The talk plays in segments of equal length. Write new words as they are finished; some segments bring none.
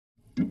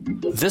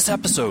This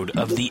episode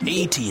of The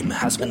A-Team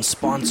has been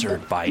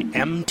sponsored by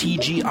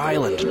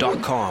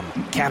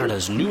MTGIsland.com,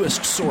 Canada's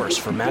newest source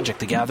for Magic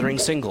the Gathering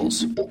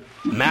singles.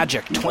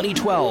 Magic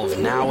 2012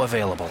 now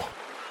available.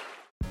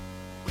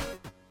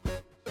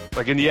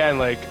 Like, in the end,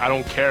 like, I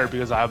don't care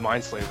because I have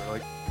Mind Slaver.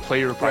 Like, play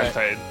your Prime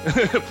Titan.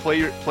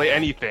 play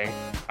anything.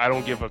 I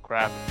don't give a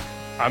crap.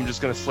 I'm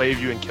just gonna slave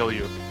you and kill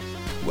you.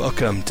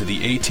 Welcome to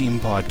the A-Team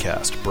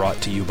podcast,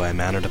 brought to you by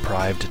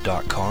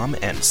ManaDeprived.com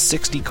and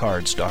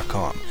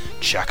 60cards.com.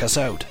 Check us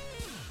out.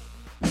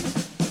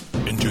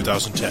 In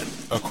 2010,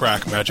 a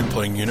crack Magic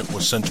playing unit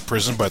was sent to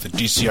prison by the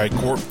DCI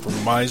court for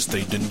crimes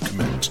they didn't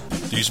commit.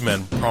 These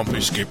men promptly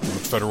escaped from a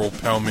federal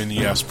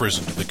pound-me-in-the-ass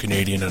prison to the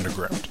Canadian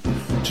underground.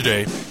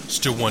 Today,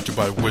 still wanted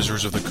by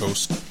Wizards of the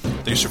Coast,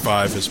 they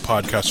survive as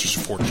podcasters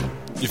of fortune.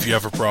 If you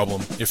have a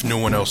problem, if no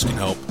one else can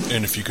help,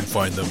 and if you can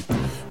find them,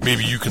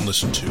 maybe you can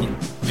listen to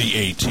The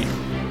A-Team.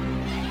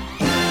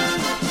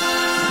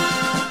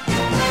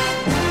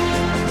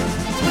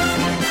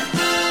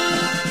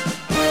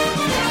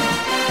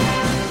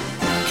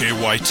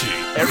 KYT.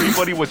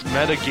 Everybody was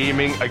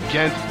metagaming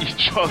against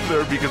each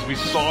other because we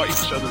saw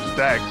each other's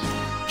decks.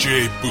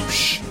 Jay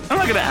Bush. I'm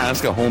not going to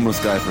ask a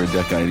homeless guy for a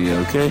deck idea,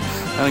 okay?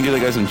 I'm going to give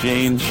that guy some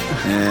change,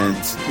 and,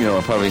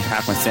 I'll probably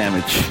half my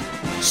sandwich.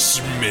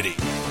 Smitty.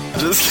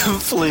 Just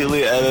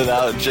completely edit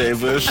out Jay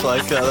Bush,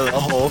 like, out of the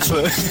whole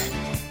thing.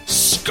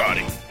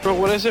 Scotty. But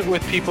what is it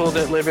with people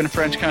that live in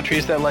French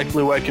countries that like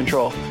blue-white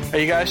control? Are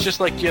you guys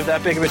just like, you have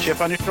that big of a chip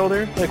on your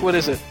shoulder? Like, what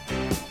is it?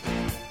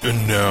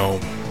 And now,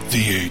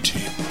 The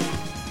A-Team.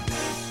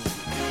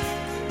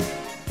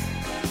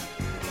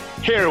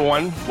 Hey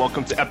everyone,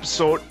 welcome to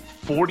episode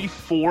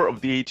 44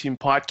 of the A-Team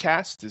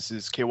podcast. This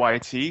is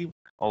KYT,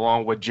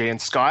 along with Jay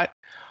and Scott.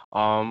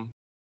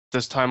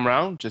 This time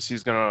around,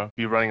 Jesse's going to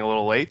be running a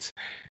little late.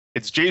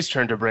 It's Jay's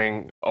turn to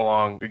bring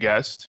along a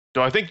guest.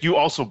 So I think you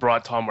also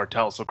brought Tom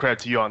Martell, so credit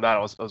to you on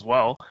that as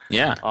well.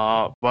 Yeah.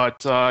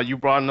 But you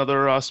brought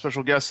another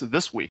special guest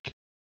this week.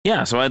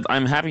 Yeah, so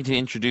I'm happy to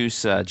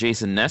introduce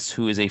Jason Ness,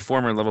 who is a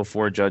former level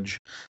 4 judge,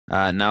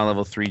 now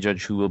level 3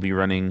 judge, who will be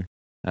running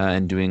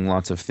and doing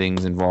lots of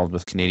things involved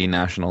with Canadian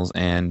Nationals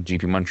and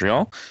GP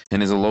Montreal,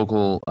 and is a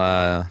local,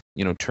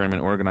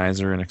 tournament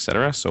organizer and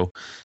etc. So,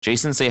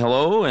 Jason, say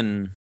hello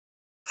and...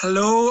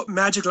 Hello,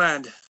 Magic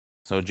Land.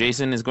 So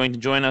Jason is going to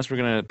join us. We're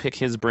going to pick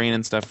his brain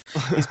and stuff.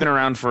 He's been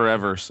around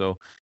forever, so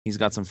he's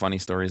got some funny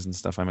stories and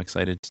stuff. I'm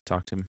excited to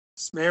talk to him.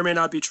 This may or may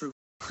not be true.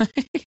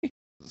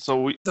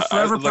 So the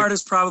forever part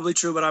is probably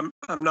true, but I'm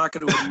not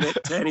going to admit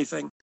to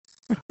anything,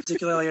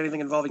 particularly anything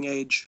involving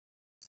age.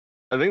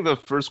 I think the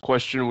first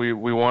question we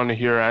want to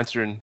hear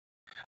answering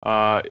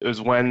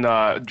is when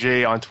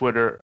Jay on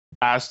Twitter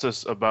asked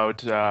us about,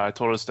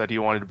 told us that he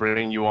wanted to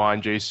bring you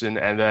on, Jason,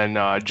 and then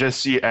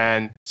Jesse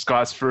and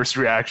Scott's first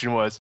reaction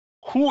was,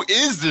 "Who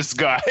is this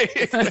guy?"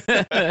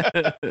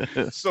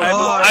 So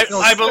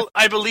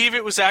I believe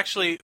it was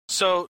actually,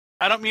 so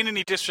I don't mean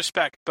any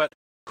disrespect, but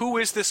who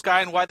is this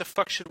guy and why the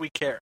fuck should we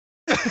care?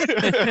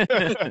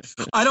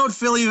 I don't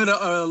feel even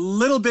a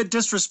little bit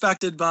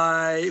disrespected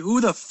by who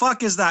the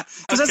fuck is that?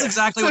 Because that's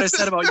exactly what I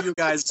said about you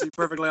guys, to be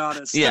perfectly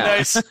honest. Yeah.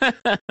 Nice.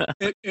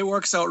 It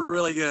works out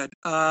really good.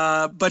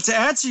 But to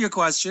answer your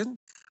question,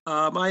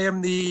 I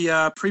am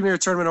the premier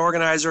tournament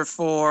organizer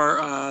for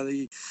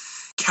the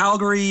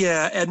Calgary,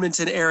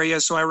 Edmonton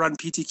area. So I run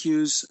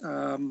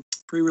PTQs,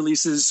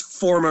 pre-releases,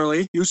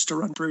 formerly used to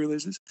run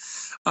pre-releases,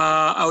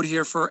 out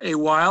here for a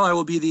while. I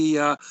will be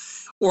the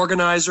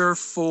organizer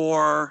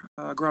for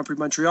Grand Prix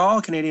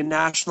Montreal, Canadian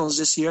Nationals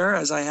this year,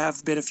 as I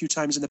have been a few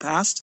times in the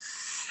past.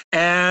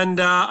 And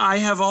I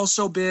have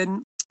also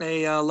been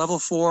a level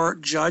 4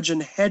 judge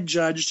and head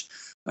judged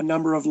a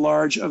number of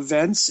large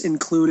events,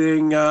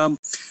 including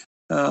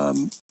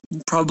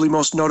probably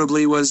most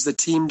notably was the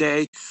team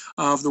day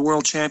of the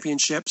World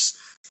Championships,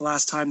 the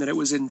last time that it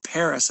was in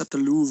Paris at the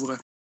Louvre.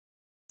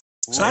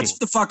 So that's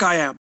the fuck I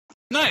am.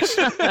 Nice.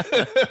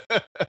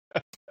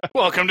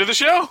 Welcome to the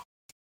show.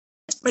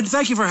 And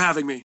thank you for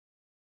having me.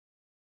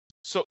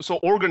 So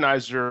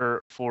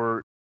organizer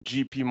for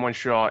GP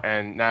Montreal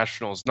and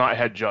Nationals, not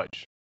head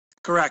judge.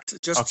 Correct.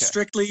 Just Okay.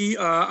 Strictly,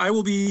 I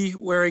will be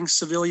wearing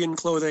civilian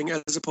clothing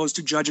as opposed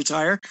to judge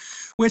attire,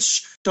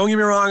 which, don't get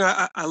me wrong,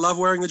 I love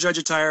wearing the judge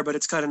attire, but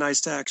it's kind of nice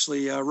to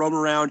actually roam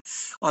around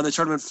on the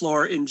tournament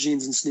floor in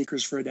jeans and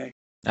sneakers for a day.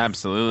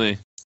 Absolutely.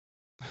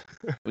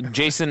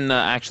 Jason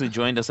actually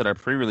joined us at our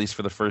pre-release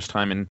for the first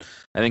time, and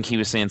I think he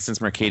was saying since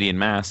Mercadian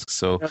Masks.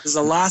 So That was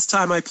the last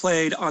time I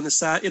played on in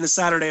the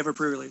Saturday of a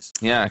pre-release.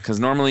 yeah, because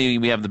normally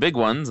we have the big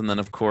ones, and then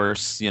of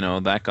course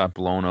that got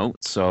blown out.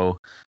 So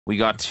we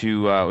got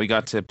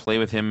to play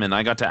with him, and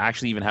I got to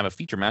actually even have a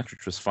feature match,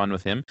 which was fun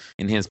with him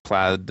in his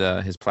plaid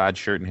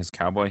shirt and his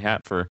cowboy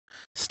hat for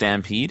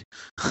Stampede.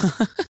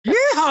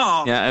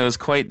 Yeehaw! Yeah, it was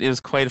quite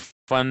a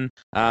fun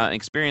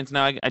experience.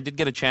 Now I did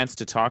get a chance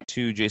to talk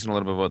to Jason a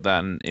little bit about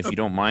that, and if you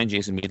don't mind,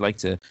 Jason, we'd like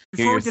to hear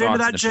Before your we get into thoughts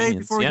that, and Jay,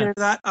 opinions. before we get into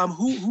that,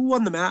 who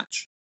won the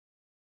match?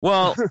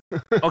 Well,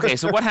 okay,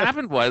 so what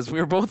happened was we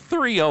were both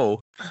 3-0,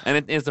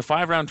 and it's a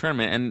 5-round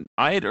tournament, and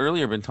I had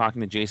earlier been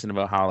talking to Jason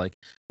about how, like,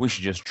 we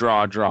should just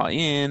draw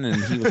in,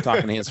 and he was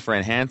talking to his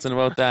friend Hanson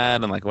about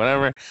that, and, like,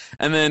 whatever.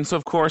 And then, so,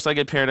 of course, I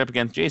get paired up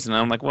against Jason, and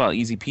I'm like, well,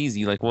 easy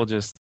peasy, like, we'll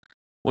just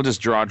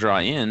draw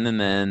in, and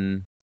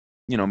then,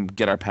 you know,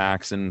 get our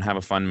packs and have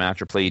a fun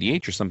match or play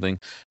EDH or something.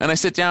 And I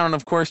sit down, and,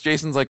 of course,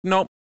 Jason's like,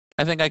 nope,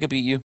 I think I could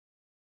beat you.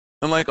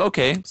 I'm like,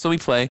 okay, so we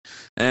play,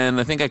 and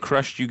I think I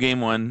crushed you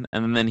game 1,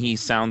 and then he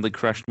soundly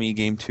crushed me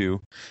game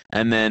 2,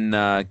 and then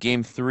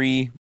game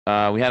 3, we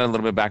had a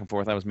little bit back and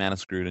forth. I was mana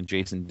screwed, and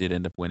Jason did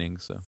end up winning.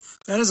 So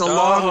that is a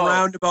long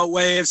roundabout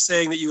way of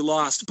saying that you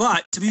lost.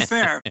 But to be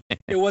fair,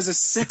 it was a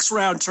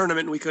 6-round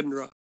tournament, and we couldn't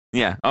draw.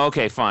 Yeah.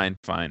 Okay. Fine.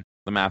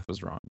 The math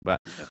was wrong, but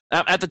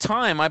at the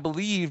time, I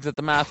believed that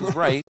the math was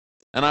right,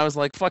 and I was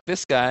like, "Fuck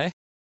this guy."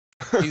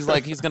 He's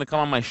gonna come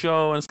on my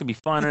show and it's gonna be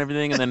fun and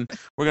everything, and then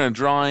we're gonna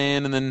draw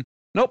in, and then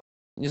nope,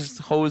 he just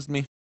hosed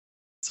me.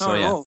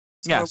 So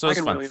it's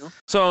fun.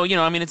 So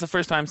I mean, it's the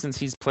first time since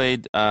he's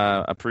played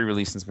a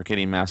pre-release since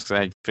Mercadian Masks. So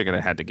I figured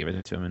I had to give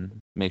it to him and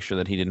make sure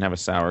that he didn't have a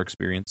sour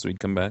experience, so he'd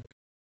come back.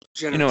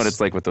 Generous. You know what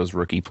it's like with those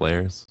rookie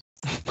players.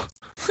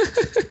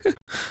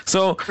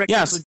 So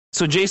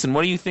Jason,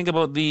 what do you think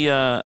about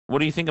the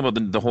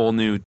whole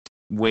new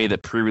way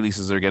that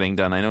pre-releases are getting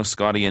done? I know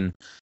Scotty and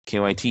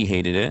KYT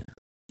hated it.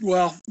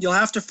 Well, you'll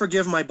have to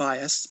forgive my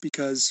bias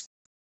because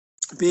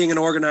being an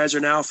organizer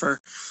now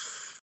for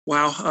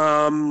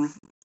 8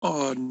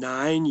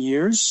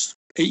 years,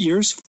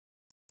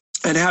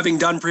 and having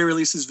done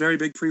pre-releases, very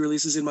big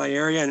pre-releases in my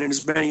area, and in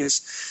as many as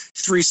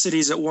 3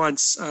 cities at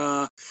once,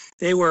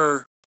 they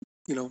were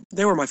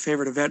my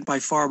favorite event by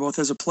far, both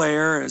as a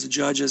player, as a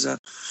judge, as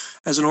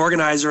an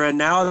organizer. And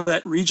now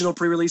that regional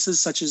pre-releases,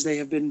 such as they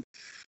have been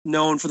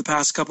known for the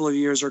past couple of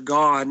years, are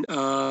gone,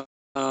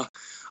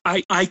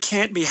 I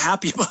can't be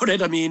happy about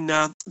it. I mean,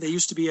 they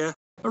used to be a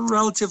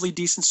relatively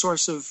decent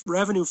source of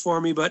revenue for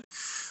me, but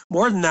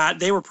more than that,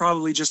 they were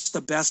probably just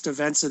the best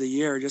events of the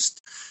year.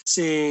 Just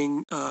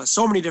seeing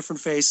so many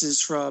different faces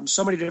from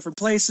so many different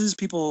places,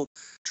 people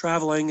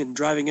traveling and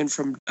driving in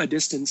from a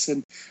distance.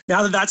 And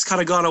now that that's kind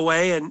of gone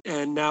away,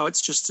 and now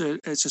it's just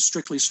a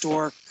strictly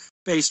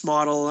store-based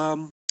model.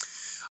 I'm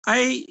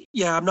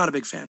not a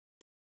big fan,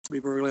 to be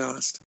brutally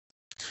honest.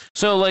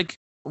 So, like,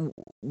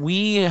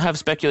 we have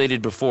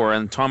speculated before,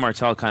 and Tom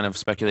Martell kind of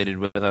speculated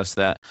with us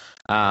that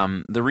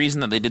the reason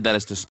that they did that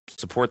is to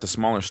support the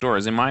smaller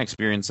stores. In my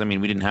experience, I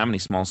mean, we didn't have any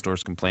small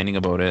stores complaining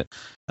about it,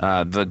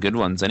 the good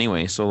ones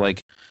anyway. So,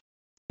 like,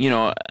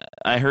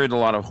 I heard a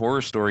lot of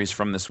horror stories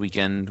from this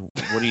weekend.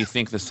 What do you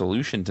think the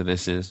solution to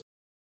this is?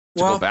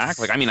 To go back?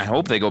 Like, I mean, I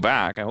hope they go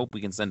back. I hope we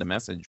can send a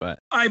message, but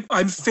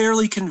I'm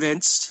fairly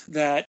convinced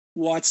that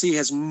WotC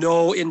has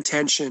no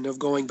intention of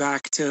going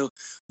back to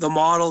the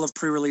model of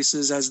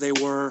pre-releases as they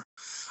were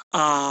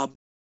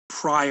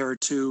prior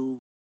to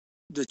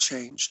the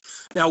change.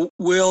 Now,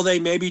 will they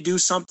maybe do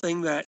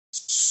something that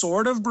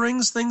sort of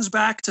brings things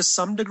back to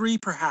some degree?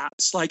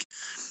 Perhaps. Like,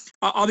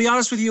 I'll be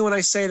honest with you when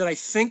I say that I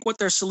think what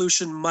their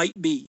solution might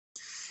be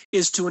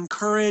is to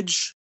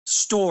encourage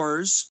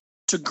stores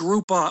to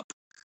group up,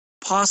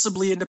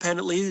 possibly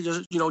independently,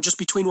 just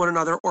between one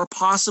another, or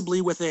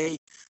possibly with a,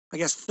 I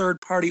guess,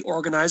 third-party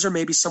organizer,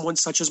 maybe someone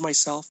such as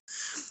myself,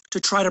 to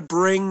try to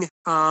bring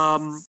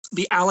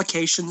the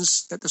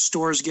allocations that the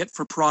stores get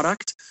for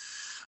product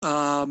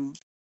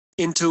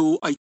into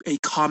a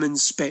common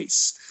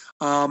space.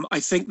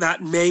 I think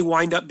that may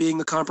wind up being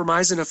the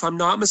compromise, and if I'm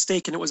not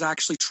mistaken, it was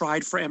actually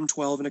tried for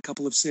M12 in a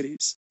couple of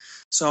cities.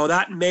 So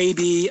that may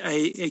be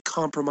a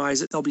compromise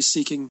that they'll be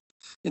seeking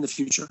in the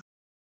future.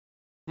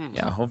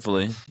 Yeah,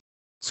 hopefully.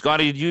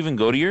 Scotty, did you even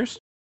go to yours?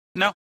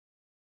 No.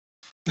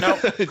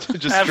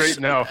 Just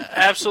straight no.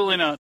 Absolutely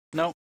not.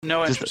 No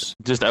interest.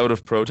 Just out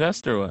of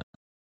protest or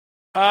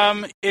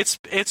what?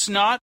 It's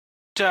not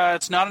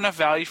enough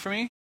value for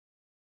me.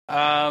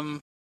 I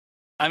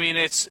mean,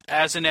 it's,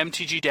 as an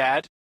MTG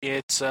dad,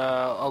 it's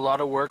a lot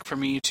of work for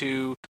me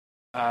to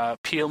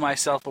peel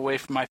myself away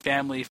from my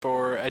family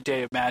for a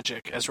day of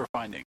Magic, as we're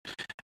finding,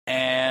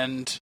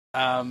 and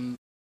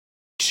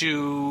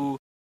to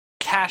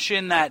cash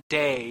in that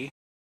day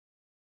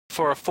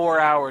for a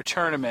 4-hour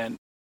tournament,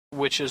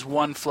 which is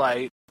one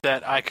flight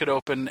that I could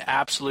open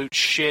absolute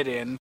shit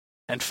in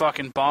and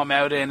fucking bomb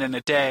out in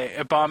a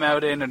day, bomb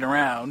out in and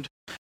around,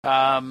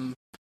 and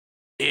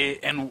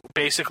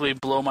basically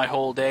blow my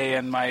whole day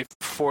and my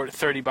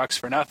 $30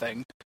 for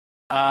nothing,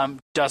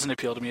 doesn't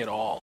appeal to me at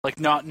all. Like,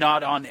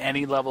 not on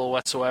any level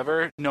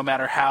whatsoever, no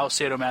matter how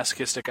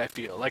sadomasochistic I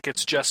feel. Like,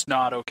 it's just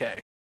not okay.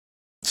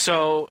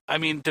 So, I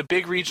mean, the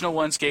big regional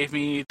ones gave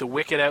me the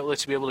wicked outlet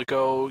to be able to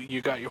go.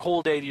 You got your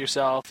whole day to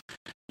yourself.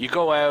 You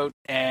go out,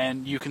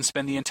 and you can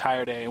spend the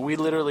entire day. And we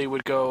literally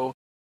would go,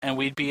 and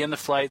we'd be in the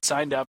flight,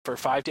 signed up for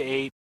 5 to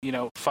 8,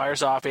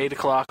 fires off, 8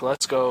 o'clock,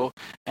 let's go.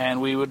 And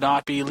we would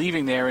not be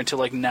leaving there until,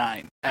 like,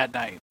 9 at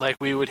night. Like,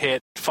 we would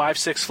hit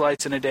 5-6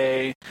 flights in a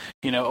day,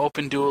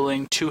 open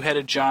dueling,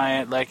 2-headed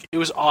giant. Like, it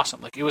was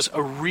awesome. Like, it was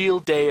a real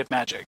day of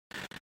Magic.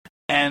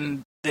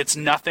 And it's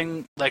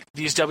nothing like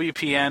these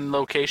WPN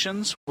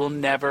locations will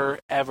never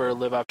ever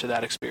live up to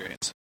that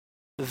experience.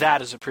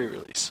 That is a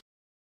pre-release.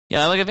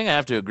 Yeah, like I think I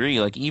have to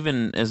agree. Like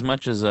even as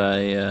much as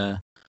I,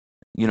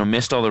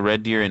 missed all the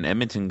Red Deer and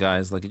Edmonton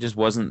guys, like it just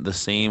wasn't the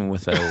same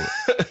without.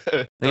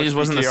 It just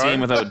wasn't the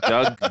same without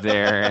Doug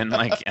there, and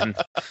I'm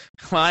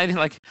fine.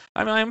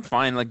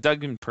 Like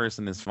Doug in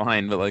person is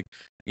fine, but like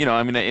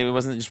it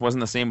wasn't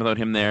the same without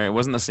him there. It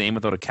wasn't the same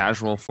without a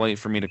casual flight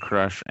for me to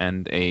crush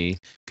and a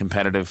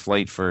competitive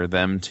flight for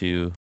them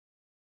to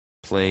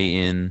play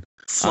in.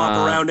 Flop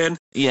around in.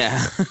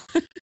 Yeah.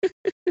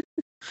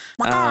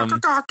 I go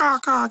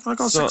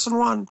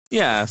 6-1.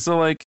 Yeah, so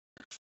like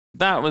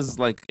that was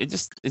like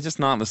it's just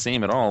not the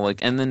same at all. Like,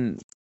 and then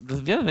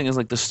the other thing is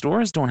like the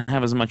stores don't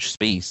have as much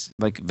space.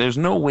 Like, there's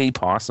no way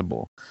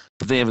possible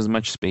that they have as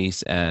much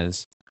space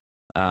as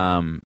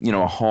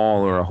a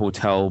hall or a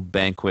hotel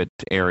banquet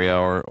area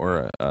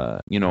or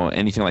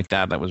anything like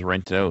that was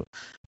rented out.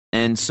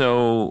 And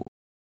so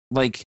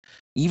like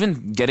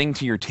even getting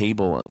to your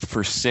table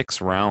for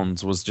 6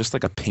 rounds was just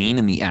like a pain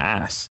in the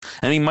ass.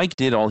 I mean, Mike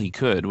did all he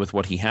could with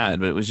what he had,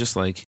 but it was just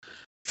like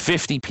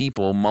 50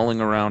 people mulling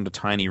around a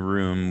tiny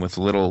room with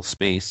little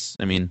space.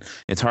 I mean,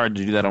 it's hard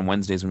to do that on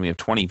Wednesdays when we have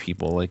 20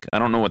 people. Like, I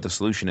don't know what the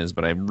solution is,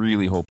 but I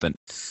really hope that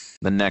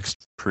the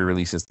next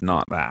pre-release is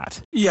not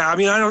that. Yeah, I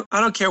mean, I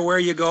don't care where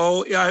you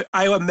go.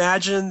 I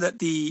imagine that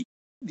the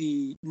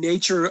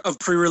nature of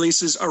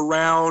pre-releases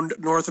around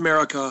North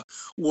America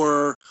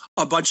were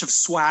a bunch of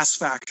SWAS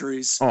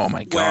factories. Oh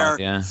my God,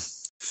 yeah.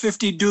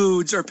 50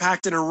 dudes are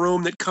packed in a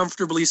room that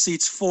comfortably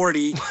seats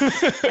 40.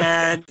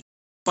 And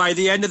by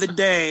the end of the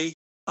day,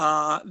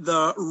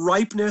 the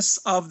ripeness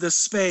of the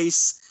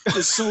space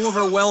is so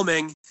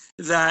overwhelming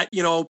that,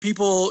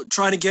 people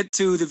trying to get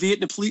to the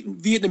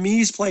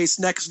Vietnamese place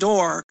next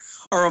door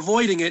are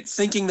avoiding it,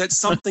 thinking that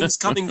something's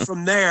coming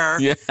from there.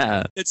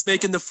 Yeah. It's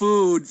making the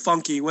food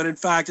funky, when in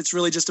fact it's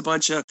really just a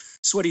bunch of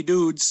sweaty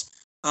dudes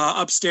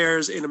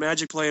upstairs in a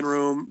Magic playing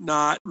room,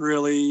 not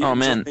really. Oh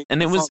man,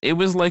 and it was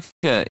like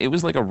a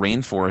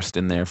rainforest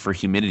in there for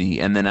humidity.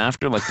 And then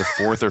after like the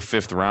 4th or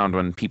 5th round,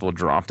 when people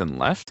dropped and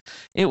left,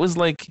 it was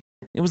like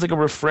a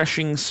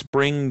refreshing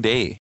spring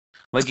day.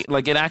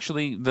 Like it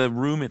actually, the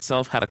room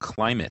itself had a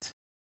climate.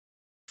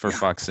 For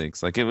fuck's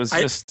sakes, like it was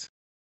just.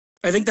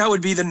 I think that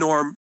would be the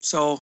norm.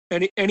 So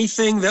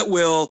anything that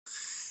will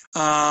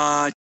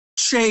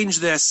change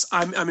this,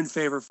 I'm in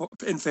favor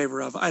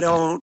of.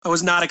 I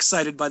was not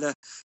excited by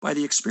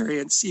the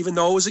experience, even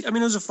though it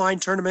was a fine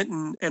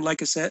tournament, and like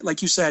you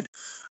said,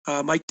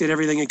 Mike did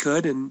everything he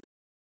could, and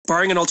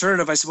barring an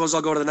alternative, I suppose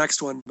I'll go to the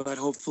next one, but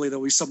hopefully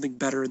there'll be something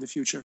better in the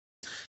future.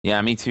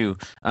 Yeah, me too.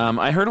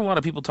 I heard a lot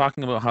of people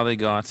talking about how they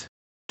got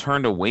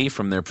turned away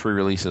from their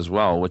pre-release as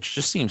well, which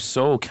just seems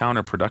so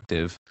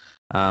counterproductive.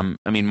 I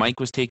mean, Mike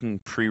was taking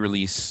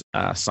pre-release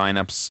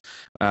signups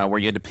where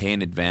you had to pay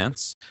in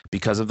advance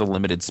because of the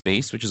limited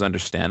space, which is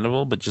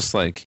understandable, but just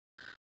like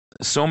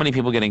so many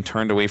people getting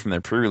turned away from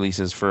their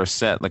pre-releases for a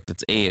set, like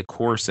that's a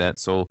core set,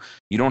 so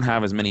you don't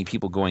have as many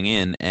people going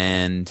in,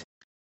 and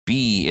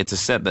B, it's a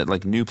set that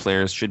like new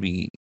players should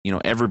be,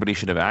 everybody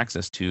should have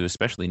access to,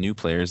 especially new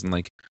players, and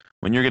like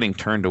when you're getting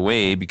turned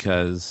away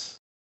because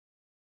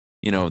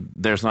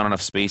there's not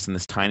enough space in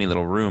this tiny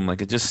little room,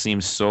 like it just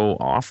seems so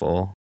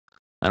awful.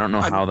 I don't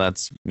know how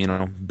that's,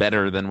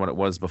 better than what it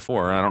was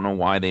before. I don't know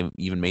why they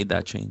even made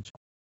that change.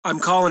 I'm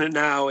calling it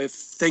now. If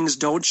things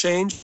don't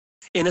change,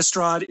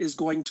 Innistrad is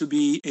going to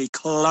be a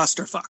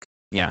clusterfuck.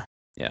 Yeah.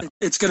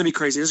 It's going to be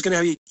crazy. There's going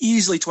to be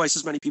easily twice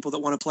as many people that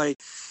want to play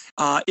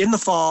in the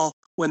fall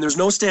when there's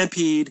no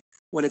Stampede,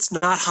 when it's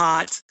not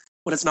hot,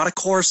 when it's not a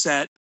core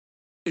set.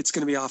 It's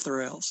going to be off the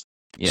rails.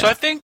 Yeah. So I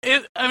think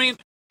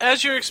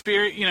as your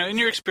experience, in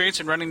your experience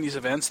in running these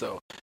events, though,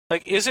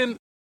 like, isn't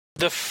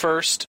the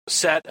first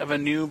set of a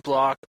new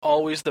block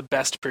always the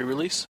best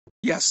pre-release?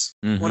 Yes,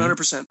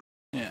 100%.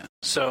 Yeah.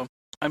 So,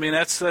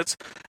 that's,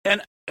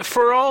 and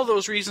for all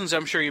those reasons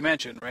I'm sure you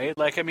mentioned, right?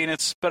 Like,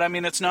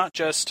 it's not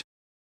just,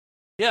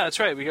 yeah, that's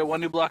right. We get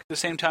one new block at the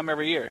same time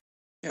every year.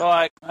 Yeah.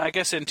 Well, I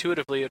guess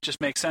intuitively it just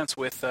makes sense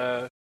with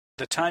the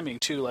timing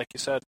too, like you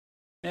said.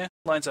 Yeah,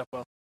 lines up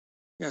well.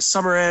 Yeah,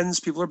 summer ends,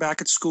 people are back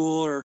at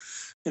school or,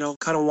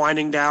 kind of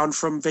winding down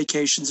from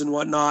vacations and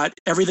whatnot.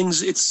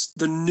 It's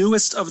the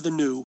newest of the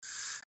new.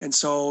 And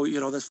so,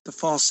 the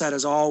fall set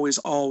is always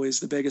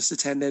the biggest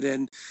attended.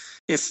 And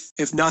if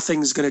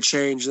nothing's going to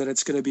change, then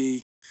it's going to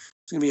be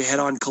a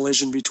head-on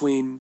collision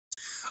between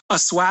a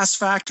SWAS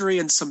factory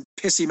and some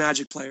pissy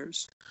Magic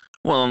players.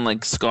 Well, and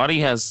like Scotty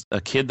has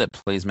a kid that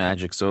plays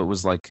Magic, so it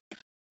was like,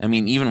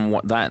 even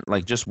that,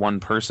 like just one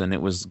person,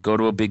 it was go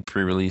to a big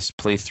pre-release,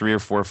 play 3 or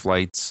 4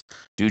 flights,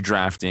 do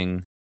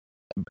drafting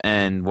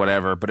and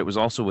whatever, but it was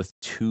also with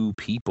 2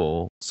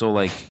 people. So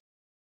like,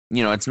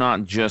 it's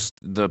not just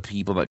the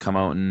people that come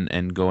out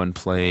and go and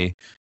play,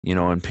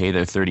 and pay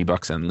their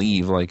 $30 and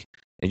leave. Like,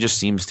 it just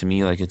seems to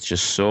me like it's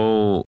just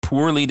so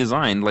poorly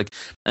designed. Like,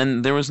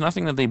 and there was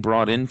nothing that they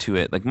brought into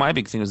it. Like, my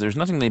big thing is there's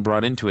nothing they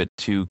brought into it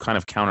to kind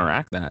of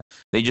counteract that.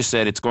 They just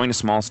said it's going to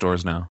small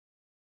stores now.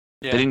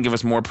 They didn't give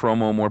us more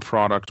promo, more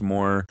product,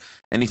 more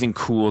anything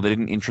cool. They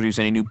didn't introduce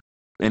any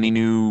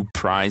new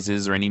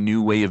prizes or any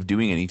new way of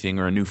doing anything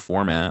or a new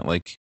format.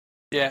 Like,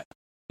 yeah.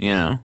 You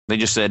know, they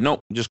just said,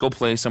 nope, just go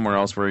play somewhere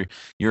else where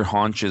your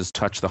haunches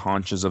touch the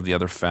haunches of the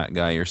other fat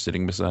guy you're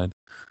sitting beside.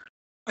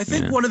 I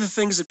think one of the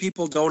things that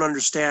people don't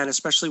understand,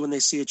 especially when they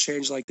see a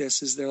change like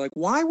this, is they're like,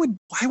 why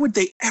would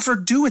they ever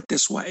do it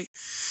this way?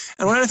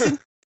 And what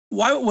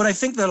I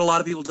think that a lot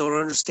of people don't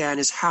understand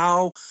is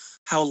how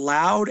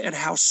loud and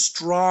how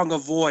strong a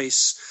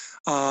voice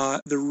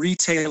the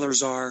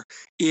retailers are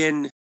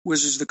in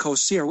Wizards of the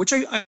Coast here, which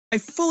I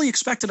fully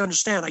expect and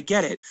understand. I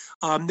get it.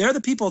 They're the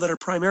people that are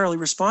primarily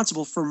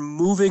responsible for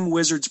moving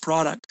Wizards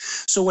product.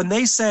 So when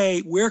they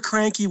say, we're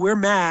cranky, we're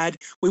mad,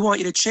 we want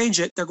you to change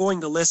it, they're going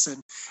to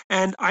listen.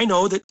 And I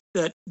know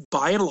that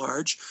by and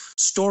large,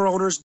 store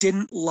owners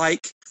didn't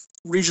like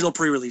regional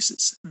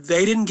pre-releases.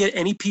 They didn't get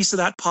any piece of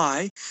that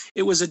pie.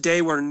 It was a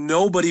day where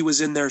nobody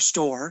was in their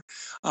store.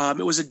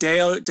 It was a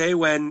day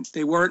when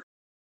they weren't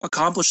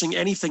accomplishing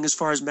anything as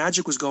far as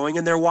Magic was going,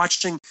 and they're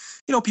watching,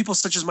 people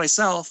such as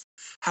myself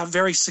have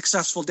very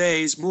successful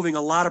days moving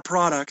a lot of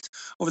product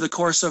over the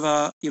course of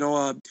a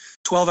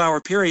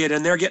 12-hour period,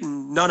 and they're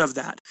getting none of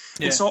that.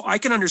 Yeah. And so I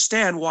can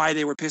understand why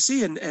they were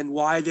pissy and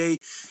why they,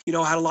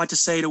 had a lot to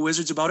say to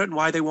Wizards about it and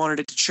why they wanted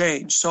it to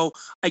change. So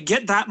I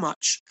get that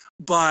much,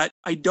 but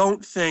I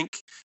don't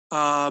think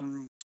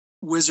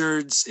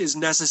Wizards is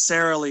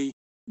necessarily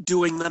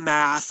doing the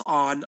math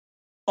on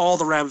all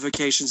the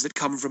ramifications that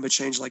come from a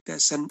change like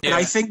this. And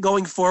I think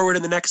going forward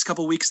in the next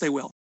couple of weeks, they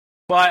will.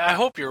 Well, I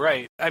hope you're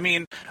right. I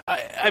mean,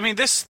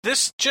 this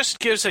just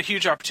gives a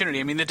huge opportunity.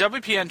 I mean, the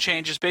WPN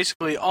change is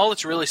basically, all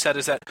it's really said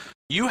is that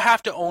you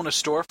have to own a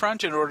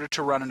storefront in order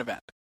to run an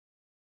event,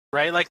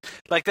 right?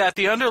 Like that,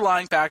 the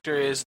underlying factor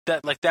is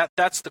that,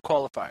 that's the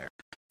qualifier.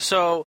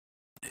 So,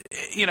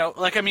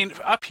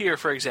 up here,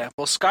 for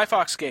example,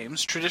 Skyfox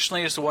Games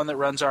traditionally is the one that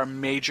runs our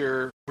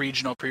major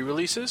regional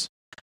pre-releases.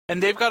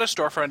 And they've got a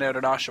storefront out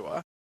in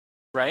Oshawa,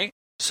 right?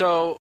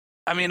 So,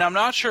 I'm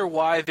not sure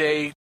why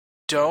they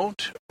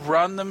don't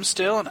run them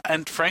still.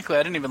 And frankly,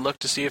 I didn't even look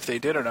to see if they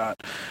did or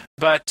not.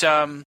 But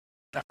I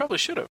probably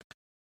should have.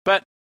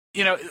 But,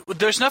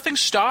 there's nothing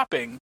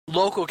stopping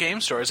local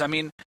game stores. I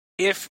mean,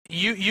 if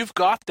you've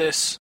got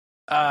this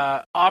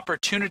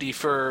opportunity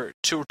to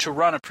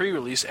run a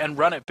pre-release and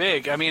run it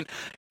big. I mean,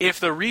 if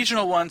the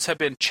regional ones have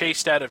been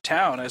chased out of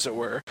town, as it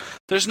were,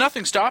 there's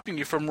nothing stopping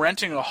you from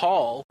renting a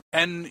hall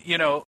and,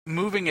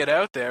 moving it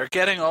out there,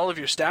 getting all of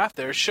your staff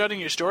there,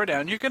 shutting your store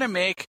down. You're going to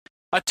make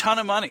a ton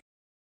of money.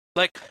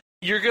 Like,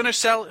 you're going to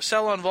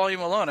sell on volume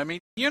alone. I mean,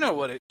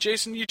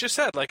 Jason, you just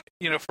said,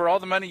 for all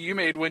the money you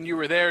made when you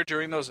were there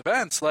during those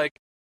events,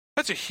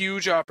 that's a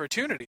huge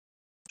opportunity.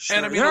 Sure.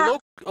 And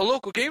a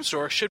local game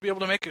store should be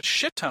able to make a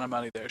shit ton of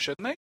money there,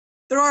 shouldn't they?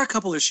 There are a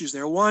couple issues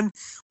there. One,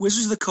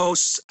 Wizards of the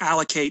Coast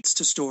allocates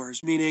to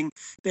stores, meaning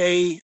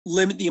they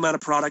limit the amount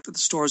of product that the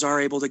stores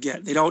are able to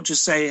get. They don't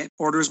just say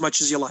order as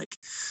much as you like.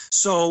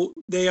 So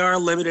they are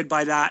limited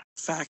by that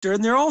factor.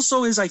 And there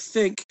also is, I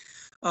think,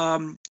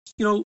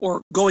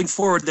 or going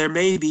forward, there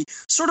may be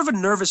sort of a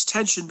nervous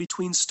tension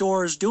between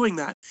stores doing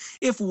that.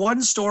 If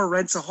one store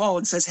rents a hall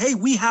and says, hey,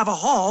 we have a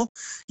hall,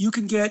 you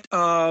can get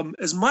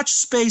as much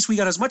space, we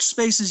got as much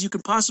space as you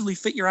can possibly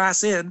fit your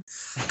ass in,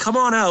 come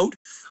on out,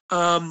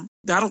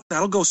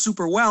 that'll go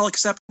super well,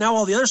 except now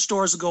all the other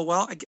stores will go,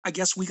 well, I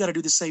guess we got to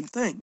do the same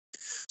thing.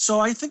 So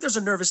I think there's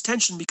a nervous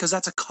tension because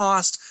that's a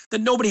cost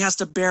that nobody has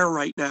to bear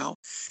right now.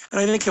 And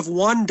I think if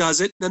one does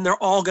it, then they're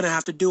all going to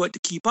have to do it to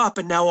keep up.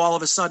 And now all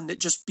of a sudden it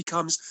just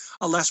becomes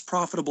a less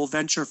profitable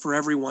venture for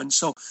everyone.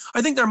 So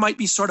I think there might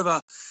be sort of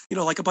a,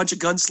 like a bunch of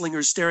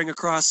gunslingers staring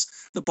across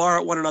the bar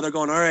at one another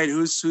going, all right,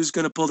 who's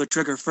going to pull the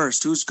trigger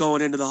first? Who's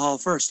going into the hall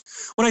first?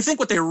 When I think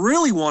what they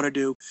really want to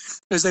do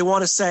is they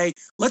want to say,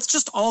 let's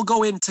just all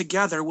go in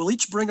together. We'll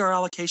each bring our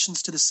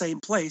allocations to the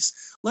same place.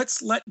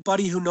 Let's let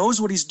Buddy, who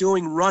knows what he's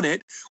doing, run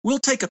it. We'll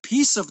take a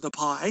piece of the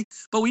pie,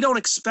 but we don't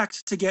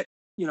expect to get,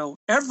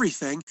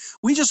 everything.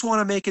 We just want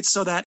to make it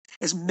so that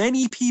as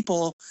many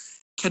people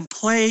can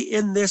play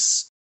in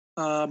this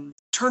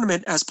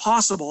tournament as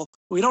possible.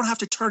 We don't have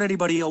to turn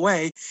anybody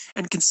away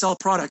and can sell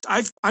product.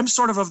 I'm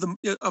sort of the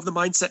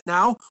mindset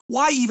now.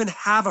 Why even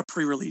have a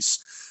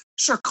pre-release?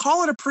 Sure,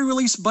 call it a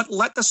pre-release, but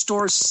let the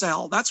stores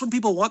sell. That's when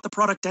people want the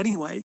product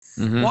anyway.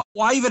 Mm-hmm.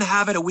 Why even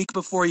have it a week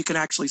before you can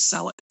actually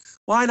sell it?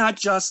 Why not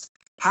just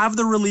have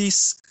the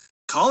release,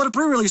 call it a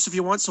pre-release if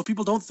you want, so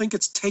people don't think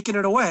it's taking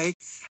it away,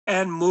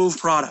 and move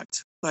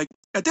product. Like,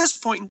 at this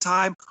point in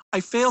time, I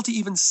fail to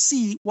even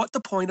see what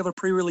the point of a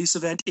pre-release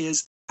event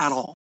is at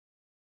all.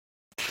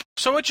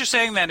 So what you're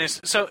saying then is,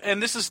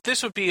 and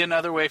this would be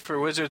another way for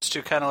Wizards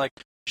to kind of like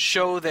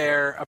show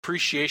their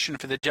appreciation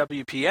for the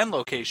WPN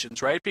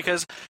locations, right?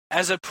 Because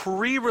as a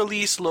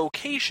pre-release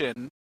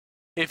location,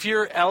 if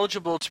you're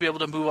eligible to be able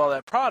to move all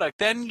that product,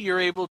 then you're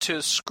able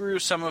to screw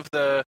some of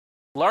the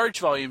large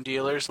volume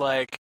dealers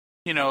like,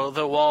 the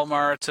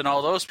Walmarts and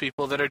all those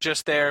people that are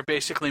just there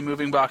basically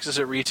moving boxes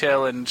at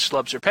retail and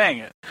schlubs are paying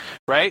it,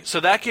 right? So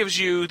that gives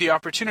you the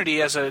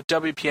opportunity as a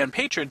WPN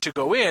patron to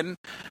go in,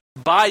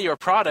 buy your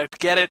product,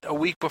 get it a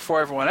week before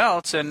everyone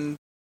else, and,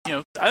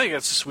 I think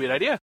that's a sweet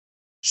idea.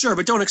 Sure,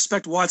 but don't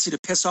expect WotC to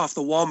piss off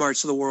the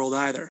Walmarts of the world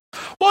either.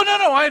 Well,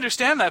 no, I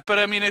understand that, but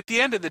I mean, at the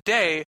end of the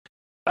day,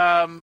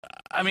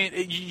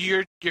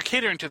 you're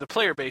catering to the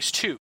player base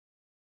too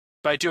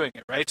by doing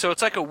it, right? So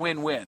it's like a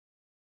win-win.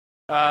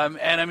 And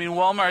I mean,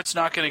 Walmart's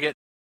not going to get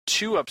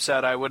too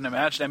upset, I wouldn't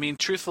imagine. I mean,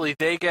 truthfully,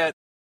 they don't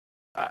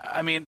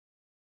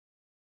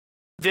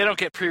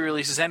get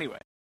pre-releases anyway.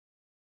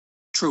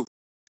 True.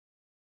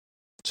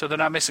 So they're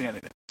not missing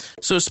anything.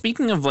 So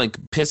speaking of like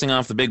pissing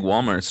off the big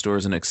Walmart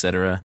stores and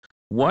etc.,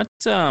 what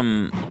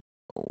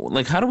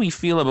how do we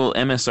feel about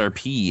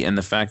MSRP and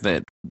the fact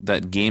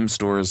that game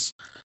stores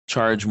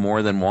charge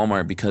more than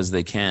Walmart because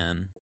they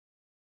can?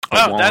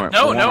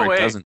 No way.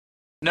 Doesn't.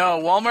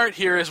 No, Walmart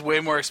here is way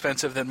more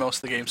expensive than most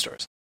of the game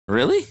stores.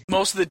 Really?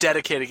 Most of the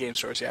dedicated game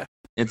stores, yeah.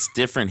 It's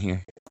different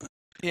here.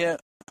 Yeah.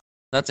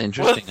 That's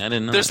interesting. Well, I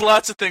didn't know. There's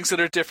lots of things that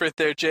are different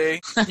there,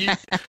 Jay.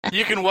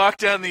 You can walk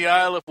down the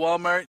aisle of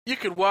Walmart. You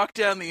can walk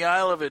down the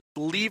aisle of a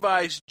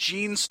Levi's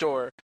jean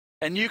store,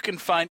 and you can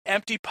find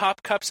empty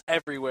pop cups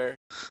everywhere.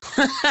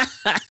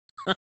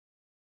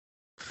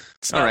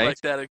 It's not like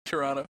that in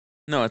Toronto.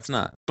 No, it's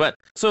not. But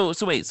so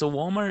wait. So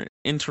Walmart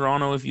in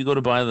Toronto, if you go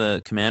to buy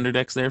the Commander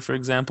decks there, for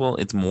example,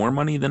 it's more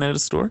money than at a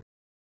store.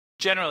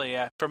 Generally,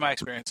 yeah, from my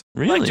experience.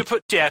 Really? Like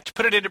to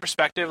put it into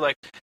perspective, like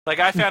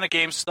I found I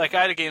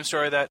had a game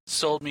store that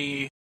sold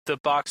me the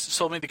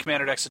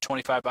Commander decks at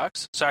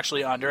 $25, so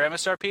actually under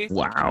MSRP.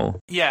 Wow.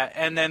 Yeah,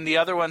 and then the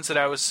other ones that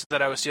I was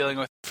dealing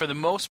with, for the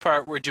most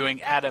part, were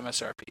doing at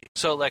MSRP.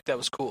 So like that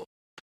was cool.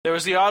 There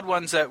was the odd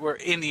ones that were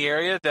in the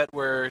area that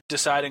were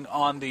deciding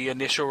on the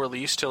initial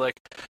release to like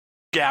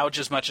gouge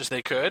as much as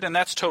they could, and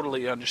that's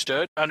totally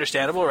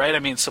understandable, right? I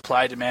mean,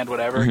 supply, demand,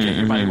 whatever. Get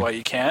your money while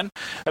you can.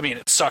 I mean,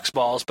 it sucks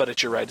balls, but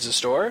it's your right as a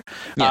store.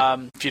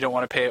 Yeah. If you don't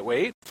want to pay it,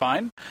 wait,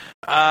 fine.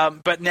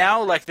 But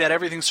now, like that,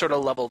 everything's sort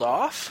of leveled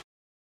off,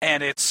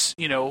 and it's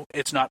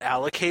not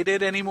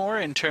allocated anymore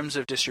in terms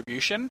of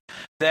distribution.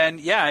 Then,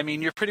 yeah, I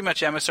mean, you're pretty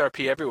much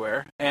MSRP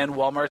everywhere, and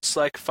Walmart's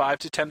like $5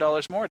 to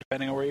 $10 more,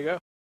 depending on where you go.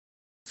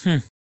 Yeah.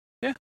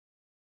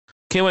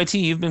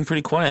 KYT, you've been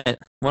pretty quiet.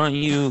 Why don't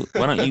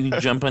you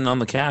jump in on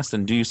the cast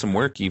and do some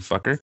work, you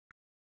fucker?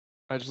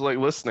 I just like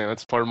listening.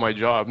 That's part of my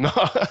job. No.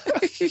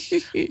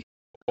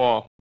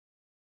 Well,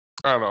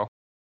 I don't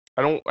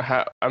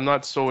know. I'm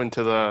not so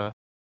into the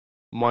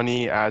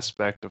money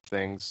aspect of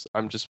things.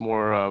 I'm just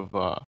more of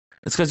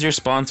It's because you're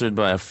sponsored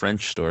by a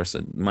French store,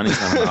 so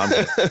money's not an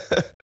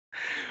object.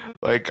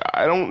 like,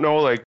 I don't know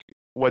like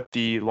what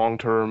the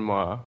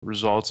long-term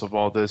results of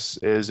all this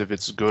is, if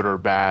it's good or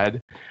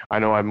bad. I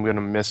know I'm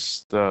gonna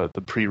miss the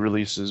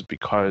pre-releases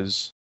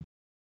because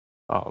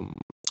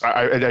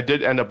I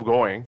did end up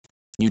going.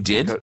 You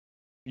did?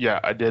 Yeah,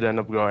 I did end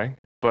up going,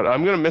 but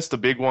I'm gonna miss the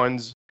big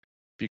ones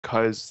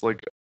because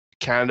like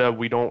Canada,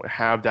 we don't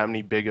have that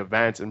many big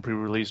events and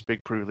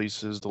big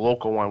pre-releases. The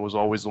local one was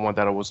always the one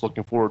that I was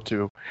looking forward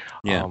to.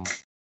 Yeah.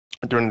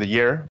 During the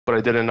year, but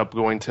I did end up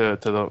going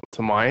to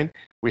mine.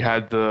 We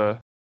had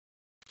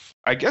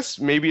I guess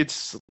maybe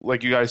it's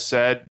like you guys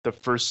said, the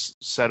first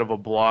set of a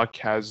block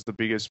has the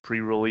biggest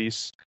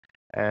pre-release,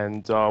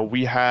 and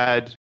we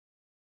had,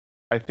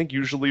 I think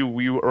usually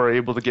we were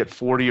able to get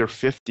 40 or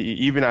 50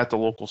 even at the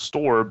local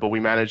store, but we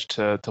managed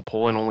to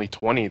pull in only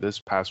 20 this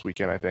past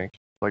weekend, I think,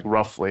 like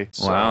roughly.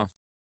 So, wow.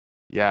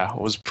 Yeah,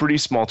 it was pretty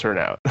small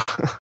turnout.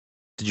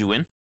 Did you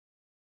win?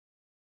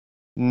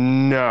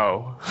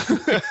 No.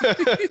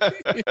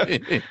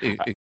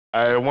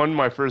 I won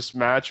my first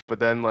match, but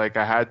then like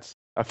I had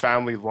a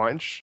family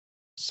lunch,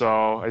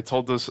 so I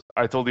told the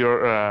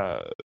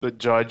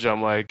judge,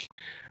 I'm like,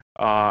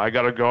 I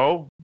gotta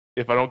go.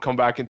 If I don't come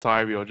back in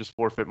time, just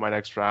forfeit my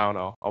next round.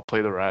 I'll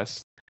play the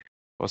rest.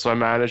 Well, so I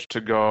managed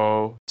to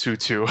go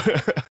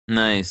 2-2.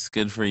 Nice,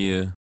 good for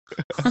you.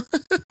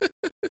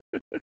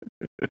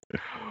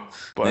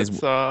 But nice.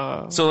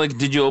 So like,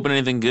 did you open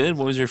anything good?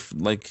 What was your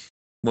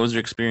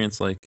experience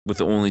like with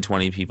the only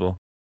 20 people?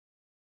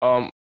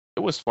 It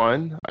was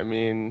fun. I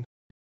mean,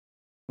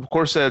 of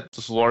course,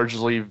 it's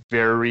largely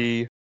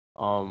very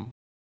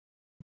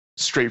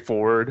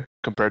straightforward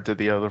compared to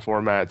the other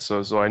formats.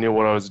 So I knew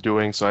what I was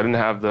doing. So I didn't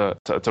have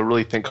to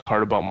really think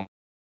hard about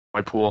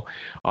my pool.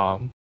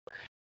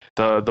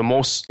 The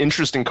most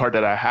interesting card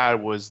that I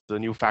had was the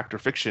new Fact or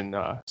Fiction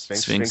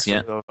Sphinx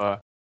yeah.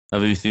 Of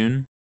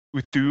Uthun.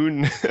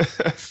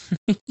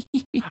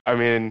 I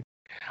mean,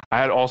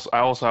 I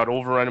also had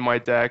Overrun in my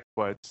deck,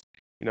 but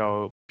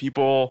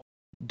people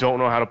don't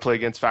know how to play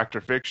against Fact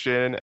or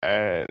Fiction,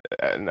 and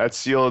at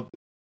Sealed,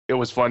 it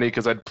was funny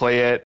because I'd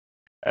play it,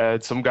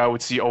 and some guy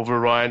would see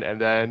Overrun, and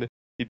then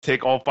he'd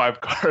take all 5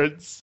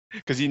 cards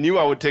because he knew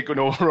I would take an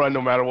Overrun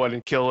no matter what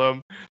and kill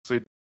him. So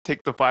he'd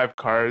take the 5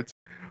 cards,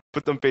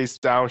 put them face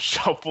down,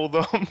 shuffle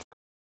them,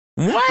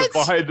 what?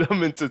 divide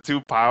them into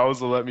 2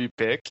 piles and let me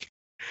pick.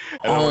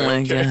 And I'm Oh like,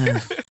 my okay.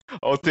 god.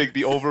 I'll take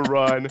the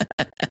overrun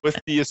with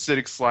the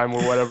acidic slime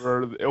or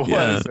whatever it was.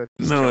 Yeah. And just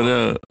No, kill it.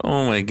 no.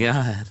 Oh my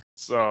god.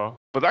 So,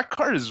 but that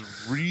card is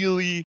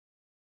really,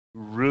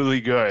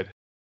 really good.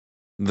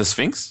 The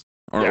Sphinx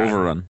or Yeah.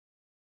 Overrun?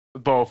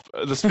 Both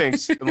the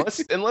Sphinx,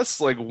 unless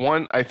like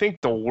one. I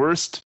think the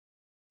worst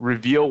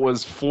reveal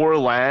was 4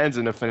 lands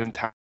and a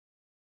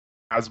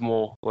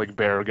phantasmal like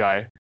bear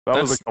guy.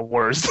 That was like the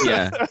worst.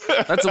 Yeah.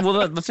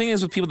 The thing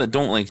is with people that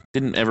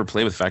didn't ever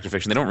play with Fact or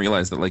Fiction, they don't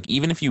realize that like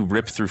even if you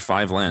rip through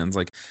 5 lands,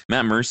 like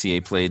Matt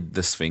Mercier played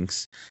the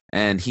Sphinx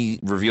and he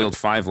revealed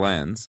 5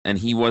 lands and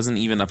he wasn't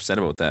even upset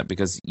about that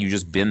because you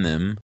just bin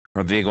them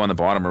or they go on the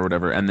bottom or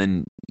whatever, and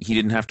then he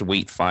didn't have to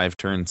wait 5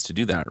 turns to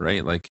do that,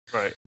 right? Like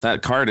Right.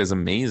 that card is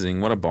amazing.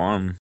 What a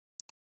bomb.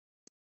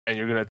 And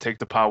you're gonna take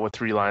the pile with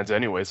 3 lines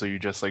anyway, so you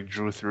just like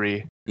drew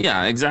 3.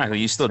 Yeah, exactly.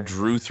 You still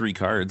drew 3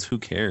 cards. Who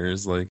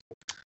cares? Like,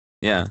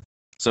 yeah.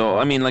 So,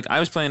 I mean, like, I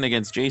was playing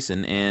against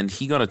Jason, and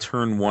he got a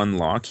turn 1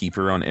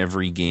 Lawkeeper on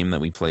every game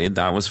that we played.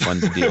 That was fun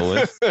to deal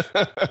with.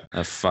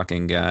 A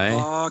fucking guy.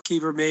 Oh,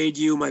 Keeper made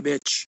you, my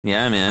bitch.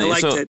 Yeah, man. I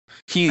liked it.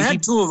 I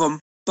had 2 of them,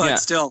 but Yeah.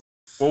 still.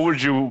 What were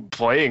you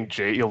playing,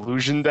 Jay?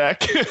 Illusion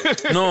deck?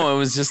 No, it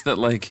was just that,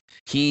 like,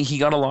 he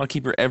got a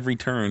Lawkeeper every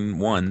turn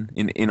 1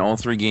 in all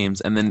 3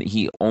 games, and then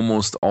he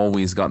almost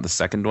always got the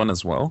second one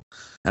as well.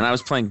 And I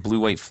was playing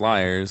Blue-White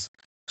Flyers,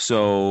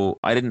 so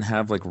I didn't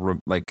have,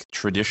 like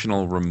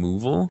traditional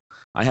removal.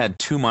 I had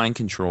 2 Mind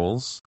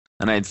Controls,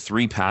 and I had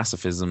 3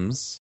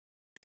 Pacifisms.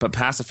 But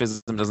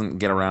Pacifism doesn't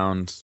get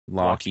around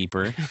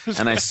Lawkeeper,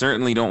 and I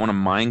certainly don't want to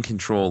Mind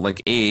Control.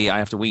 Like, I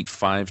have to wait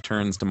 5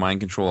 turns to Mind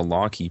Control a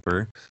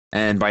Lawkeeper,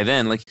 and by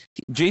then, like,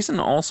 Jason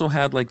also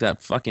had, like,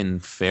 that fucking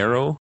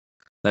Pharaoh,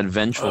 that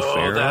Vengeful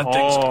Pharaoh. That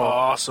thing's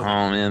awesome.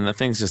 Oh, man, that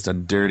thing's just a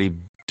dirty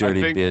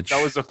bitch.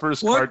 That was the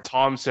first card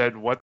Tom said,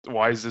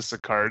 why is this a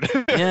card?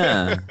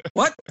 Yeah.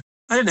 What?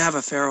 I didn't have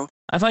a Pharaoh.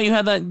 I thought you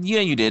had that. Yeah,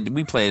 you did.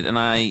 We played, and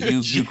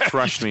you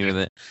crushed me with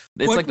it.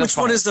 It's Which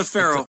one is the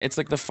Pharaoh? It's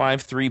like the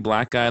 5/3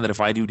 black guy that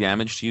if I do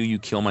damage to you, you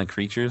kill my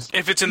creatures.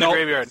 If it's in the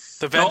graveyard.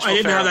 The No, Vengeful I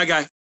didn't Pharaoh. have that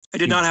guy. I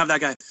did not have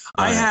that guy.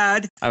 I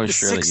had I was the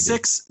sure that you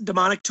did. 6/6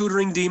 Demonic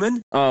Tutoring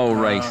Demon. Oh,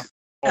 right.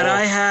 And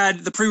I had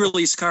the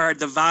pre-release card,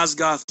 the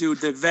Vazgoth dude,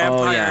 the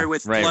vampire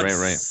with Right.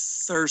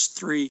 Bloodthirst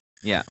 3.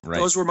 Yeah, right.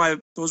 Those were my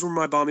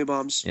bomby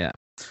bombs. Yeah.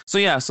 So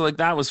like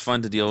that was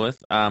fun to deal with.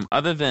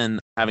 Other than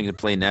having to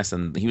play Ness,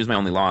 and he was my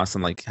only loss,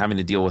 and like having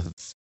to deal with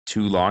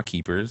 2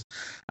 Lawkeepers,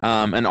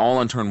 and all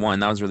on turn 1.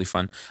 That was really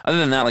fun. Other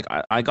than that, like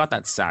I got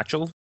that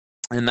satchel,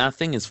 and that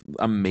thing is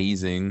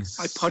amazing.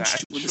 I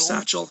punched you with the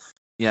satchel.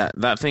 Yeah,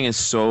 that thing is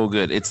so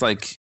good. It's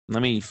like,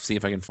 let me see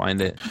if I can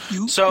find it.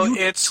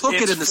 It's took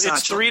it in the satchel.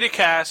 It's 3 to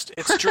cast.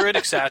 It's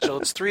Druidic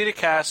Satchel. It's 3 to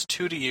cast,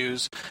 2 to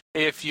use.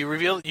 If you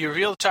reveal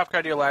the top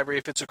card of your library.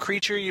 If it's a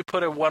creature, you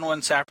put a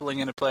 1/1 sapling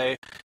into play.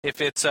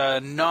 If it's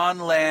a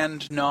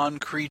non-land,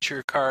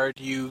 non-creature card,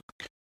 you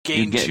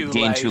gain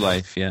 2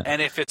 life. Yeah.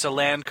 And if it's a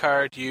land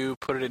card, you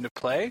put it into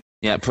play.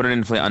 Yeah, put it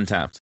into play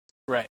untapped.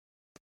 Right.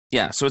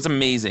 Yeah, so it's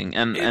amazing,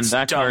 and It's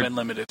that dumb card and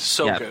limited.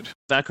 So good.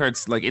 That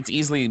card's like, it's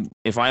easily,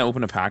 if I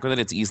open a pack with it,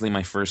 it's easily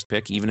my first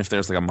pick. Even if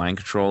there's like a Mind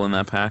Control in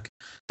that pack,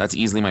 that's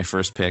easily my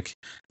first pick.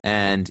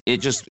 And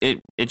it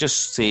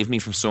just saved me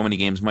from so many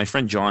games. My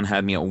friend John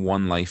had me at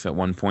 1 life at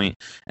one point,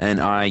 and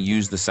I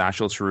used the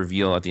satchel to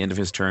reveal at the end of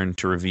his turn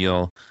to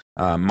reveal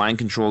Mind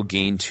Control,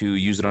 gain 2,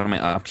 use it on my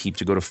upkeep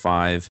to go to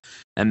 5,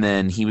 and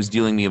then he was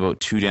dealing me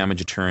about 2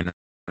 damage a turn.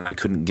 I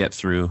couldn't get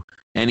through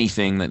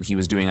anything that he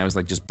was doing. I was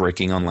like just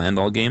breaking on land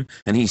all game,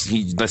 and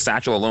he the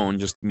satchel alone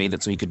just made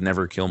it so he could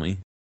never kill me.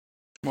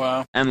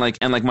 Wow. And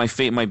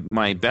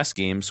my best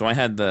game. So I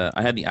had the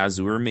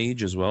Azure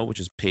Mage as well, which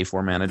is pay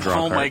 4 mana draw.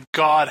 Oh card. my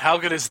god, how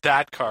good is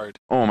that card?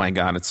 Oh my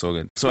god, it's so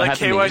good. So like I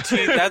had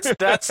KYT, that's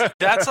like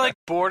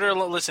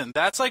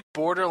that's like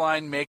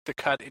borderline make the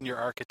cut in your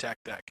Architect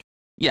deck.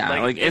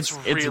 Yeah, like it's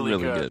really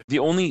good. The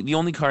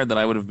only card that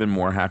I would have been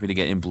more happy to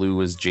get in blue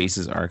was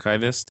Jace's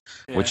Archivist,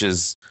 which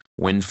is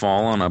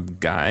Windfall on a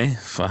guy.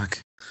 Fuck.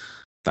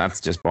 That's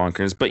just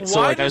bonkers. But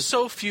why do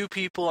so few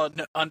people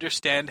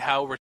understand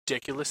how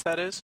ridiculous that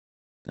is?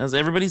 Because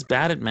everybody's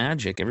bad at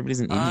Magic. Everybody's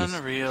an idiot.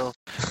 Unreal.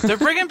 They're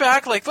bringing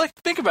back, like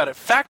think about it.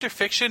 Fact or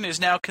Fiction is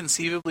now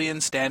conceivably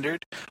in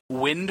Standard.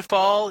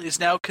 Windfall is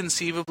now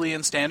conceivably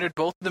in Standard.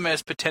 Both of them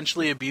as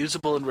potentially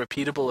abusable and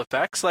repeatable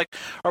effects. Like,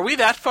 are we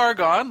that far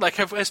gone? Like,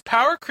 has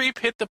power creep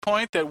hit the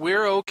point that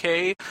we're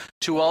okay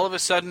to all of a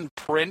sudden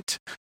print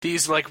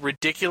these, like,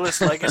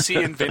 ridiculous Legacy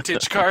and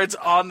Vintage cards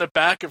on the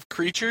back of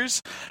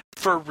creatures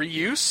for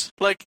reuse?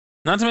 Like,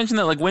 not to mention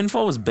that, like,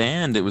 Windfall was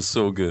banned. It was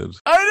so good.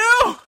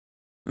 I know!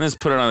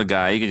 Just put it on the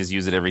guy. You can just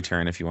use it every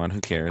turn if you want.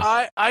 Who cares?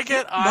 Might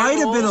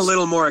have been a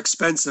little more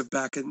expensive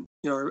back in,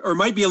 or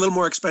might be a little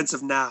more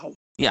expensive now.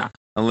 Yeah,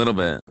 a little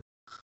bit.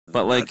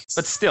 But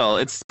still,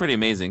 it's pretty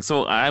amazing.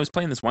 So I was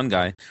playing this one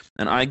guy,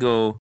 and I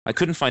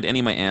couldn't find any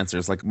of my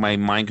answers. Like my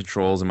Mind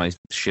Controls and my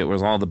shit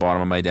was all at the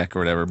bottom of my deck or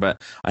whatever.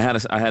 But I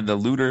had the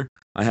Looter,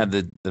 I had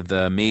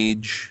the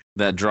mage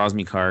that draws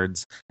me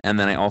cards, and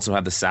then I also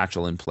had the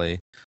satchel in play.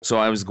 So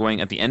I was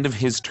going, at the end of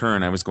his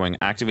turn, I was going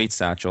activate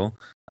satchel,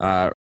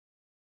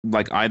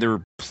 like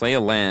either play a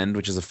land,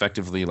 which is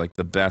effectively like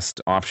the best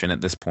option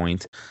at this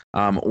point,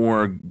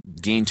 or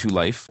gain 2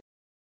 life.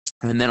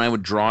 And then I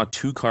would draw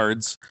 2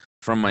 cards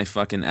from my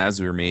fucking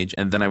Azure mage,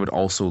 and then I would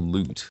also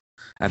loot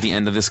at the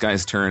end of this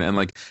guy's turn. And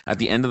like at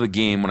the end of the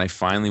game, when I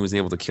finally was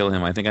able to kill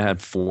him, I think I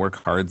had 4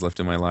 cards left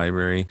in my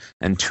library,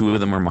 and 2 of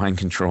them are mind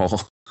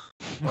control.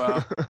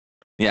 Wow.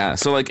 Yeah,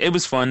 so like it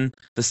was fun.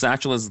 The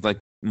satchel is like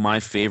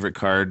my favorite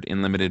card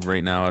in limited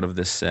right now out of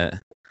this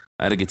set.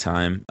 I had a good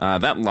time.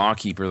 That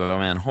Lawkeeper though,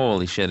 man,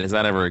 holy shit, is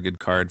that ever a good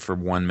card for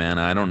 1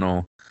 mana? I don't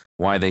know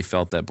why they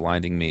felt that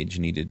Blinding Mage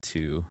needed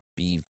to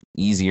be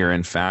easier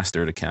and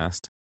faster to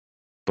cast.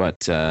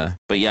 But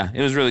yeah,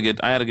 it was really good.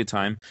 I had a good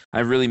time. I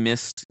really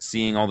missed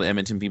seeing all the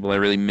Edmonton people. I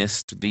really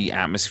missed the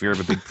atmosphere of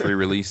a big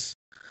pre-release.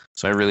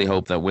 So I really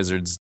hope that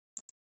Wizards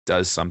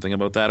does something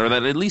about that, or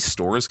that at least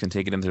stores can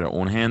take it into their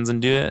own hands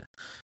and do it.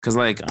 Because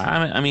like,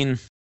 I mean,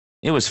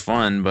 it was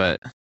fun, but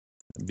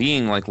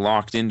being like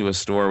locked into a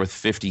store with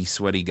 50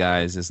 sweaty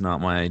guys is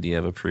not my idea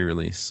of a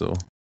pre-release. So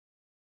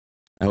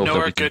I hope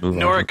that we can move on.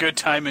 Nor a good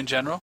time in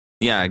general.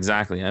 Yeah,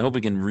 exactly. I hope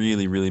we can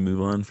really, really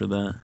move on for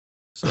that.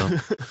 So,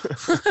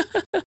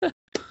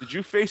 did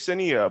you face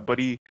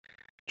anybody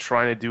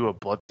trying to do a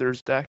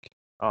Bloodthirst deck?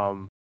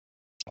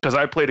 Because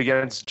I played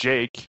against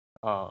Jake,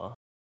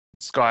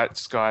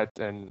 Scott,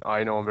 and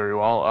I know him very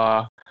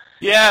well.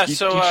 Yeah, he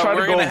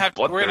we're gonna have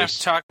to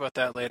talk about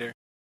that later.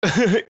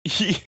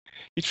 he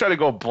tried to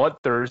go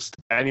Bloodthirst,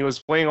 and he was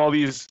playing all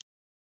these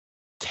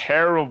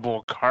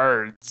terrible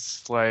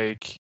cards,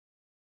 like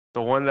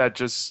the one that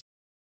just,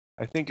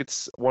 I think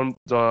it's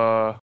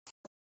the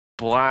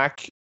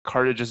black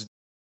card that just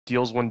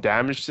deals 1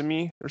 damage to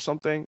me or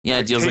something. Yeah,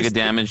 it deals deals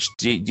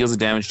a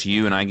damage to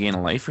you, and I gain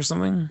a life or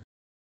something.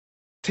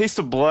 Taste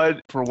of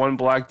Blood for 1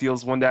 black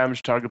deals 1 damage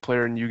to target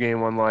player, and you gain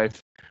 1 life.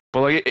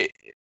 But like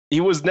he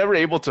was never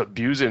able to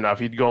abuse it enough.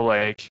 He'd go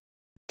like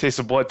Taste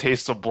of Blood,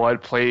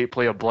 play a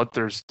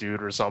Bloodthirst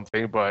dude or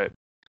something. But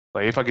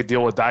like if I could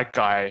deal with that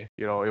guy,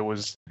 he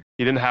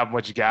didn't have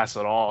much gas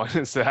at all in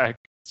his deck.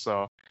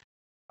 So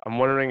I'm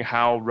wondering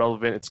how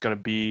relevant it's going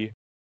to be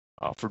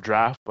for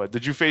draft. But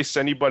did you face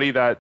anybody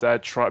that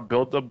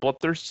built the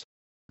Bloodthirst?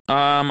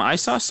 I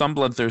saw some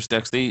Bloodthirst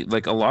decks. They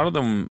like a lot of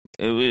them.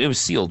 It was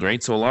sealed,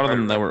 right? So a lot of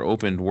them that were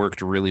opened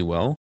worked really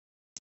well.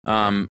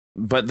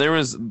 But there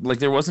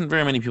wasn't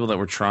very many people that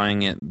were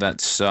trying it that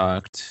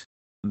sucked.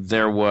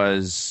 There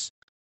was.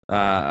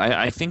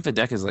 I think the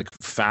deck is like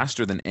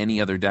faster than any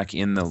other deck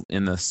in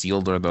the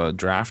sealed or the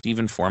draft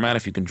even format.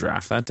 If you can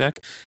draft that deck,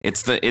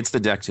 it's the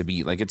deck to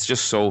beat. Like it's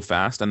just so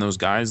fast, and those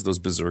guys, those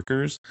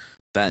berserkers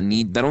that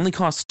only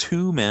cost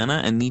 2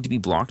 mana and need to be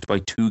blocked by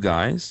 2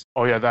 guys.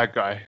 Oh yeah, that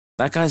guy.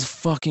 That guy's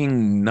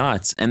fucking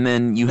nuts. And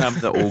then you have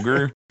the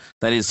ogre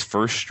that is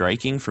first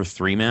striking for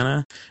 3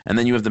 mana, and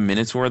then you have the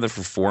Minotaur that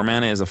for 4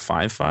 mana is a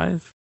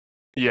 5/5.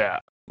 Yeah.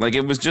 Like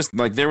it was just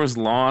like there was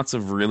lots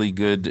of really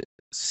good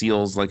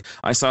seals. Like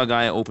I saw a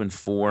guy open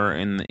 4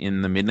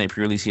 in the midnight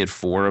pre-release. He had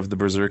 4 of the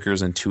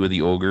berserkers and 2 of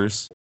the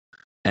ogres,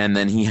 and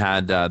then he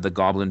had the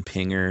goblin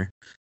pinger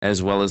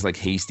as well as like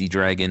hasty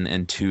dragon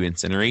and 2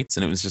 incinerates,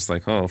 and it was just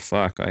like, oh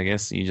fuck, I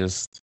guess you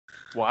just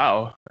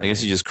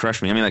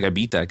crushed me. I mean, like I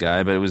beat that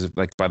guy, but it was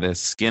like by the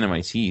skin of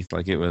my teeth.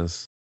 Like it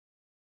was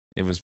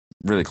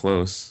really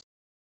close.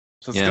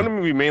 So it's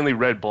gonna be mainly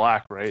red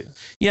black, right?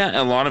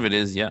 Yeah, a lot of it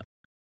is. Yeah,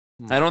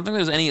 I don't think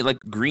there's any like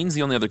green's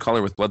the only other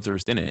color with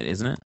Bloodthirst in it,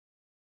 isn't it?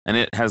 And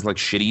it has like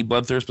shitty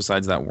Bloodthirst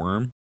besides that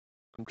worm.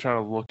 I'm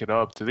trying to look it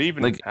up. Do they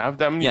even have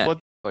that many blood?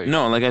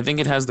 No, like I think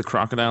it has the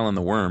crocodile and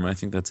the worm. I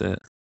think that's it.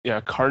 Yeah,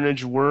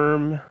 Carnage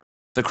Worm.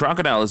 The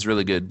crocodile is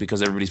really good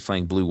because everybody's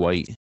playing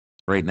blue-white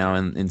right now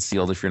in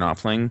sealed. If you're not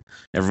playing,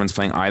 everyone's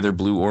playing either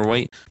blue or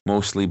white,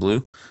 mostly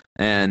blue.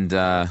 And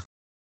so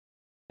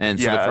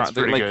that's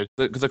pretty good.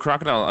 The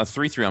crocodile, a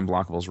 3/3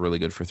 unblockable is really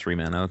good for 3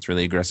 mana. It's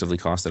really aggressively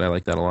costed. I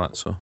like that a lot.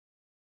 So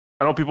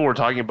I know people were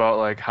talking about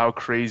like how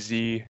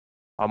crazy.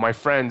 My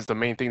friends, the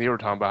main thing they were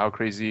talking about how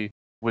crazy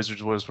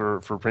Wizards was for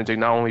printing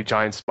not only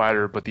Giant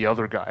Spider but the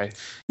other guy.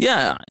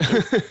 Yeah,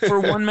 for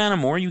 1 mana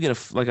more, you get a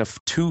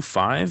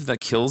 2/5 that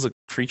kills a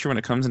creature when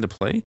it comes into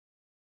play.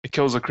 It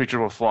kills a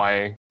creature with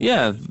flying.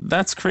 Yeah,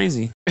 that's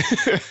crazy.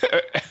 I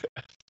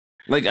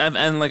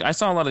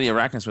saw a lot of the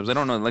Arachnus webs. I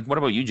don't know. Like, what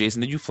about you,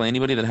 Jason? Did you play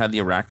anybody that had the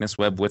Arachnus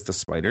web with the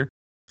spider?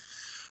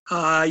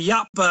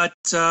 Yeah, but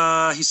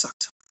he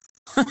sucked.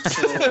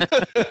 So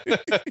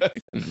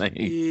Nice.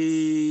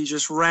 He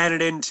just ran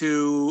it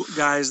into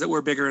guys that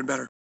were bigger and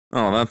better.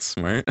 Oh, that's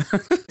smart.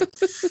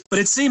 But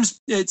it seems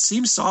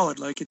solid.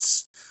 Like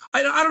it's,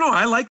 I don't know.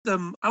 I like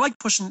them. I like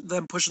pushing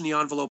the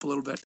envelope a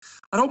little bit.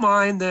 I don't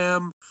mind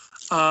them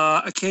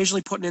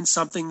occasionally putting in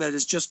something that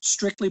is just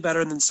strictly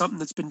better than something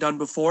that's been done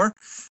before,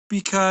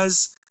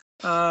 because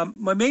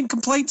my main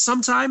complaint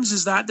sometimes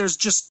is that there's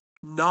just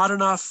not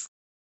enough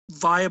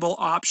viable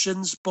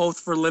options, both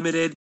for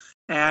limited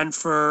and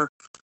for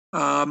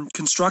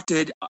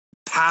constructed,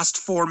 past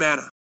 4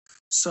 mana.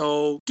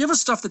 So give us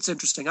stuff that's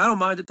interesting. I don't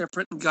mind that they're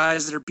printing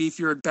guys that are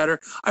beefier and better.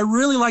 I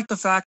really like the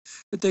fact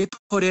that they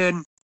put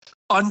in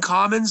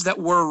uncommons that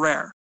were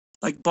rare,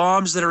 like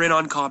bombs that are in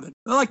uncommon.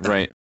 I like that.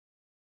 Right.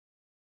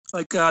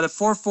 Like the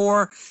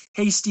 4/4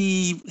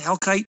 hasty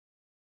Hellkite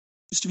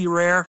used to be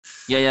rare.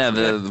 Yeah,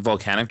 the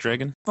volcanic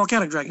dragon.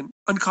 Volcanic dragon,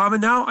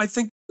 uncommon now. I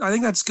think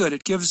that's good.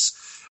 It gives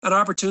an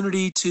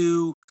opportunity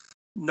to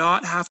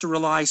not have to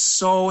rely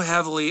so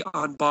heavily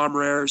on bomb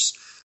rares.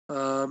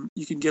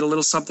 You can get a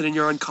little something in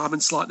your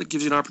uncommon slot that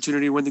gives you an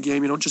opportunity to win the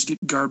game. You don't just get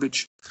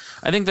garbage.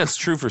 I think that's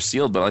true for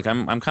sealed, but like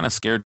I'm kind of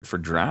scared for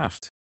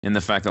draft in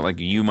the fact that like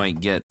you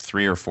might get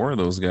 3 or 4 of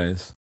those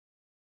guys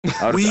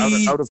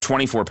out of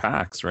 24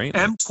 packs, right?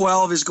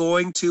 M12 is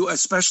going to,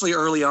 especially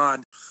early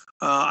on.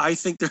 I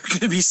think there are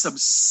going to be some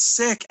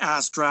sick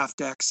ass draft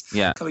decks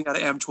coming out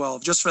of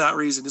M12 just for that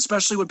reason,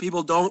 especially when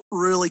people don't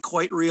really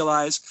quite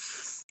realize,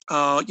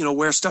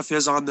 where stuff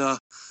is on the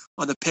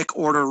pick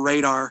order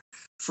radar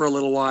for a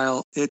little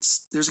while.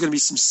 There's going to be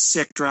some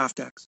sick draft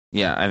decks.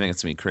 Yeah, I think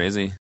it's going to be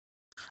crazy.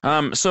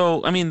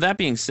 So, I mean, that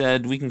being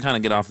said, we can kind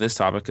of get off this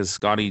topic because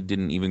Scotty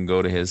didn't even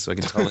go to his, so I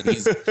can tell that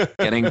he's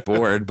getting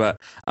bored. But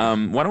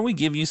why don't we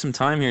give you some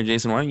time here,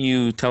 Jason? Why don't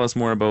you tell us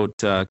more about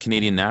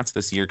Canadian Nats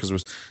this year?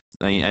 Because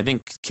I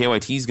think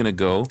KYT is going to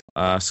go.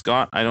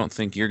 Scott, I don't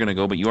think you're going to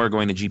go, but you are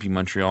going to GP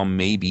Montreal,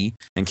 maybe.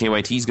 And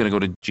KYT is going to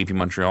go to GP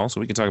Montreal, so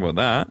we can talk about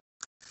that.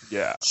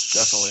 Yeah,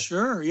 definitely.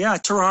 Sure, yeah.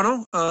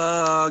 Toronto.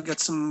 Got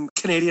some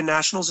Canadian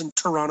Nationals in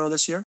Toronto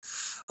this year.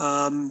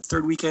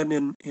 Third weekend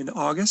in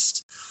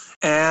August.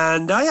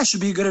 And it should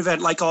be a good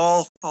event. Like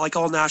all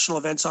national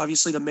events,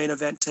 obviously the main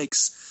event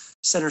takes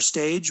center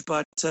stage,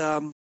 but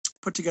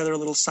put together a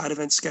little side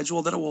event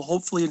schedule that will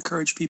hopefully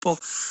encourage people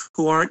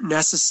who aren't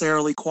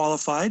necessarily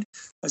qualified.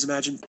 As I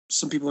imagine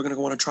some people are going to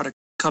want to try to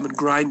come and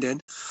grind in.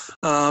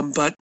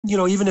 But,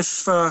 even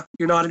if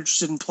you're not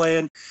interested in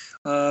playing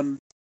and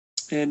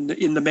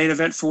in the main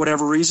event for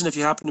whatever reason, if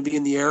you happen to be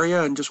in the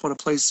area and just want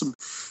to play some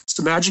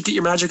Magic, get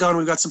your Magic on.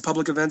 We've got some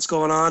public events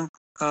going on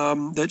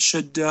that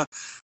should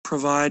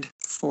provide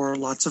for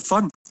lots of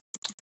fun.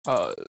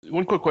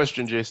 One quick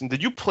question, Jason.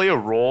 Did you play a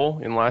role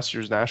in last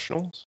year's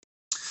Nationals?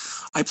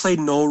 I played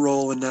no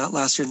role in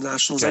last year's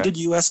Nationals. Okay. I did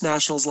U.S.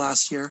 Nationals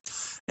last year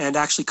and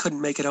actually couldn't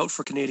make it out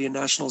for Canadian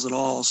Nationals at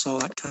all, so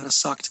that kind of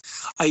sucked.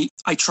 I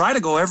try to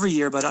go every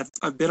year, but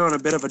I've been on a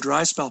bit of a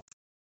dry spell.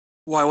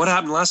 Why? What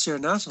happened last year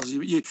at Nationals?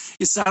 You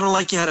sounded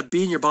like you had a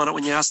bee in your bonnet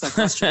when you asked that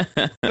question.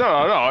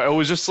 No. It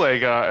was just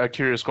like a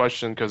curious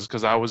question because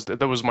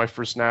that was my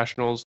first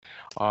Nationals,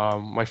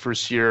 my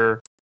first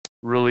year,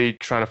 really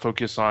trying to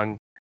focus on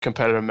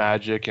competitive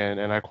Magic,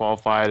 and I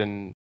qualified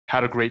and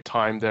had a great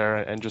time there,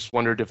 and just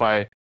wondered if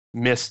I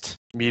missed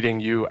meeting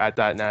you at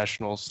that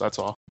Nationals. That's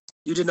all.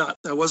 You did not.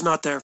 I was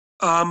not there.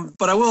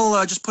 But I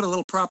will just put a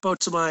little prop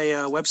out to my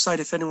website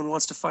if anyone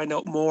wants to find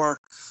out more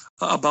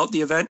about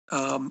the event,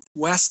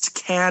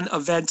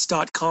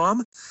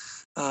 westcanevents.com.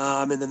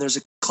 And then there's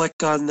a click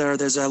on there.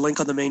 There's a link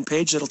on the main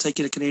page that'll take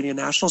you to Canadian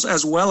Nationals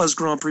as well as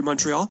Grand Prix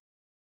Montreal.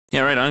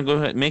 Yeah, right on. Go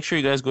ahead. Make sure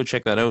you guys go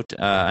check that out.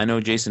 I know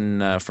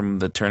Jason from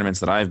the tournaments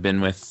that I've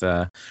been with,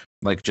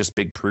 like just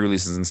big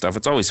pre-releases and stuff.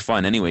 It's always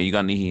fun. Anyway, you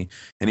got any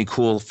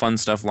cool, fun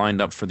stuff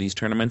lined up for these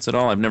tournaments at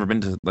all? I've never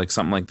been to like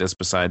something like this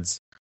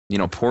besides,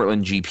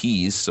 Portland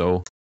GPs.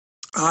 So,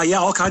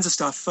 all kinds of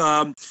stuff.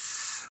 I'm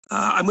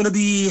going to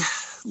be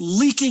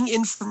leaking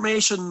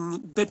information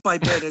bit by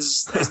bit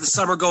as the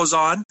summer goes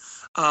on.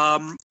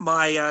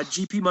 My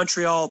GP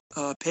Montreal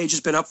page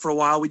has been up for a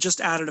while. We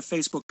just added a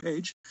Facebook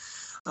page.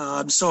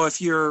 So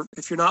if you're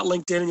not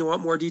linked in and you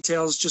want more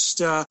details,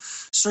 just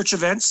search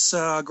events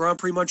Grand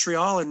Prix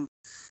Montreal and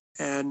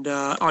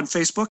on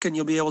Facebook, and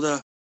you'll be able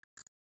to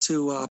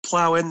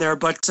plow in there.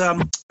 But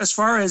as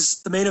far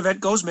as the main event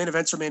goes, main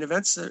events are main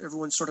events.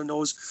 Everyone sort of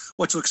knows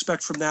what to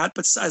expect from that.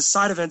 But as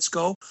side events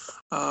go,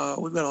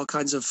 we've got all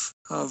kinds of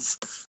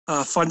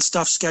fun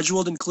stuff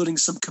scheduled, including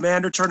some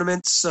Commander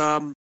tournaments,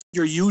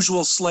 your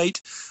usual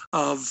slate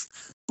of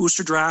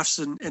booster drafts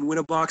and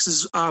winnow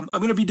boxes. I'm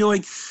going to be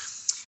doing...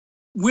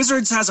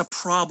 Wizards has a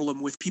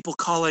problem with people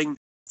calling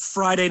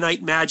Friday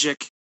Night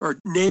Magic or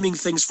naming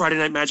things Friday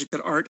Night Magic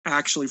that aren't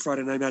actually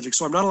Friday Night Magic.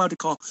 So I'm not allowed to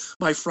call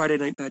my Friday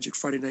Night Magic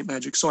Friday Night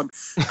Magic. So I'm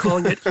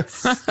calling it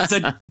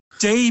the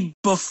day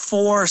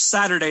before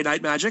Saturday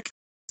Night Magic.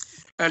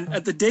 And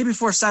at the day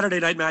before Saturday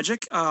Night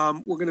Magic,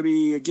 we're going to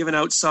be giving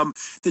out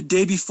the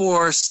day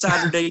before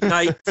Saturday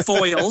night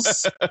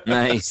foils.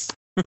 Nice.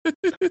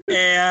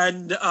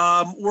 And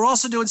we're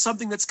also doing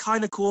something that's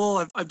kind of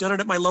cool. I've done it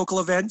at my local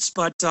events,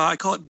 but I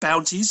call it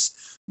bounties.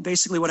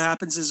 Basically what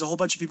happens is a whole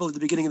bunch of people at the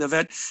beginning of the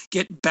event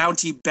get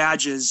bounty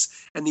badges,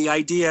 and the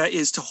idea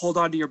is to hold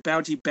on to your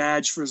bounty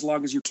badge for as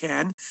long as you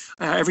can.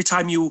 Every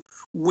time you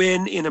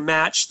win in a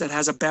match that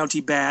has a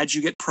bounty badge,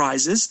 you get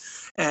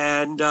prizes,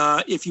 and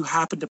if you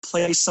happen to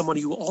play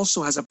somebody who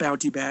also has a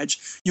bounty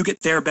badge, you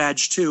get their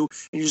badge too,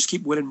 and you just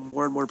keep winning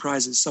more and more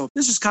prizes. So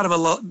this is kind of a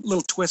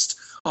little twist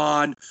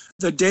on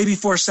the day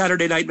before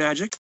Saturday Night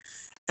Magic.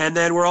 And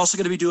then we're also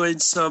going to be doing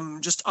some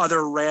just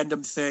other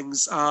random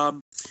things.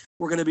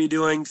 We're going to be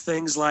doing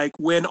things like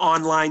win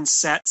online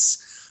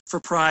sets for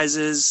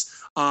prizes,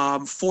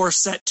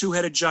 4-set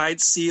two-headed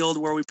giant sealed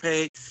where we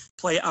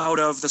play out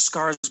of the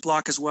Scars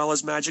block as well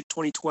as Magic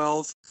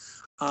 2012.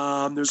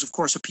 There's, of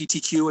course, a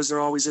PTQ, as there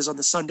always is on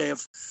the Sunday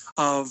of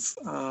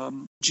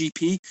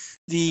GP.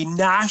 The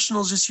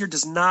Nationals this year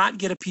does not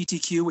get a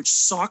PTQ, which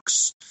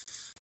sucks.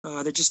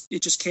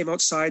 It just came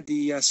outside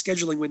the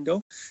scheduling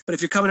window. But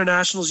if you're coming to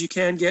Nationals, you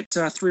can get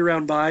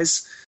 3-round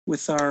buys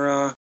with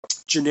our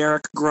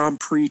generic Grand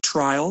Prix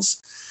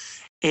trials.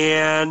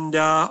 And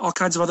all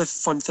kinds of other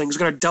fun things. We've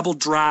got a double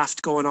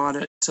draft going on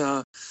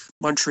at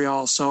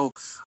Montreal. So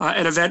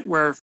an event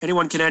where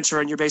anyone can enter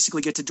and you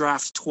basically get to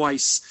draft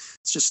twice.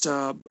 It's just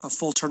a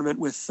full tournament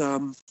with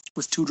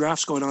 2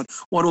 drafts going on.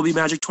 One will be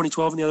Magic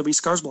 2012 and the other will be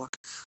Scars Block.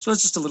 So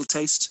that's just a little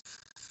taste.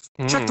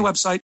 Check the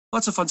website.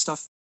 Lots of fun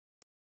stuff.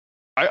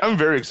 I'm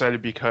very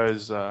excited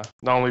because not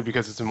only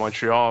because it's in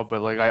Montreal,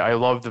 but like I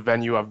love the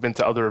venue. I've been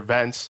to other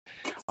events,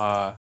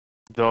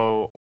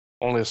 though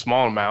only a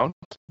small amount.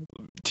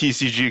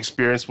 TCG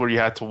experience where you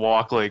had to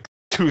walk like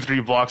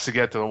 2-3 blocks to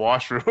get to the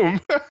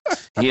washroom.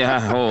 Yeah,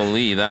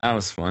 holy, that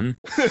was fun.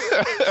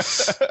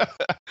 It's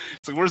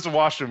like, where's the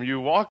washroom? You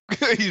walk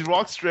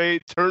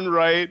straight, turn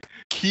right,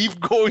 keep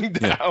going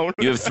down.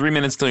 You have 3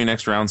 minutes till your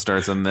next round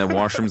starts, and the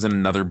washroom's in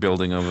another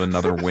building of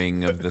another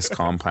wing of this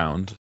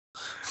compound.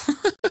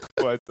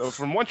 But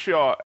from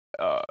Montreal,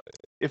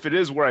 if it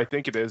is where I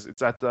think it is,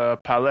 it's at the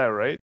Palais,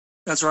 right?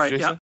 That's right.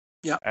 Jason?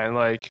 Yeah. And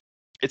like,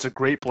 it's a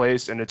great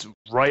place, and it's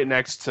right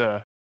next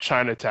to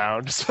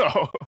Chinatown,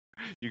 so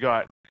you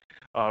got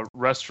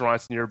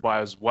restaurants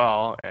nearby as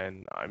well.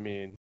 And I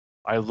mean,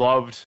 I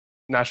loved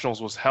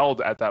Nationals was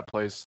held at that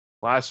place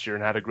last year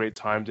and had a great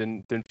time.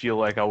 Didn't feel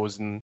like I was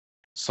in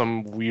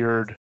some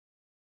weird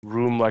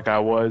room like I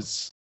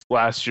was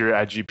last year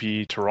at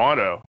GP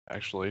Toronto,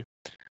 actually.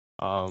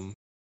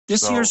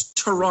 This year's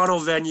Toronto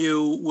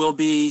venue will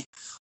be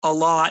a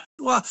lot,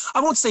 well,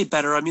 I won't say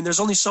better. I mean, there's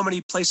only so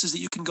many places that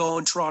you can go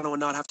in Toronto and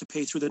not have to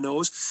pay through the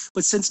nose.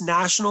 But since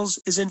Nationals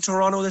is in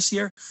Toronto this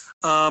year,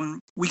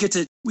 we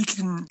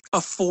can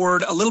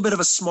afford a little bit of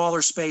a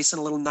smaller space and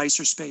a little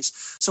nicer space.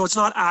 So it's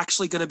not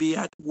actually going to be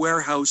at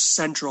Warehouse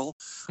Central,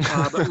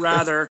 but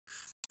rather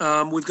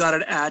we've got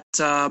it at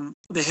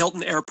the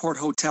Hilton Airport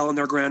Hotel in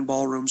their grand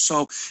ballroom.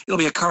 So it'll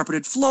be a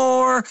carpeted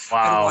floor, and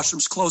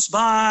washrooms close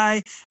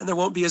by, and there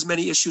won't be as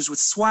many issues with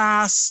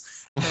SWAS.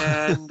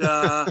 And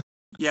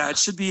yeah, it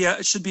should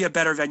be a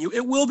better venue.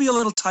 It will be a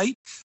little tight.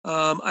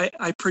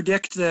 I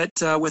predict that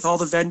with all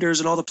the vendors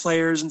and all the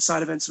players and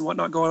side events and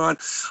whatnot going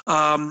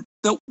on,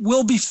 that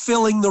we'll be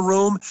filling the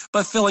room,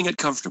 but filling it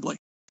comfortably.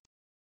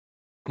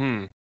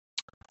 I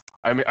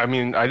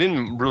mean, I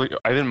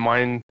didn't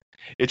mind.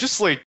 It just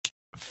like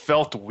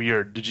felt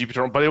weird, the GP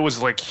Toronto, but it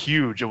was like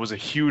huge. It was a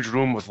huge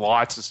room with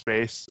lots of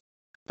space.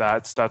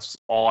 That's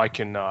all I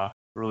can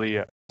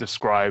really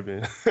describe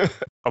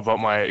about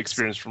my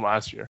experience from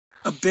last year.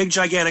 A big,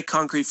 gigantic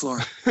concrete floor.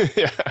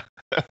 Yeah.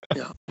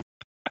 Yeah.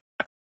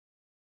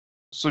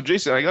 So,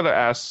 Jason, I got to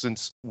ask,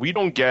 since we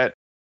don't get,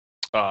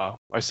 I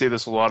say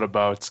this a lot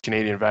about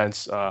Canadian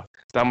events,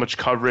 that much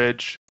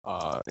coverage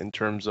in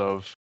terms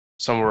of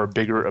some of our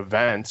bigger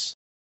events,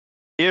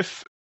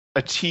 if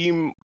a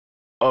team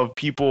of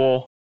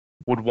people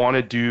would want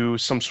to do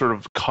some sort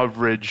of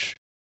coverage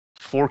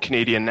for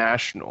Canadian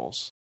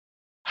Nationals,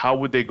 how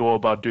would they go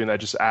about doing that?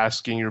 Just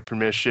asking your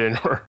permission,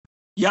 or?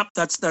 Yep,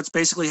 that's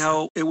basically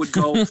how it would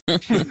go.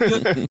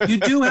 You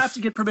do have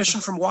to get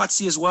permission from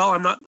WotC as well.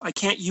 I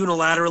can't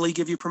unilaterally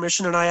give you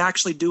permission, and I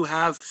actually do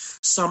have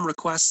some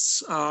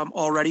requests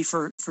already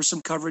for some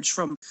coverage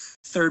from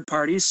third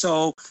parties.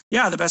 So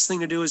yeah, the best thing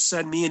to do is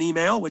send me an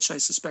email, which I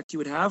suspect you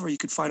would have, or you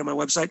could find on my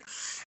website,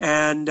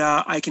 and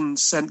I can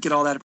get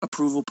all that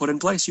approval put in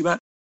place. You bet.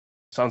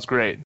 Sounds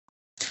great.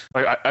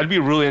 Like, I'd be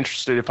really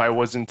interested if I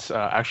wasn't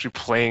actually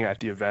playing at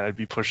the event. I'd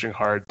be pushing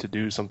hard to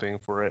do something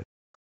for it.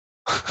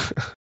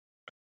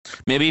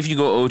 Maybe if you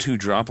go O2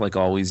 drop like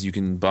always, you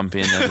can bump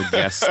in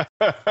as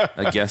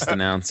a guest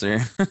announcer.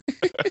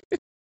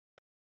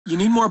 You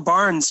need more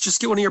Barnes.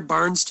 Just get one of your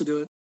Barnes to do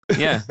it.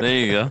 Yeah, there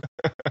you go.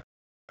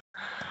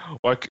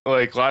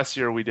 Like last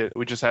year we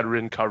just had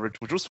written coverage,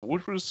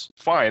 which was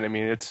fine. I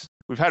mean,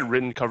 we've had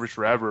written coverage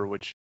forever,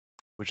 which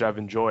I've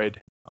enjoyed.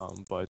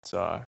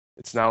 But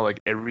it's now like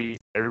every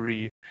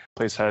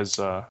place has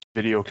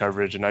video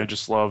coverage, and I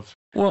just love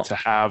to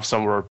have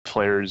some of our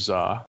players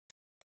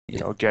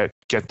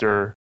get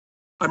their.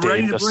 I'm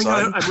ready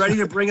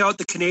to bring out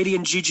the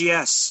Canadian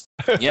GGS.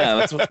 Yeah,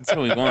 that's what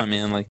we want,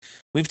 man. Like,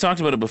 we've talked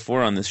about it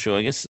before on this show.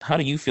 I guess, how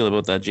do you feel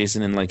about that,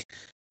 Jason? And like,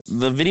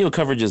 the video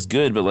coverage is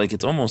good, but like,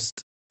 it's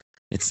almost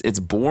it's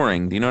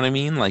boring. Do you know what I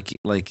mean? Like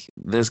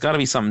there's got to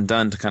be something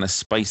done to kind of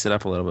spice it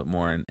up a little bit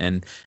more,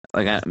 and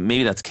like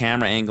maybe that's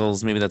camera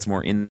angles, maybe that's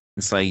more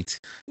insight.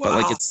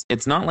 But like,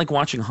 it's not like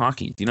watching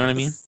hockey. Do you know what I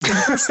mean?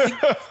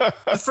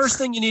 The first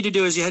thing you need to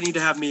do is you need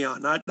to have me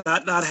on.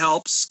 That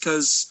helps,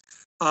 because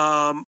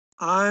I'm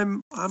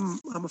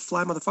a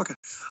fly motherfucker.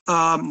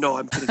 No,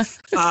 I'm kidding.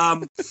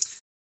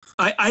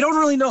 I don't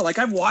really know. Like,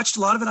 I've watched a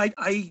lot of it.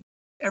 I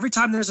every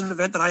time there's an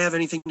event that I have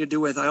anything to do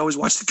with, I always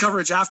watch the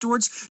coverage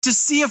afterwards to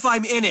see if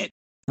I'm in it.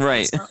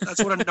 Right.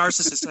 That's what a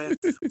narcissist I am.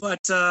 But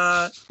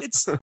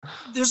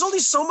there's only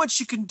so much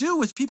you can do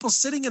with people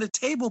sitting at a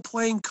table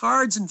playing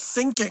cards and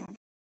thinking.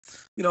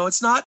 You know,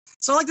 it's not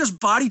like there's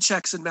body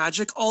checks in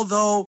Magic,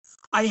 although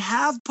I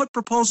have put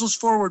proposals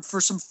forward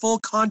for some full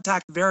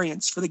contact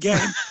variants for the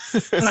game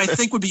that I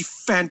think would be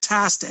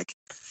fantastic.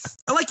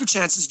 I like your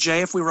chances,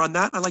 Jay, if we run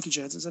that. I like your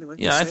chances anyway.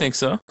 Yeah, I think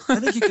so. I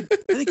think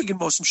you can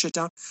mow some shit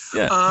down.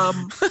 Yeah.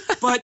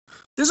 But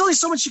there's only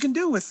so much you can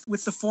do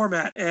with the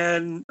format,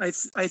 and I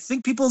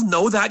think people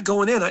know that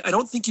going in. I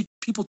don't think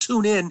people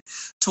tune in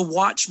to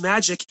watch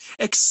Magic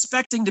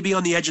expecting to be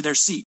on the edge of their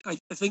seat. I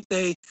think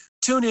they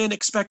tune in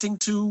expecting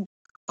to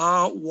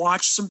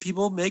watch some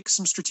people make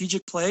some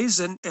strategic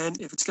plays, and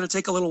if it's going to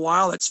take a little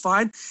while, that's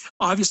fine.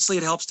 Obviously,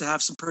 it helps to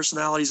have some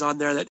personalities on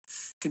there that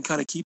can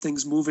kind of keep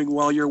things moving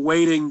while you're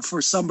waiting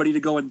for somebody to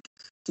go into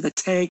the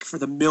tank for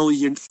the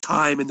millionth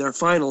time in their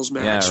finals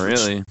match. Yeah,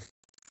 really.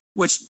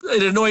 Which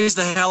it annoys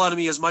the hell out of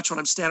me as much when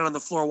I'm standing on the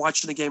floor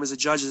watching the game as a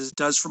judge as it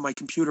does from my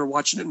computer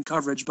watching it in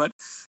coverage. But,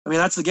 I mean,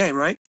 that's the game,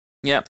 right?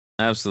 Yep,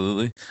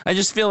 absolutely. I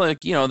just feel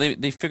like, you know,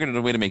 they figured out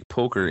a way to make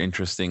poker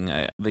interesting.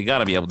 They got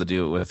to be able to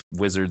do it with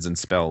wizards and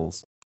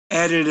spells.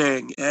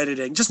 Editing.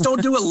 Just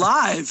don't do it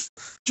live.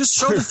 Just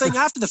show the thing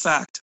after the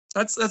fact.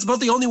 That's about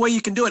the only way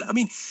you can do it. I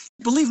mean,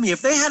 believe me,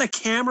 if they had a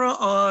camera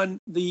on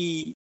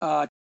the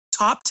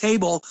top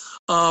table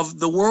of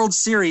the World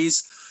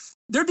Series,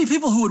 there'd be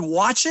people who would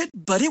watch it,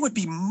 but it would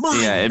be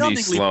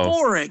mind-numbingly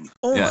boring.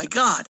 Oh, my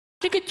God.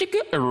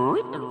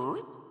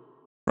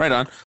 Right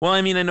on. Well,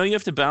 I mean, I know you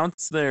have to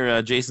bounce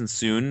there, Jason,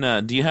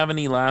 soon. Do you have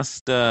any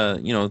last,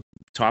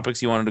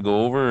 topics you wanted to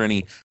go over, or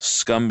any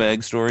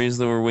scumbag stories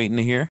that we're waiting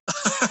to hear?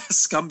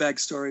 Scumbag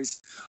stories.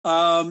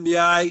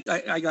 I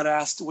got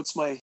asked what's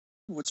my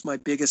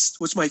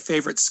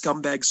favorite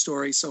scumbag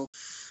story, so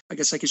I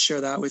guess I could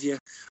share that with you.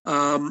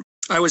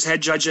 I was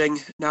head judging.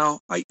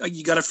 Now,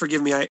 you got to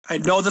forgive me. I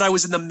know that I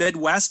was in the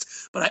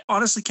Midwest, but I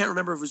honestly can't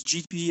remember if it was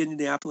GP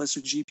Indianapolis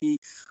or GP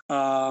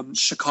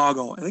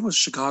Chicago. I think it was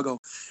Chicago.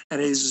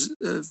 And it is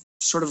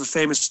sort of a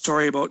famous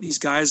story about these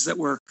guys that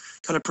were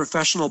kind of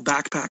professional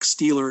backpack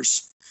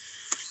stealers.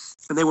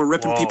 And they were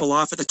ripping people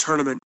off at the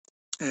tournament.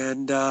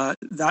 And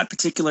that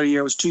particular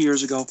year, it was 2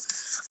 years ago,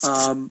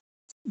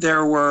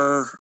 there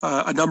were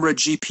a number of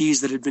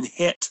GPs that had been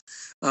hit.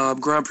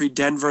 Grand Prix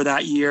Denver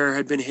that year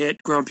had been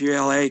hit. Grand Prix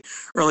LA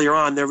earlier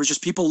on. There was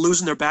just people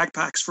losing their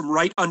backpacks from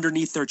right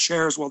underneath their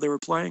chairs while they were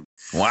playing.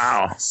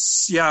 Wow.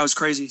 Yeah, it was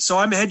crazy. So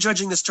I'm head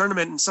judging this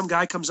tournament, and some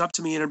guy comes up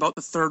to me in about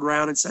the third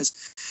round and says,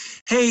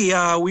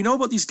 hey, we know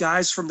about these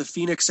guys from the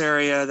Phoenix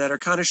area that are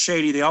kind of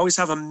shady. They always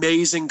have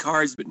amazing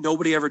cards, but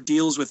nobody ever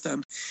deals with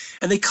them.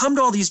 And they come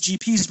to all these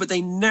GPs, but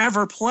they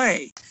never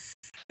play.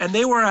 And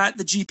they were at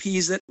the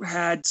GPs that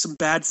had some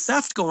bad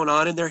theft going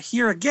on, and they're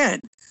here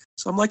again.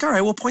 So I'm like, all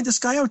right, well, point this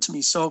guy out to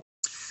me. So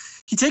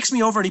he takes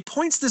me over and he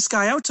points this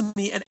guy out to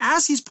me. And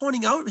as he's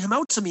pointing him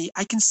out to me,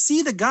 I can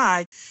see the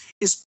guy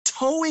is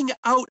towing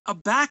out a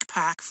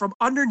backpack from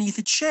underneath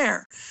a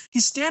chair.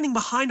 He's standing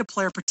behind a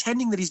player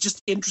pretending that he's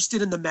just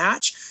interested in the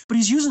match, but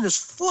he's using his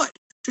foot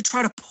to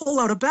try to pull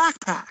out a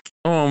backpack.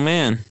 Oh,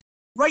 man.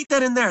 Right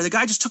then and there. The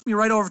guy just took me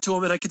right over to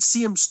him, and I could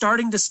see him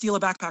starting to steal a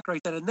backpack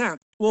right then and there.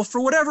 Well, for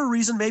whatever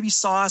reason, maybe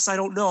saw us, I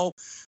don't know,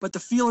 but the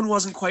feeling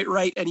wasn't quite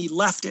right, and he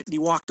left it, and he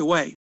walked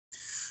away.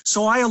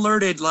 So I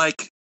alerted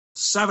like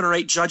 7 or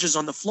 8 judges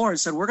on the floor and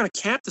said, we're going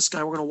to camp this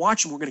guy, we're going to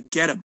watch him, we're going to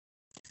get him.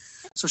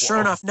 So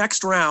sure enough,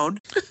 next round,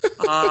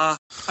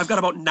 I've got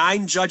about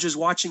 9 judges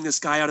watching this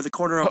guy out of the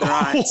corner of their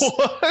eyes.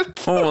 What?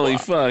 Holy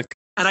fuck.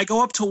 And I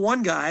go up to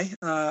one guy,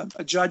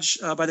 a judge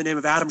by the name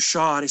of Adam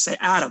Shaw, and I say,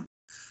 Adam,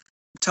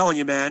 I'm telling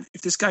you, man, if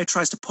this guy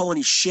tries to pull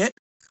any shit,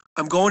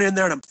 I'm going in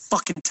there and I'm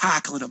fucking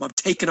tackling him. I'm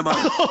taking him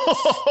out.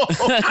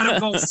 Adam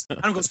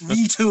goes,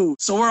 me too.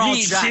 So we're all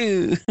jacked.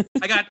 Too.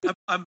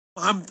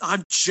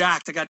 I'm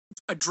jacked. I got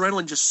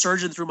adrenaline just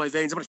surging through my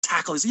veins. I'm going to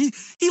tackle this.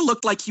 He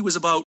looked like he was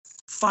about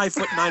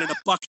 5'9" and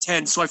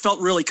 $110, so I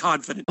felt really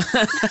confident.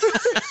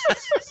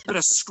 Bit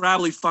of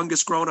scrabbly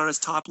fungus growing on his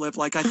top lip.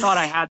 Like I thought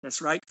I had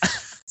this, right?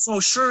 So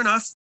sure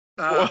enough,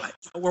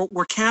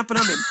 we're camping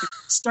him,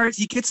 and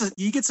he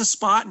gets a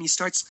spot, and he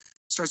starts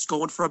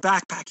going for a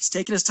backpack. He's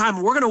taking his time,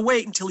 and we're going to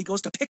wait until he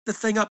goes to pick the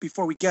thing up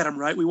before we get him,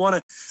 right? We want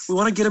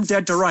to get him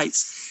dead to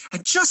rights.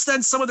 And just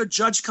then some other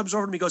judge comes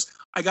over to me and goes,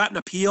 I got an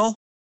appeal.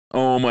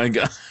 Oh my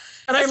God.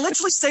 And I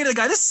literally say to the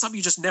guy, this is something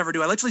you just never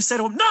do. I literally say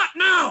to him, not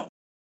now.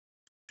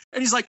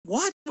 And he's like,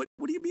 what? What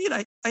do you mean?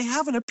 I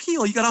have an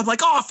appeal. I'm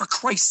like, oh, for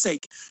Christ's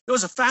sake. It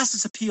was the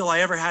fastest appeal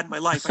I ever had in my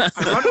life. I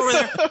run over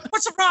there.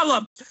 What's the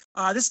problem?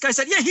 This guy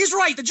said, yeah, he's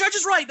right. The judge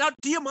is right. Now,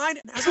 do you mind?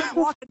 And as I'm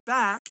walking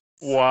back,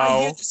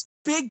 I hear this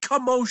big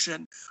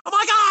commotion. I'm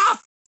like,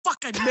 fuck,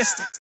 I missed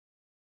it.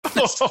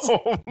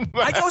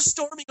 I go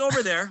storming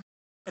over there,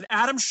 and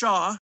Adam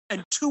Shaw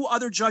and 2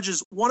 other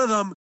judges, one of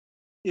them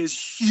is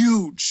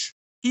huge.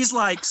 He's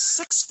like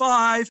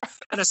 6'5"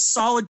 and a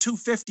solid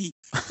 250.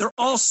 They're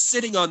all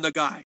sitting on the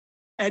guy.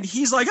 And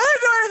he's like,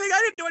 I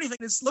didn't do anything.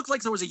 It looked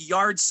like there was a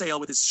yard sale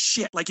with his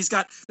shit. Like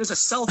there's a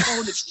cell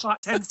phone that's shot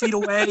 10 feet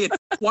away, and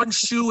one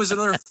shoe is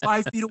another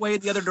 5 feet away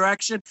in the other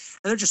direction,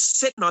 and they're just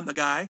sitting on the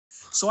guy.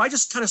 So I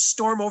just kind of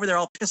storm over there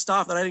all pissed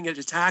off that I didn't get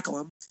to tackle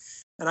him.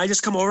 And I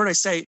just come over and I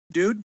say,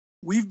 dude,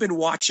 we've been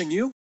watching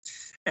you,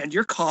 and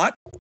you're caught,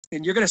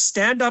 and you're going to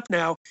stand up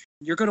now.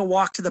 You're going to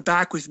walk to the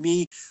back with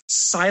me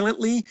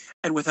silently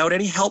and without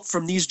any help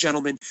from these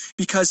gentlemen,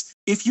 because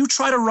if you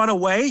try to run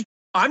away,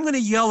 I'm going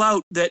to yell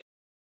out that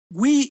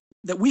we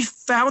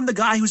found the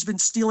guy who's been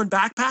stealing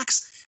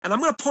backpacks, and I'm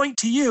going to point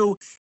to you,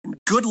 and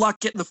good luck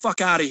getting the fuck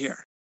out of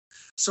here.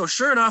 So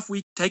sure enough,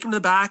 we take him to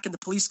the back, and the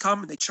police come,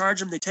 and they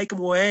charge him, they take him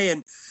away,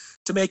 and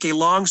to make a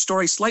long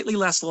story slightly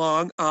less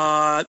long,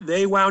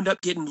 they wound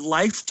up getting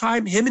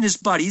lifetime, him and his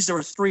buddies, there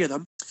were 3 of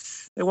them,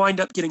 they wind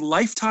up getting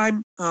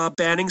lifetime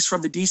bannings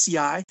from the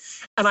DCI,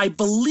 and I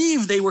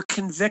believe they were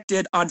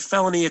convicted on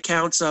felony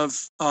accounts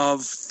of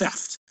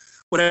theft.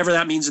 Whatever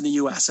that means in the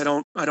U.S. I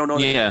don't know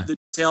the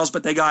details,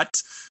 but they got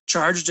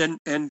charged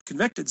and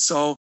convicted.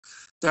 So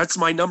that's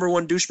my number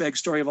one douchebag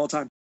story of all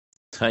time.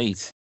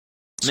 Tight.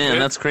 Man,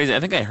 that's crazy. I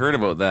think I heard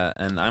about that,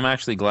 and I'm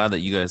actually glad that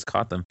you guys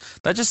caught them.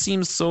 That just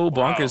seems so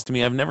bonkers to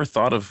me. I've never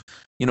thought of,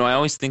 I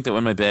always think that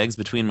when my bag's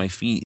between my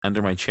feet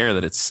under my chair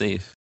that it's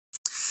safe.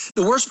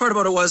 The worst part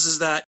about it is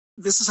that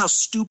this is how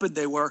stupid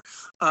they were.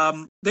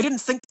 They didn't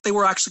think they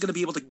were actually going to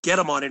be able to get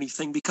him on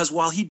anything, because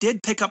while he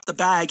did pick up the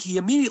bag, he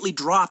immediately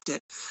dropped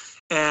it.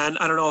 And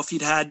I don't know if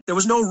there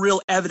was no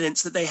real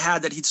evidence that they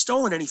had that he'd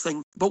stolen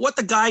anything. But what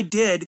the guy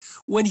did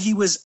when he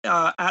was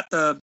at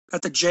the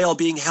jail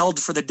being held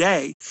for the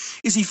day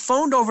is he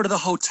phoned over to the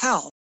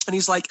hotel, and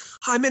he's like,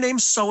 hi, my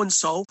name's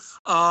so-and-so.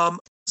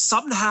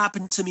 Something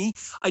happened to me.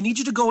 I need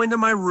you to go into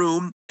my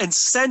room and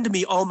send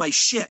me all my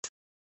shit.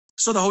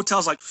 So the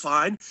hotel's like,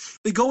 fine.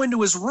 They go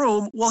into his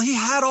room. Well, he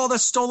had all the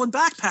stolen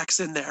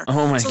backpacks in there.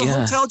 Oh, my God. So the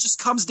hotel just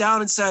comes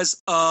down and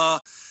says,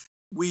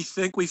 we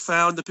think we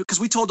found because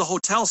we told the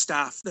hotel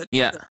staff that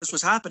this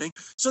was happening.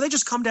 So they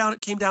just came down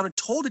and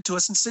told it to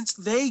us. And since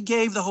the guy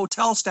gave the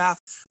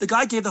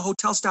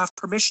hotel staff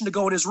permission to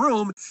go in his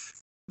room,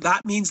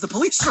 that means the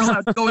police are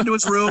allowed to go into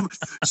his room.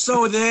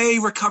 So they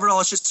recovered all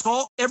his shit.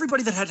 So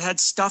everybody that had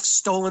stuff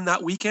stolen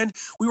that weekend,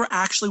 we were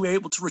actually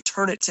able to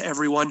return it to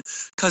everyone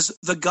because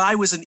the guy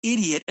was an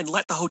idiot and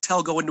let the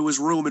hotel go into his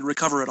room and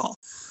recover it all.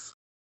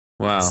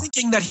 Wow.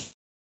 Thinking that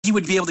he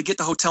would be able to get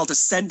the hotel to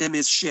send him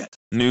his shit.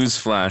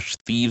 Newsflash,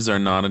 thieves are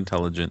not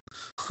intelligent.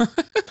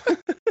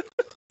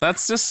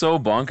 That's just so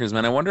bonkers,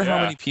 man. I wonder how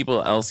many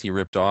people else he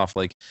ripped off.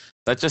 Like,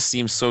 that just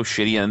seems so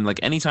shitty. And, like,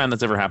 anytime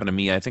that's ever happened to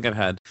me, I think I've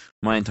had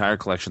my entire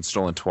collection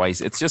stolen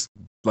twice. It's just,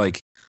 like,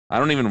 I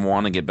don't even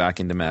want to get back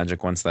into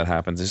Magic once that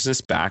happens. It's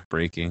just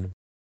backbreaking.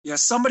 Yeah,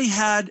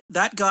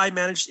 that guy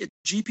managed, at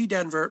GP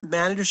Denver,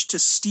 managed to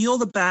steal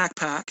the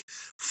backpack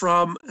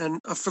from, and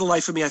for the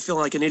life of me, I feel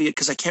like an idiot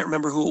because I can't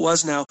remember who it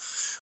was now,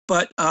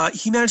 but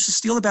he managed to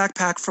steal the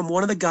backpack from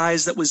one of the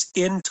guys that was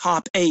in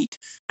top 8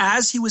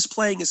 as he was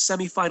playing his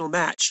semifinal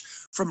match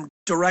from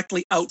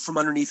directly out from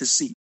underneath his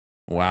seat.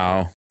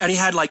 Wow. And he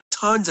had like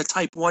tons of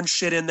type 1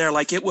 shit in there.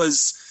 Like it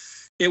was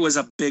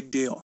a big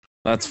deal.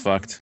 That's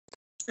fucked.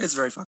 It's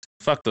very fucked.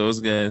 Fuck those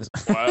guys.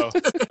 Wow.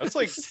 That's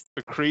like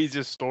the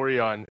craziest story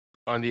on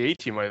the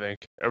A-Team, I think,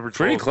 ever told.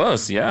 Pretty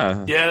close,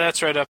 yeah. Yeah,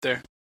 that's right up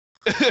there.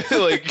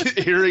 Like,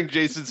 hearing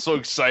Jason so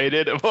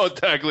excited about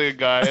tackling a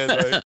guy.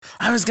 And like...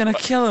 I was going to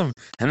kill him,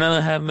 and then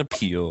I had an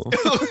appeal.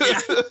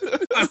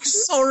 I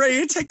was so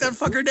ready to take that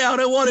fucker down.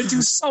 I wanted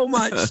to so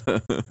much.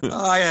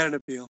 I had an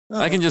appeal.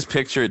 I can just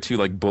picture it, too,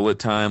 like bullet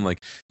time.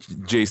 Like,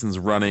 Jason's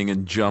running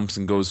and jumps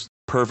and goes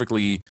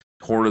perfectly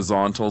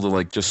horizontal to,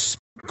 like, just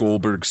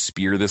Goldberg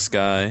spear this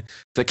guy.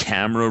 The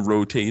camera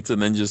rotates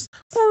and then just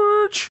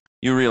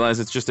you realize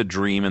it's just a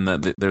dream and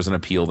that there's an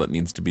appeal that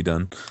needs to be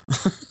done.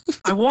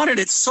 I wanted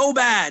it so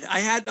bad. I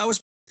had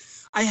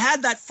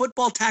that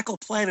football tackle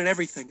plan and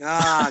everything.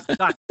 God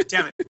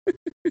damn it.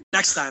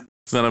 Next time.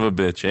 Son of a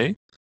bitch, eh?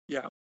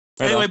 Yeah.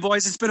 Right anyway,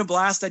 boys, it's been a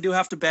blast. I do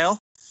have to bail.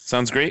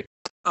 Sounds great.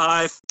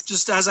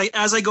 Just as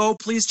I go,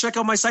 please check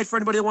out my site for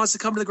anybody that wants to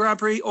come to the Grand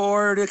Prix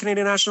or the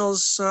Canadian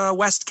Nationals,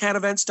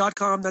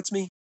 westcanevents.com. That's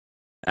me.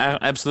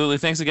 Absolutely.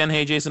 Thanks again.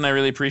 Hey, Jason, I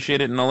really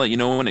appreciate it, and I'll let you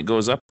know when it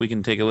goes up. We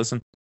can take a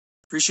listen.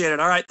 Appreciate it.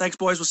 All right. Thanks,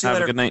 boys. We'll see you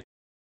later. Have a good night.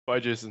 Bye,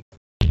 Jason.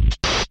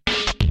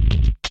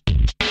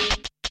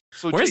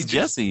 So where's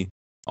Jesse?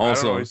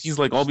 Also, he's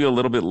like, I'll be a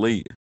little bit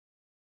late.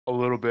 A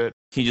little bit.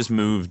 He just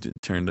moved, it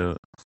turned out.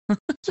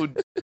 So,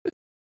 it's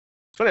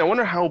funny. I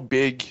wonder how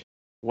big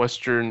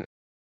Western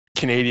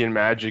Canadian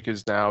Magic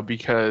is now,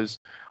 because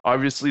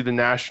obviously the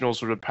Nationals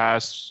sort of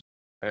past,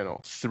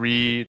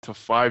 3 to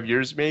 5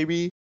 years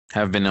maybe.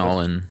 Have been all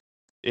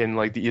in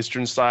like the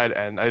eastern side,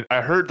 and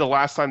I heard the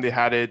last time they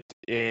had it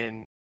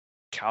in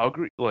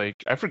Calgary, like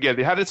I forget,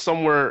 they had it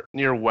somewhere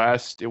near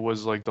west. It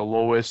was like the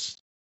lowest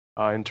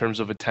in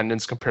terms of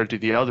attendance compared to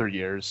the other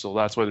years, so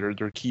that's why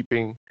they're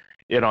keeping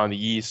it on the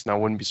east. And I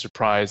wouldn't be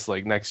surprised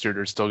like next year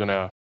they're still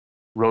gonna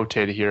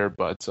rotate here,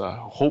 but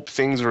hope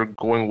things are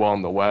going well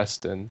in the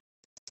west, and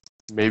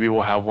maybe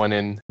we'll have one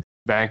in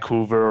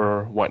Vancouver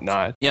or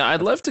whatnot. Yeah,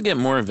 I'd love to get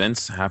more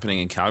events happening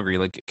in Calgary.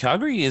 Like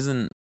Calgary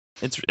isn't.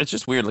 It's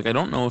just weird. Like I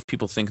don't know if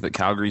people think that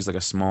Calgary is like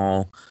a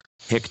small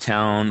hick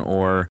town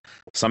or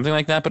something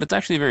like that, but it's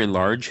actually a very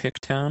large hick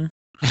town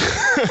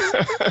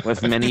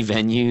with many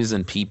venues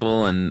and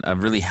people and a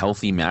really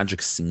healthy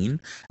Magic scene.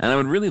 And I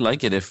would really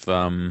like it if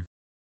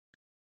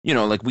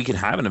like we could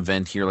have an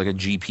event here, like a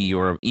GP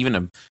or even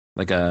a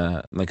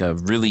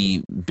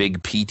really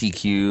big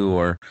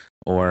PTQ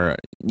or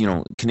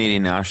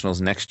Canadian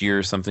Nationals next year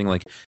or something.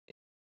 Like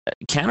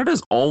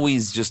Canada's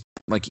always just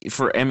like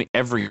for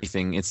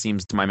everything, it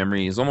seems to my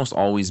memory, has almost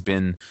always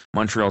been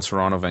Montreal,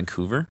 Toronto,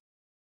 Vancouver.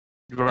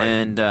 Right.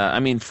 And I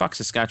mean, fuck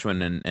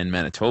Saskatchewan and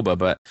Manitoba,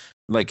 but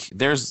like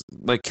there's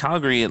like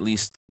Calgary at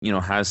least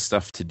has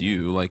stuff to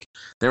do. Like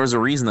there was a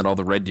reason that all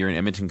the Red Deer and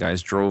Edmonton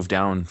guys drove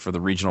down for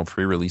the regional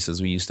pre-releases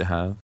we used to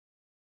have.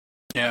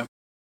 Yeah.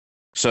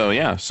 So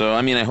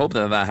I mean, I hope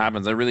that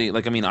happens. I really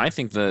like. I mean, I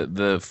think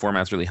the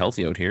format's really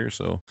healthy out here.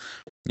 So,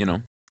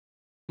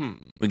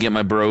 we get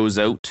my bros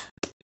out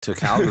to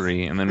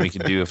Calgary, and then we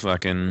could do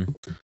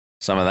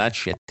some of that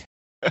shit.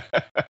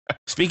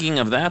 Speaking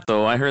of that,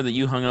 though, I heard that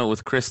you hung out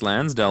with Chris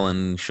Lansdell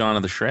and Shaun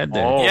of the Shred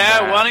there. Oh, yeah,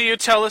 man. Why don't you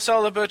tell us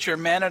all about your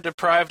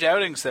mana-deprived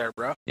outings there,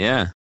 bro?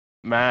 Yeah.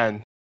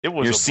 Man, it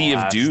was your a sea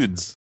blast. of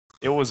dudes.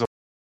 It was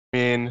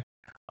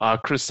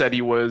Chris said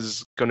he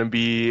was going to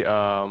be,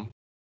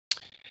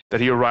 that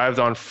he arrived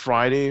on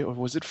Friday.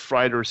 Was it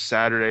Friday or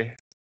Saturday?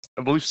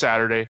 I believe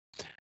Saturday.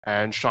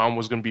 And Shaun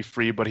was going to be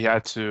free, but he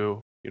had to,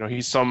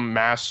 he's some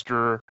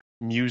master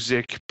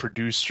music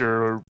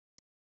producer,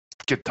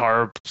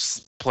 guitar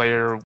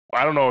player.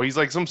 I don't know. He's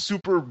like some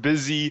super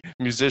busy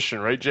musician,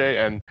 right, Jay?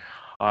 And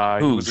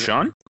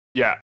Shaun?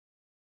 Yeah.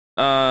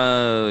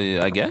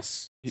 I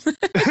guess.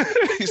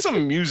 He's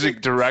some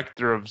music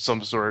director of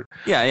some sort.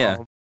 Yeah.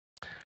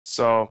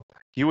 So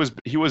he was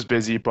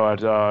busy, but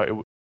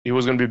he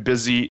was going to be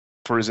busy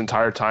for his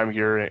entire time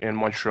here in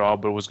Montreal.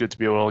 But it was good to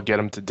be able to get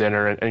him to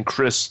dinner. And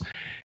Chris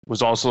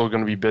was also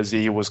going to be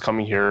busy. He was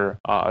coming here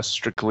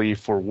strictly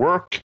for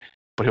work,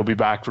 but he'll be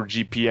back for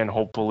GP. And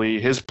hopefully,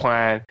 his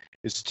plan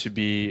is to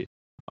be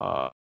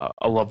a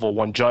level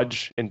 1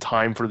 judge in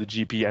time for the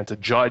GP and to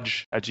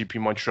judge at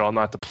GP Montreal,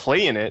 not to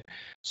play in it.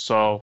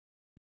 So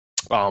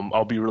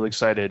I'll be really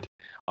excited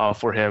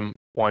for him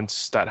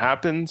once that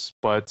happens.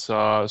 But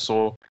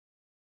so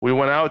we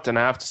went out, and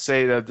I have to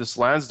say that this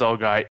Lansdale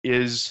guy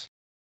is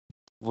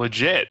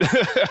legit.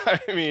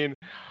 I mean,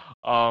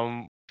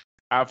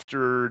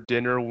 after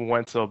dinner, we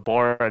went to a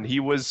bar, and he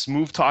was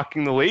smooth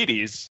talking the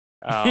ladies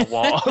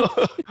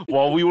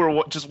while we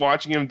were just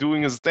watching him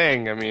doing his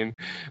thing. I mean,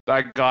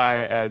 that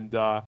guy, and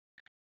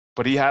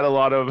but he had a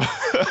lot of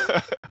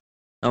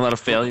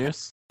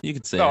failures, you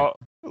could say. No,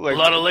 A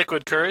lot of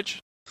liquid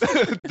courage.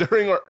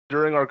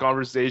 during our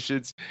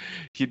conversations,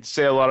 he'd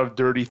say a lot of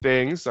dirty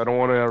things. I don't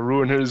want to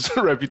ruin his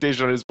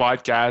reputation on his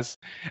podcast,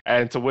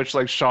 and to which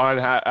like Shaun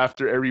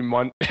after every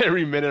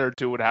minute or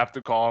two would have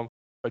to call him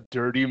a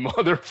dirty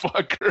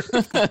motherfucker.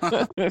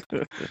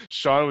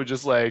 Shaun would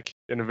just like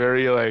in a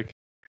very like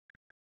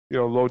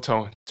low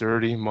tone,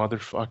 dirty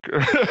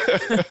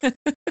motherfucker.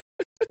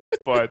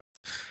 But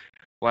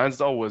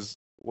Lansdale was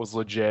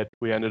legit.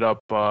 We ended up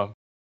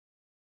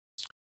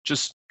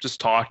just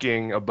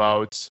talking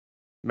about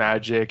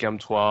Magic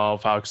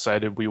M12, how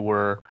excited we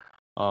were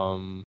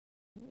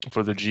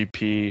for the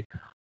GP.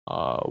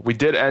 We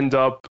did end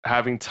up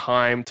having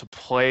time to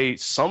play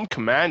some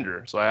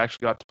Commander, so I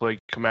actually got to play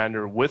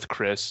Commander with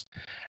Chris,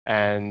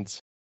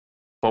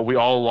 but we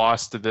all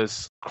lost to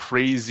this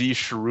crazy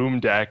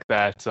Shroom deck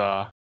that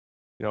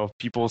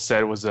people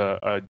said was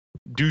a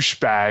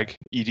douchebag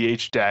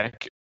EDH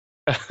deck.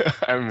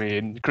 I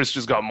mean, Chris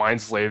just got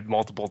mind slaved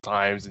multiple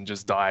times and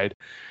just died.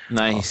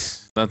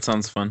 Nice. That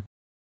sounds fun.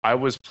 I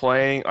was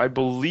playing, I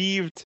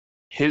believed,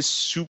 his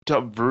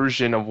souped-up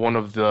version of one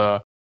of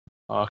the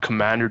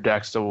Commander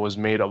decks that was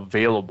made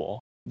available.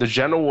 The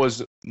general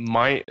was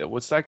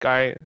what's that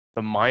guy?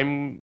 The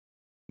Mimeoplasm,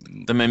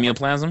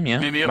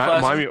 yeah.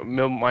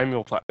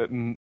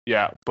 Mimeoplasm.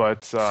 Yeah,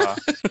 but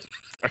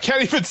I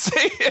can't even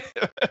say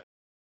it.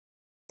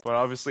 But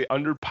obviously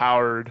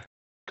underpowered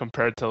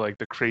compared to like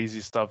the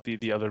crazy stuff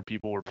the other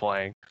people were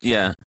playing.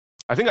 Yeah.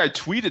 I think I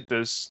tweeted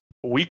this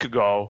a week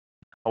ago.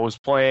 I was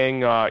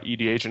playing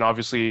EDH, and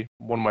obviously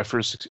one of my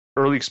first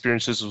early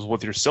experiences was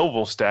with your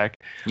Sylvos deck.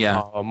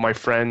 Yeah. My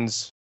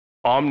friend's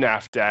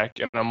Omnath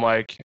deck, and I'm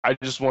like, I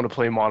just want to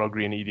play mono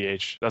green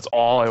EDH. That's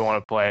all I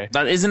want to play.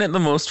 Isn't it the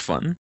most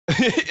fun?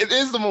 It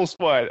is the most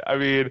fun. I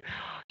mean,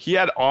 he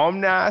had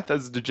Omnath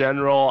as the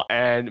general,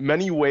 and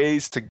many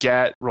ways to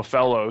get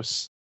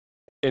Rofellos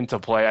into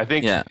play. I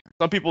think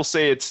some people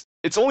say it's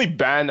only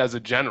banned as a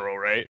general,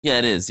 right? Yeah,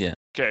 it is. Yeah.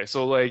 Okay,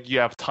 so like you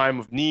have Time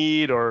of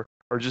Need, or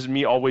just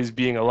me always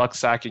being a luck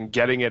sack and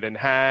getting it in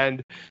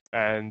hand,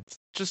 and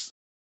just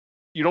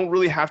you don't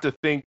really have to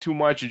think too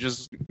much. You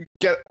just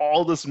get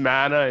all this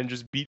mana and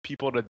just beat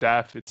people to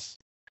death. It's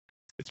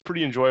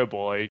pretty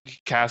enjoyable. Like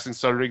casting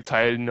Stuttering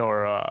Titan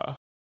or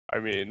I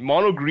mean,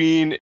 mono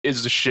green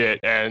is the shit,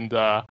 and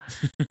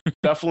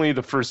definitely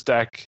the first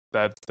deck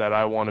that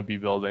I want to be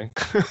building.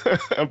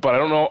 But I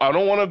don't know. I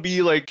don't want to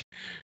be like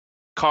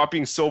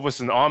copying Sylvis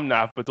and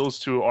Omnath, but those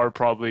two are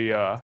probably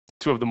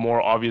two of the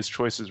more obvious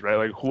choices, right?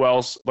 Like who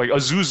else? Like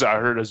Azusa. I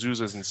heard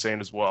Azusa is insane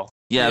as well.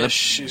 Yeah,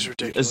 she's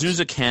ridiculous.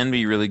 Azusa can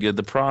be really good.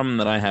 The problem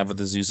that I have with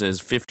Azusa is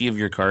 50 of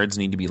your cards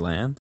need to be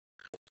land.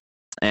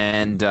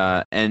 And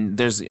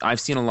I've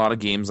seen a lot of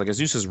games like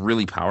Azusa is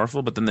really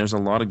powerful, but then there's a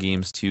lot of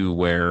games too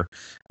where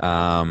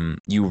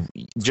you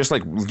just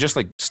like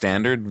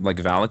standard like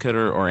Valakut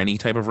or any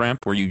type of ramp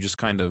where you just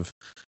kind of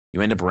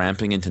you end up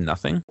ramping into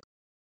nothing.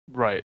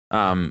 Right.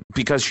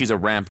 Because she's a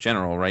ramp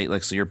general, right?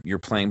 Like so you're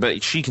playing,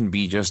 but she can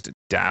be just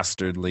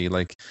dastardly.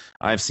 Like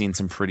I've seen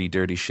some pretty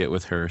dirty shit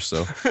with her.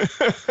 So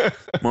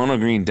Mono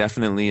Green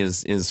definitely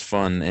is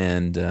fun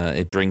and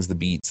it brings the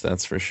beats,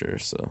 that's for sure.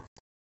 So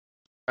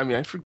I mean,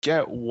 I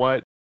forget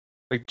what,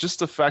 like, just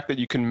the fact that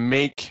you can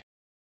make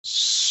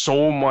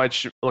so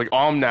much, like,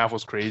 Omnath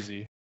was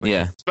crazy. Like,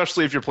 yeah.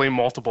 Especially if you're playing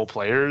multiple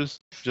players.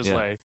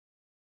 The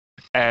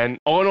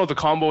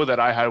combo that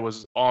I had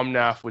was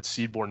Omnath with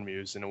Seedborn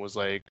Muse, and it was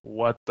like,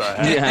 what the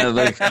heck? Yeah,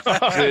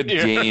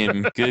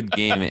 like, good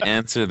game.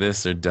 Answer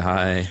this or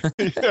die.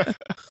 Yeah.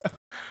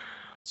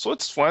 So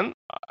it's fun.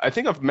 I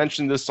think I've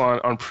mentioned this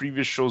on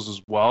previous shows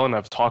as well, and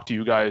I've talked to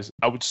you guys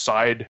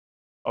outside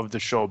of the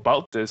show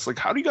about this. Like,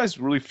 how do you guys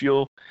really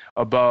feel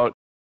about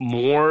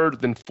more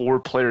than 4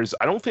 players?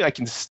 I don't think I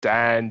can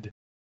stand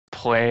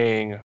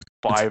playing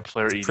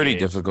 5-player EDH. It's pretty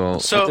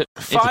difficult. So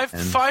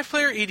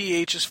five-player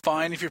EDH is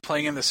fine if you're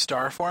playing in the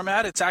star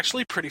format. It's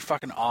actually pretty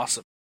fucking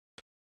awesome.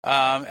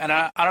 And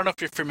I don't know if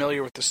you're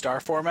familiar with the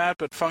star format,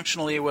 but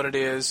functionally what it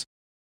is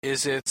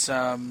it's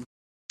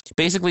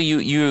basically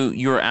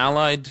you're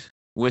allied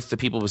with the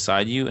people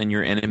beside you, and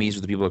your enemies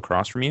with the people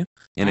across from you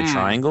in a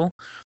triangle,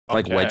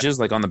 like wedges,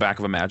 like on the back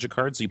of a Magic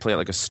card. So you play it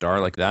like a star,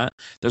 like that.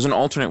 There's an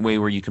alternate way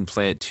where you can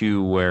play it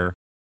too, where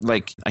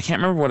like I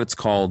can't remember what it's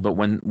called, but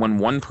when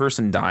one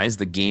person dies,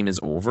 the game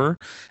is over,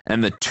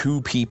 and the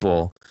 2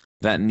 people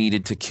that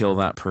needed to kill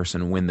that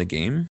person win the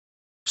game.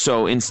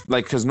 So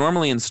because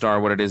normally in Star,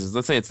 what it is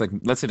let's say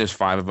there's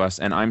 5 of us,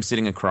 and I'm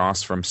sitting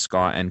across from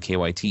Scott and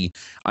KYT.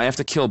 I have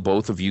to kill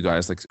both of you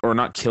guys, or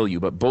not kill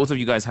you, but both of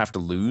you guys have to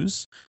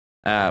lose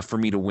for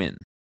me to win.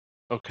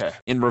 Okay.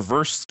 In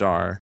reverse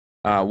Star,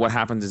 what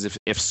happens is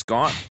if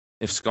Scott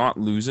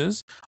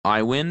loses,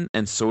 I win,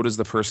 and so does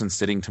the person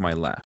sitting to my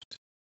left.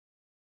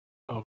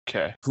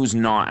 Okay. Who's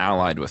not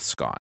allied with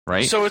Scott,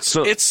 right? So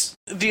it's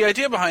the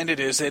idea behind it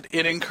is it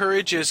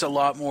encourages a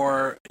lot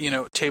more,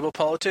 table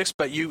politics,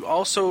 but you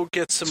also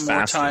get some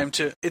more time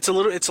to. It's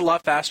a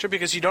lot faster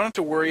because you don't have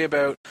to worry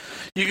about.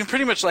 You can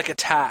pretty much like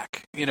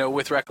attack,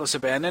 with Reckless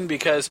Abandon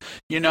because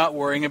you're not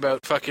worrying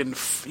about fucking,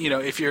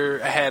 if you're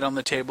ahead on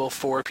the table,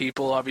 4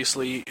 people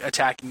obviously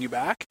attacking you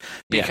back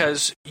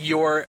because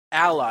your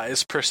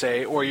allies per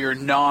se or your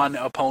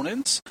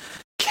non-opponents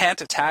can't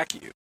attack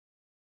you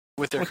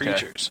with their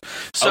creatures.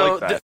 So I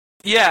like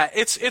that.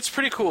 It's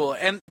pretty cool.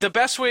 And the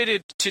best way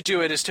to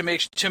do it is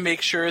to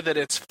make sure that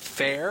it's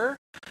fair.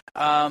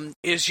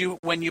 Is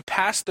when you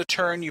pass the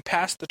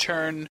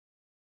turn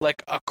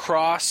like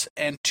across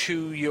and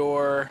to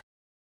your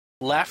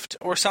left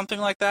or something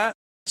like that,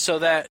 so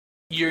that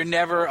you're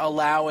never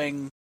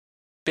allowing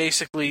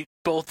basically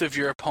both of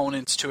your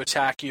opponents to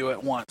attack you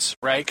at once,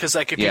 right? Because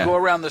like if you go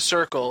around the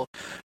circle,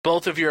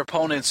 both of your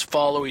opponents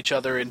follow each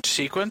other in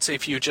sequence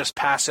if you just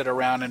pass it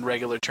around in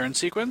regular turn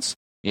sequence.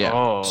 Yeah.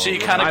 Oh, so you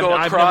kind of go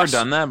across. I've never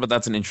done that, but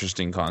that's an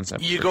interesting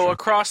concept. You go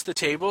across the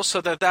table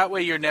so that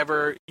way you're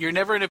never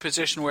in a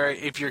position where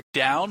if you're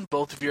down,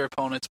 both of your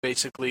opponents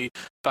basically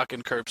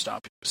fucking curb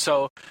stomp you.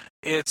 So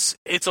it's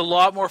a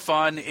lot more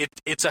fun.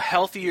 It's a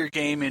healthier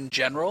game in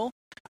general.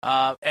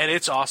 And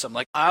it's awesome.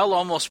 Like I'll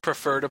almost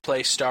prefer to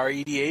play Star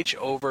EDH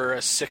over a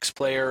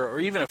 6-player or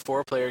even a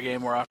 4-player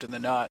game more often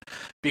than not,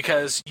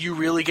 because you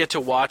really get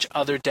to watch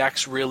other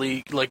decks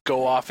really like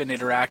go off and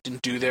interact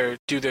and do their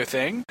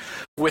thing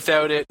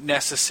without it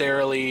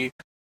necessarily,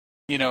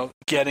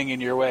 getting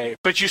in your way.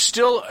 But you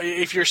still,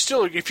 if you're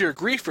a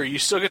griefer, you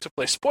still get to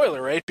play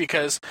spoiler, right?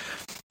 Because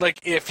like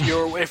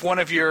if one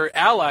of your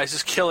allies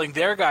is killing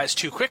their guys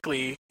too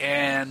quickly,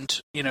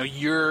 and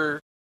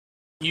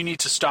you need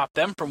to stop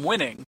them from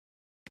winning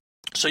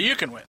so you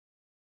can win.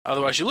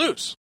 Otherwise you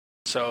lose.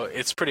 So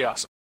it's pretty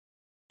awesome.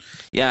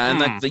 Yeah,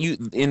 and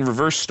in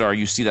Reverse Star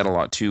you see that a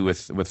lot too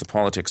with the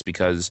politics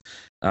because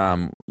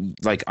I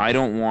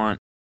want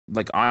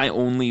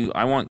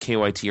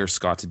KYT or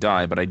Scott to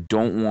die, but I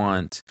don't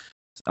want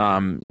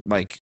I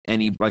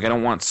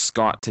don't want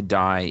Scott to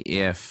die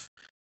if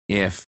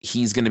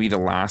he's going to be the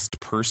last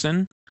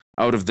person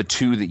out of the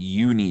 2 that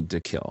you need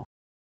to kill.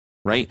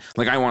 Right?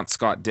 Like, I want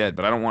Scott dead,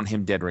 but I don't want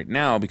him dead right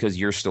now because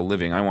you're still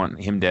living. I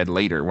want him dead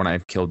later when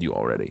I've killed you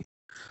already.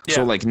 Yeah.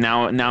 So, like,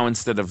 now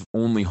instead of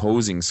only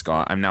hosing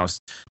Scott,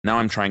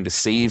 I'm trying to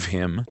save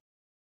him,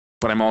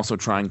 but I'm also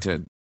trying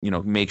to,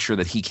 make sure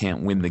that he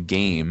can't win the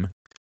game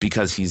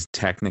because he's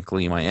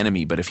technically my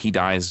enemy. But if he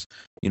dies,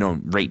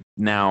 right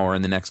now or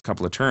in the next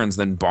couple of turns,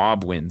 then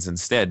Bob wins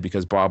instead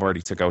because Bob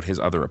already took out his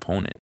other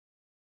opponent.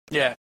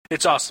 Yeah,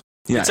 it's awesome.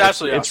 Yeah, it's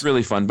absolutely it's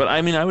really fun. But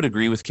I mean, I would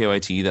agree with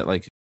KYT that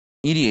like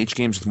EDH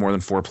games with more than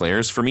 4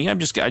 players, for me, I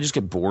just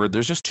get bored.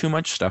 There's just too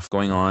much stuff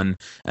going on,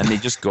 and they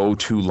just go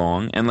too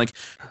long. And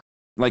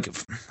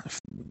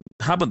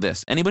how about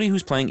this? Anybody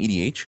who's playing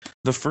EDH,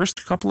 the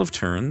first couple of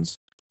turns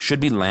should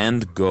be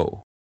land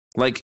go.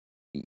 Like,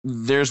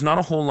 there's not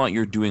a whole lot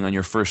you're doing on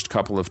your first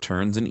couple of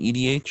turns in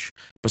EDH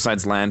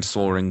besides land,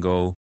 Sol Ring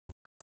go,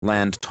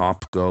 land,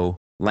 top go,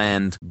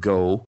 land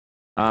go.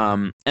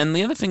 And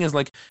the other thing is,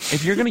 like,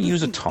 if you're going to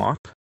use a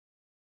top,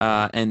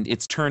 and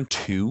it's turn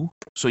 2,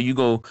 so you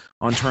go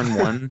on turn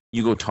 1,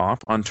 you go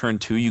top, on turn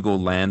 2, you go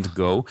land,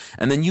 go,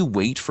 and then you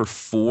wait for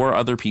 4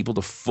 other people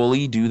to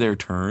fully do their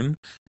turn,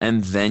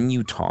 and then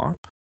you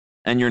top,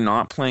 and you're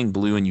not playing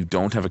blue and you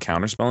don't have a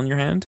counterspell in your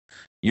hand,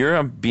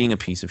 you're being a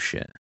piece of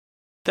shit.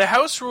 The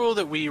house rule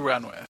that we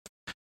run with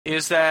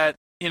is that,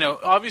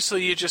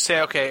 obviously you just say,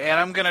 okay, and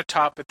I'm going to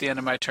top at the end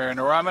of my turn,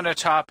 or I'm going to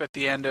top at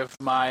the end of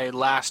my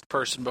last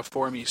person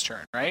before me's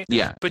turn, right?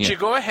 Yeah. But you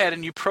go ahead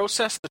and you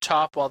process the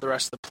top while the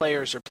rest of the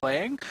players are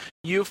playing.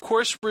 You, of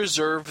course,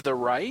 reserve the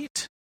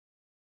right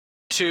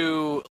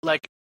to,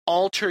 like,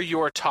 alter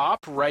your top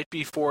right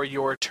before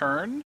your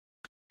turn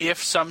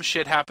if some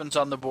shit happens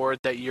on the board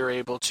that you're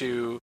able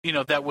to,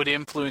 that would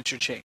influence your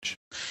change.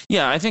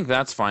 Yeah, I think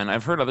that's fine.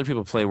 I've heard other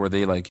people play where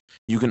they, like,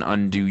 you can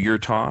undo your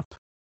top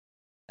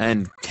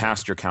and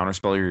cast your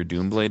counterspell or your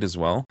Doomblade as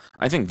well.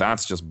 I think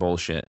that's just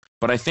bullshit.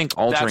 But I think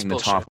altering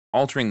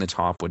the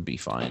top would be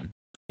fine.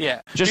 Yeah,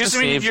 just because to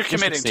save, you're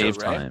committing just to save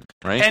to it, right? time,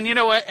 right? And you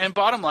know what? And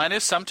bottom line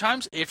is,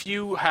 sometimes if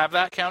you have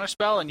that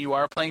counterspell and you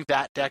are playing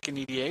that deck in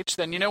EDH,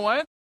 then you know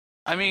what?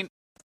 I mean,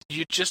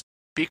 you just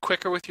be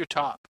quicker with your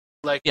top.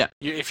 Like,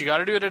 if you got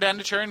to do it at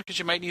end of turn because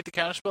you might need the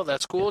counterspell,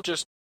 that's cool.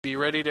 Just be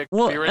ready to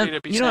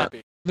be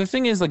snappy. The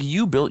thing is, like,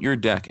 you built your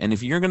deck, and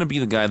if you're going to be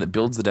the guy that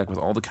builds the deck with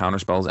all the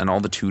counterspells and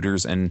all the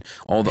tutors and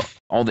all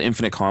the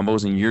infinite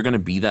combos, and you're going to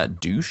be that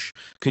douche,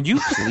 could you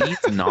please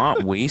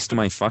not waste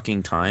my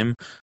fucking time?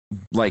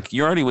 Like,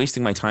 you're already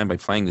wasting my time by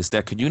playing this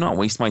deck. Could you not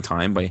waste my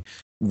time by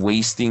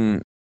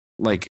wasting,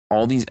 like,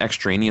 all these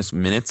extraneous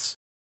minutes,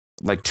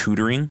 like,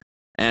 tutoring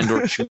and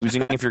or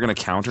choosing if you're going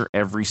to counter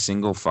every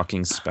single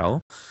fucking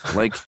spell?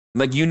 Like,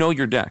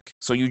 your deck,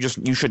 so you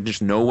should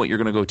just know what you're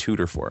going to go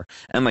tutor for.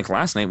 And, like,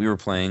 last night we were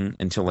playing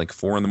until, like,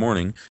 4 in the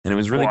morning, and it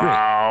was really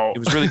great. It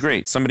was really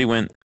great. Somebody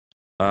went,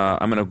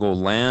 I'm going to go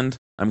land,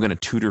 I'm going to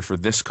tutor for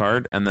this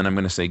card, and then I'm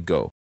going to say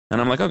go. And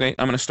I'm like, okay,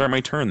 I'm going to start my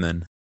turn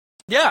then.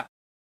 Yeah,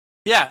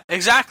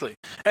 exactly.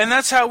 And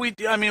that's how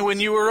when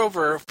you were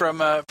over from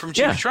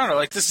GP Toronto,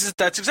 like,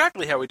 that's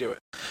exactly how we do it.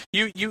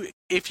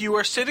 If you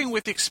are sitting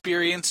with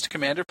experienced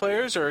Commander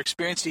players, or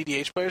experienced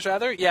EDH players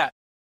rather,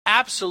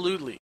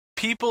 absolutely.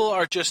 People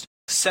are just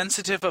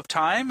sensitive of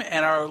time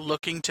and are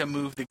looking to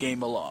move the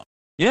game along.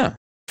 Yeah.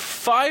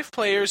 5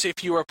 players,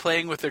 if you are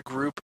playing with a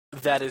group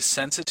that is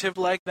sensitive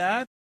like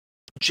that,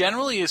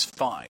 generally is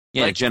fine.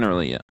 Yeah, like,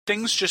 generally, yeah.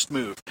 Things just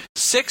move.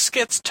 6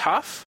 gets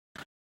tough,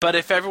 but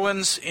if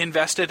everyone's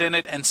invested in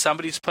it and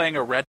somebody's playing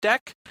a red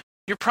deck,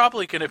 you're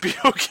probably going to be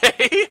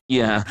okay.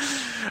 Yeah.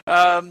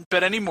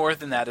 But any more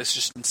than that is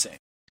just insane.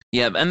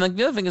 Yeah, and the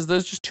other thing is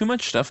there's just too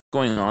much stuff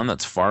going on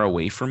that's far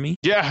away from me.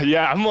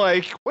 Yeah. I'm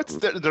like,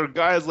 there are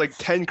guys like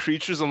 10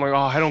 creatures. I'm like,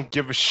 I don't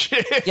give a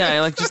shit.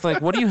 Yeah,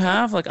 what do you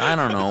have? Like, I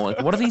don't know. Like,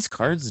 what do these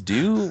cards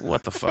do?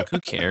 What the fuck? Who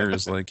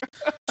cares? Like,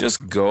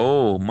 just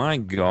go. My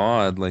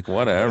God. Like,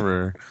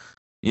 whatever.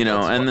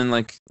 And then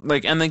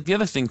the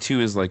other thing too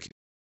is, like,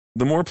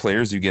 the more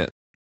players you get,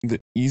 the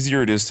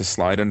easier it is to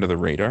slide under the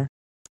radar.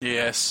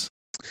 Yes.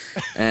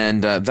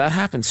 And that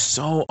happens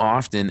so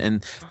often,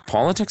 and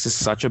politics is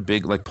such a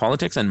big, like,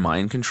 politics and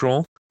mind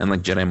control and,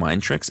 like, Jedi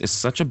mind tricks is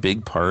such a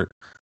big part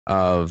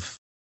of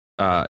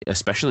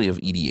especially of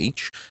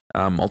EDH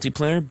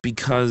multiplayer,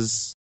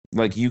 because,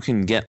 like, you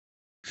can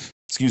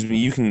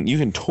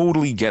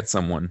totally get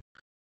someone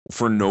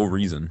for no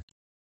reason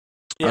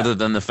other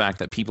than the fact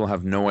that people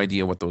have no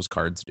idea what those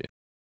cards do,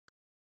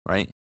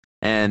 right?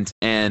 And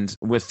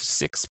with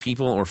 6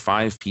 people or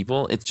 5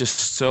 people, it's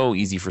just so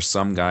easy for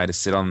some guy to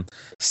sit on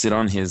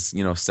his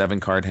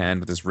 7-card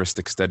hand with his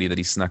Rhystic Study that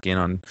he snuck in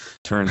on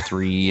turn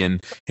 3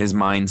 and his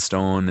Mind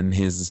Stone and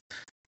his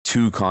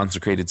 2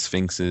 Consecrated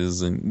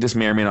Sphinxes, and this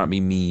may or may not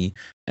be me.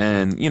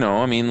 And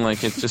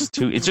it's just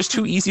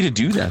too easy to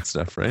do that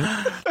stuff, right?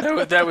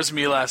 That was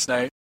me last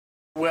night.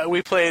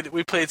 We played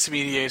some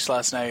EDH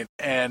last night,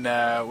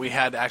 and we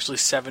had actually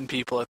 7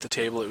 people at the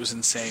table. It was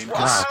insane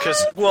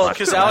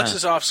because Alex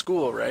is off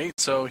school, right?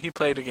 So he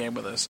played a game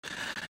with us,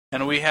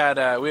 and we had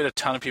a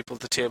ton of people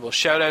at the table.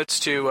 Shout outs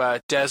to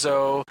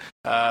Dezo,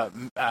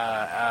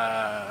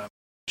 Dezo,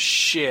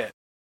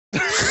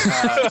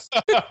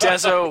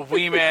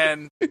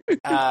 Weeman,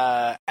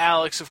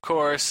 Alex, of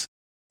course,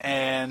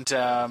 and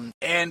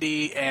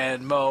Andy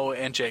and Mo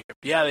and Jacob.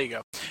 Yeah, there you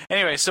go.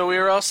 Anyway, so we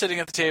were all sitting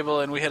at the table,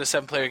 and we had a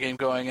 7-player game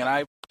going, and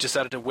I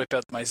decided to whip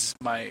out my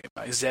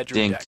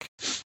Zedru deck.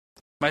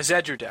 my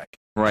Zedru deck.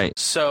 Right.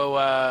 So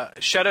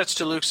shoutouts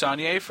to Luc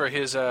Saunier for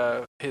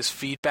his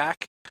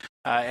feedback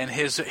and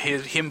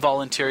him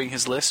volunteering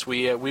his list.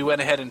 We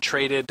went ahead and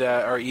traded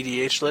our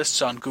EDH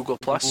lists on Google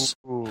Plus.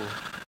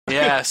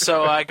 Yeah,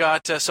 so I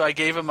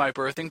gave him my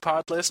birthing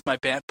pod list, my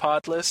Bant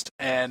pod list,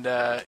 and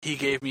he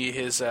gave me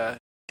his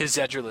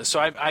Zedru list. So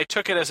I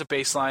took it as a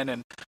baseline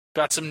and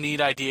got some neat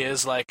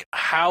ideas, like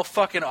how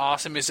fucking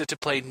awesome is it to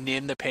play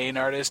Nin the Pain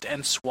Artist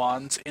and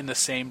Swans in the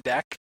same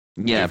deck?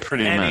 Yeah,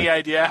 pretty much. Any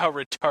idea how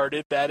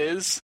retarded that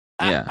is?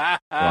 Yeah.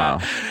 Wow.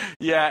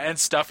 Yeah, and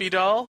Stuffy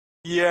Doll?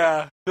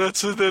 Yeah,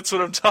 that's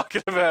what I'm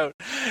talking about.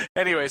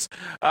 Anyways,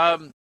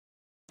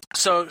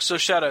 so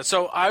shout out.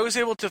 So I was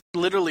able to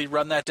literally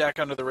run that deck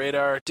under the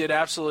radar, did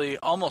absolutely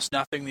almost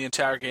nothing the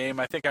entire game.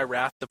 I think I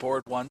wrathed the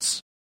board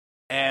once.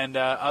 And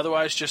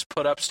otherwise just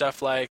put up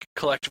stuff like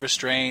Collective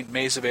Restraint,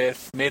 Maze of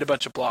Ith, made a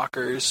bunch of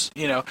blockers,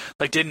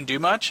 didn't do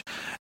much.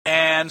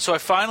 And so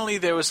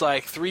there was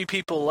like 3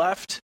 people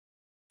left,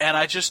 and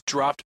I just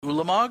dropped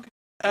Ulamog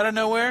out of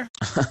nowhere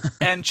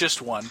and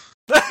just won.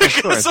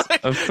 Because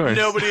of course.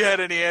 Nobody had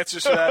any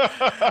answers for that.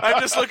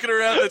 I'm just looking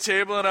around the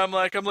table and I'm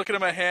looking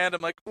at my hand.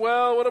 I'm like,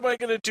 well, what am I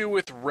going to do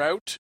with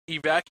Route,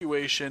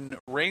 Evacuation,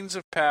 Reigns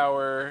of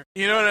Power?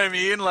 You know what I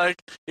mean? I'm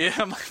like,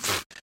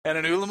 and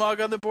an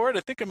Ulamog on the board?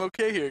 I think I'm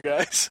okay here,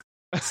 guys.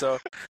 So,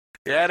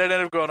 yeah, it ended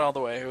up going all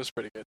the way. It was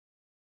pretty good.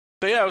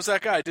 But yeah, I was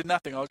that guy. I did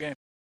nothing all game.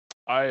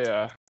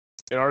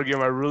 In our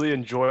game, I really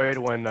enjoyed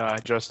when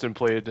Justin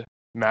played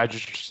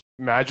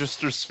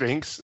Magister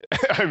Sphinx.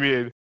 I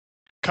mean,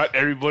 cut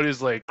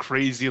everybody's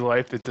crazy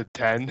life into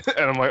 10,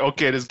 and I'm like,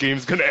 okay, this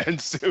game's gonna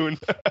end soon.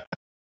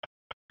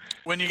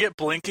 When you get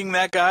blinking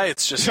that guy,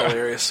 it's just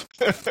hilarious.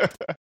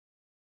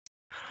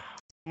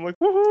 I'm like,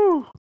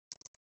 woohoo!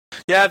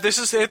 Yeah, this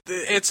is it.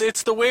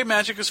 It's the way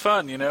Magic is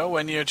fun,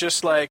 when you're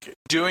just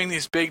doing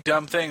these big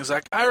dumb things.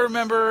 I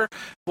remember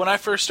when I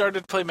first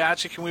started to play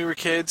Magic and we were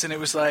kids, and it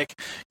was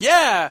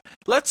yeah,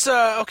 let's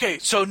okay,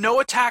 so no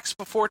attacks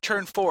before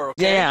turn 4.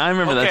 Okay? Yeah, I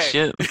remember that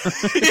shit.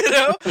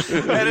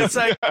 And it's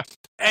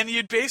and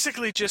you'd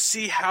basically just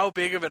see how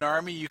big of an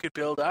army you could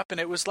build up, and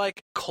it was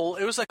like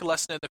a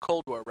lesson in the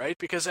Cold War, right?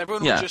 Because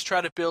everyone would just try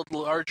to build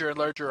larger and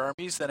larger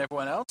armies than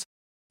everyone else,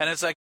 and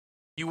it's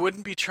you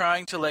wouldn't be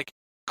trying to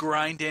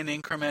grind in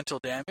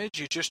incremental damage.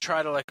 You just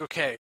try to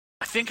okay,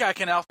 I think I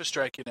can Alpha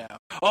Strike you now.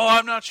 Oh,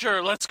 I'm not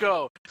sure. Let's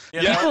go.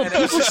 And it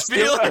was just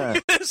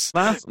this.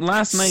 Last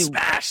night,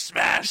 smash.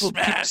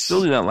 People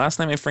still do that. Last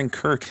night, my friend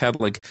Kirk had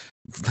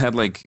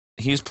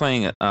he was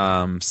playing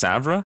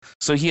Savra,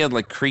 so he had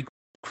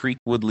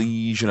Creekwood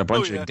Liege and a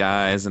bunch of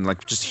guys and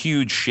just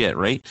huge shit,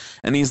 right?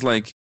 And he's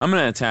like, I'm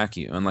gonna attack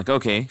you. I'm like,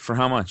 okay, for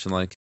how much?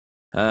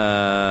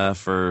 And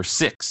for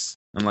 6.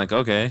 I'm like,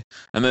 okay.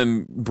 And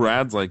then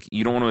Brad's like,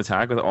 you don't want to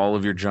attack with all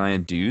of your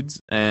giant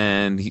dudes?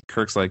 And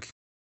Kirk's like,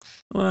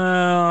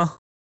 well,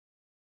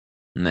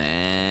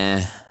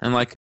 nah. I'm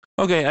like,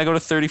 okay, I go to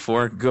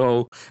 34,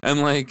 go. And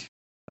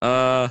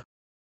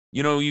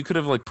you could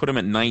have put him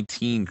at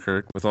 19,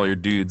 Kirk, with all your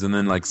dudes, and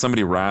then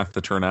somebody wrath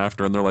the turn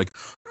after, and they're like,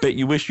 bet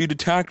you wish you'd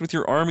attacked with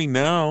your army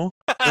now.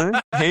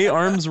 Huh? Hey,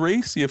 arms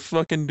race, you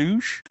fucking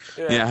douche.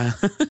 Yeah.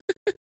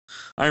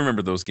 I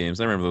remember those games.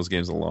 I remember those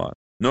games a lot.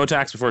 No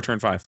attacks before turn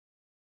 5.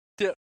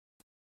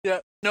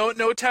 Yeah. No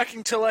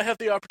attacking till I have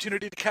the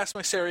opportunity to cast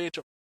my Sarah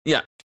Angel.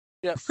 Yeah.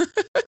 Yeah.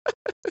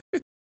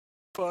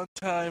 Fun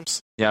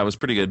times. Yeah, it was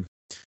pretty good.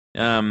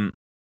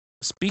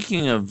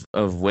 Speaking of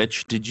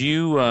which, do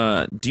you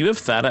have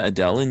Thada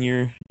Adele in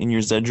your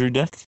Zedru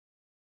deck?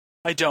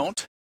 I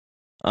don't.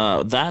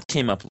 That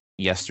came up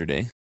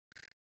yesterday,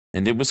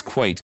 and it was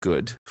quite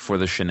good for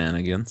the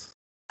shenanigans.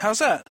 How's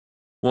that?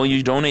 Well,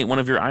 you donate one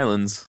of your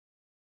islands.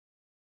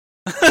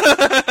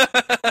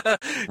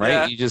 Right?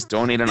 Yeah. You just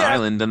donate an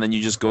island, and then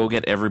you just go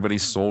get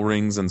everybody's soul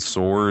rings and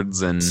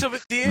swords and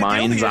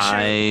mind's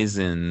eyes.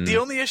 And the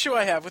only issue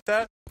I have with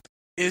that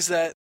is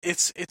that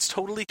it's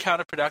totally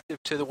counterproductive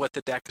to what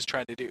the deck is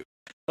trying to do.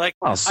 I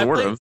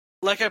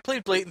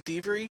played Blatant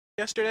Thievery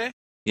yesterday.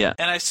 Yeah.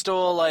 And I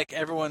stole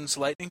everyone's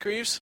lightning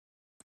greaves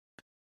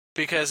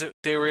because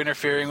they were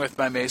interfering with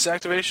my maze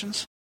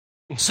activations.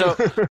 So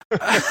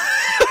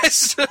I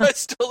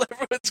stole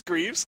everyone's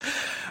greaves.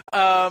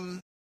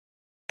 And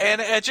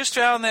I just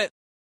found that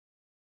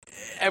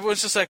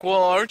everyone's just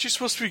well, aren't you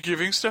supposed to be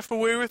giving stuff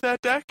away with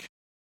that deck?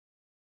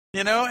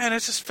 And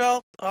it just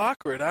felt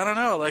awkward. I don't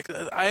know.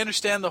 I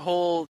understand the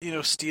whole,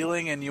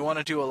 stealing and you want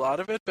to do a lot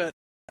of it, but,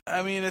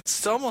 I mean,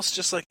 it's almost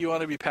just you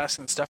want to be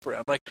passing stuff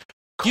around.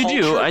 You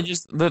do. I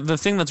just, the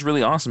thing that's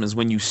really awesome is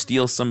when you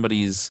steal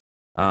somebody's,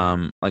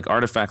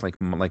 artifact,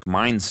 like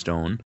Mind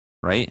Stone,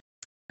 right?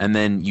 And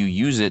then you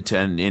use it to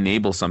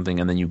enable something,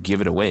 and then you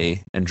give it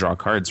away and draw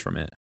cards from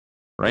it.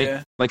 Right?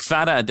 Yeah.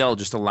 Thada Adele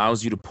just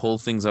allows you to pull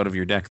things out of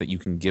your deck that you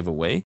can give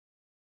away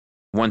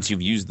once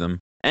you've used them.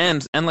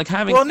 And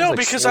having... Well, no,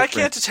 because I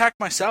can't attack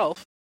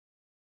myself.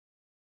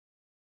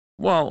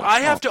 Well... I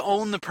have to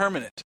own the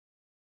permanent.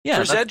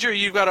 Yeah. For Zedru,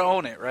 you've got to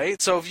own it,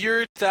 right? So if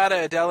you're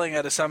Thada Adeling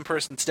out of some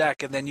person's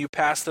deck and then you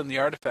pass them the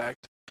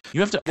artifact... You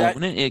have to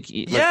own it?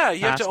 You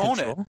have to own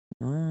it.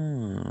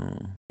 Oh.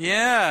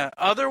 Yeah.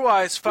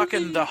 Otherwise,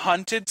 fucking the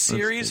Hunted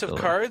series take of a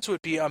look. cards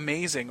would be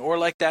amazing. Or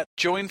like that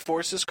Joined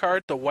Forces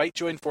card, the white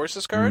Joined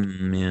Forces card.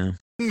 Yeah.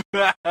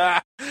 Yeah,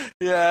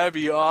 that'd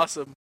be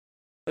awesome.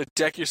 Like,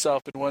 deck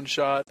yourself in one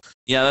shot.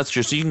 Yeah, that's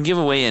true. So you can give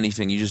away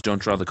anything. You just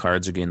don't draw the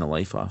cards or gain the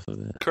life off of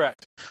it.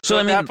 Correct. So,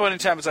 At that point in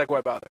time, it's like,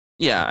 why bother?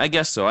 Yeah, I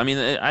guess so. I mean,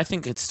 I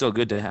think it's still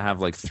good to have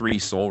like 3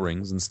 soul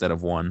rings instead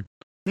of 1.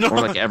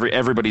 Or like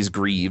everybody's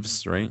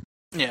greaves, right?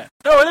 Yeah.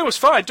 No, and it was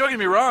fine. Don't get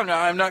me wrong.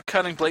 I'm not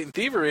cutting blatant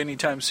thievery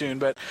anytime soon,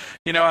 but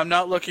I'm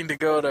not looking to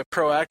go to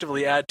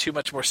proactively add too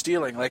much more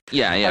stealing. Like,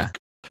 Yeah.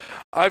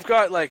 I've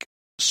got like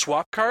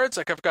swap cards.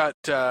 Like I've got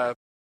the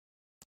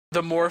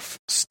morph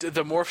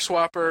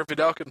swapper,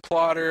 Vidalcan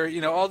plotter.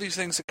 All these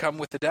things that come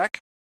with the deck.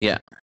 Yeah.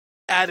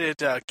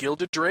 Added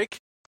Gilded Drake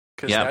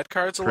because that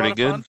card's a lot of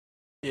fun.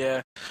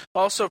 Yeah.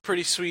 Also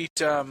pretty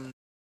sweet.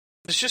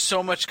 There's just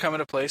so much coming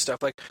to play stuff.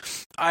 Like,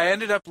 I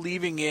ended up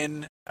leaving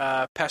in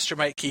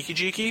Pestermite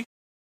Kikijiki.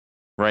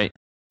 Right.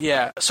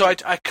 Yeah. So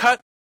I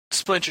cut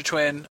Splinter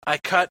Twin. I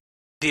cut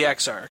the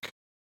Exarch.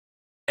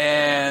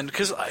 And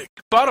because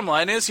bottom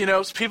line is,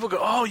 people go,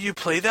 "Oh, you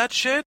play that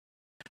shit?"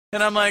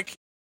 And I'm like,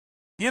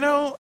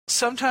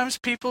 sometimes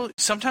you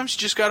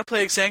just got to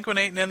play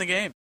Exsanguinate and end the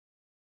game.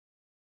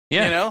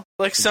 Yeah.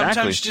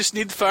 Sometimes you just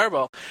need the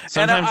fireball.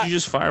 Sometimes you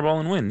just fireball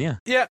and win, yeah.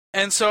 Yeah,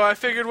 and so I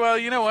figured, well,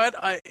 you know what?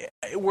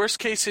 Worst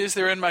case is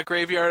they're in my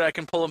graveyard. I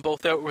can pull them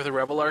both out with a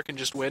Rebel Arc and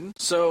just win.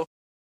 So,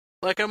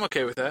 I'm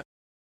okay with that.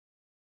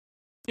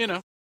 Yeah.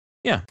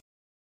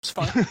 It's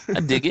fine. I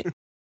dig it.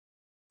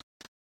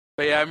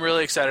 But yeah, I'm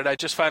really excited. I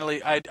just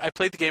finally, I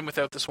played the game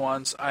without the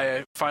Swans.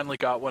 I finally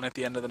got one at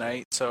the end of the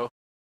night, so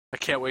I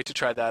can't wait to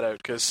try that out.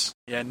 Because,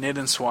 Nid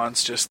and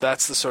Swans,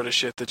 that's the sort of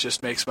shit that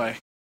just makes my...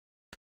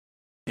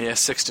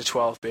 6 to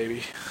 12,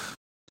 baby.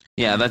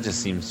 Yeah, that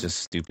just seems just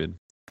stupid.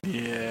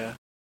 Yeah.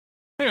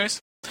 Anyways.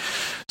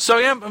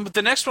 So,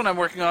 the next one I'm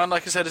working on,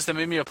 like I said, is the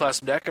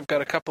Mimeoplasm deck. I've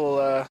got a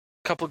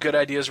couple good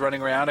ideas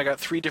running around. I got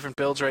 3 different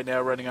builds right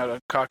now running out on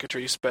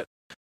Cockatrice, but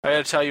I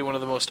gotta tell you, one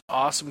of the most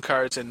awesome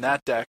cards in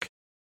that deck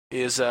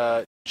is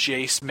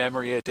Jace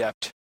Memory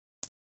Adept.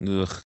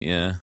 Ugh,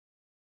 yeah.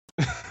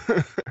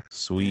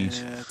 Sweet.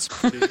 Yeah, it's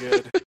pretty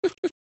good.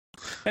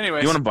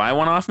 Anyways. You want to buy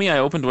one off me? I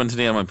opened one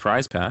today on my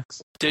prize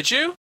packs. Did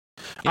you?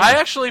 Yeah. I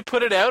actually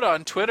put it out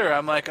on Twitter.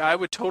 I'm like, I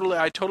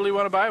totally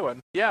want to buy one.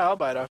 Yeah, I'll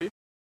buy it off you.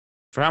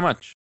 For how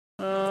much?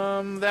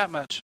 That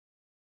much.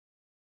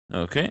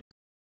 Okay.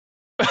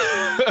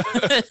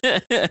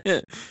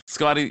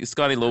 Scotty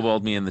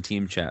lowballed me in the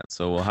team chat,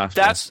 so we'll have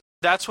to.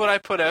 That's what I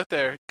put out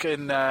there.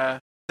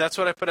 That's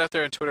what I put out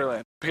there in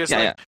Twitterland because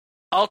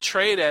I'll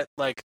trade it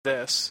like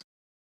this.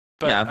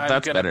 But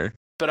that's better.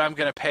 But I'm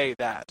gonna pay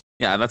that.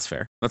 Yeah, that's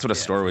fair. That's what a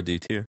store would do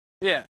too.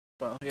 Yeah.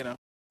 Well,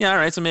 Yeah, all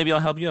right. So maybe I'll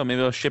help you out.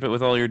 Maybe I'll ship it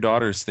with all your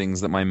daughter's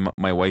things that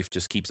my wife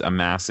just keeps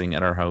amassing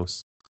at our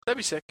house. That'd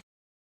be sick.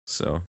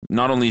 So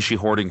not only is she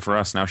hoarding for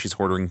us, now she's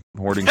hoarding.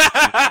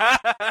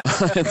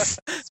 It's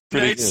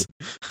pretty good.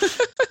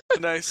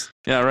 Nice.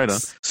 Yeah, right on.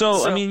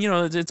 So I mean,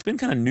 it's been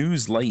kind of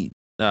news light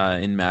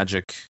in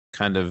Magic,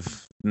 kind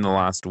of in the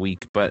last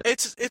week, but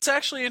it's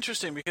actually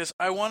interesting because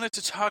I wanted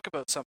to talk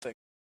about something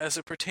as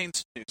it pertains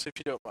to news, if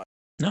you don't mind.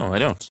 No, I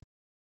don't.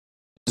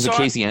 Is it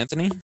Casey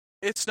Anthony?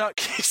 It's not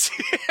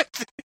Casey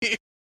Anthony.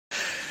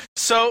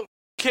 So,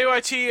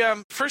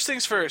 KYT, first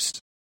things first.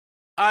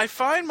 I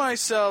find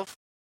myself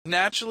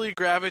naturally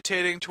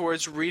gravitating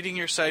towards reading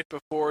your site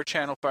before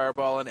Channel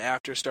Fireball and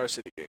after Star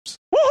City games.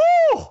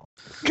 Woohoo!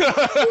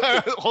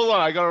 Hold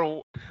on, I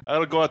gotta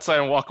go outside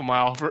and run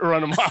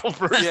a mile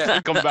first,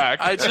 and come back.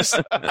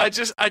 I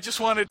just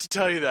wanted to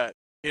tell you that.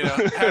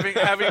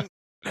 Having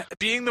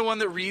being the one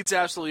that reads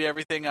absolutely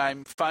everything,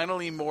 I'm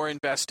finally more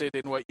invested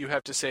in what you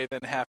have to say than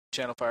half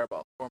Channel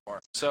Fireball or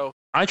more. So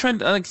I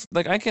tried I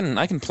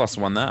can plus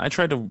one that. I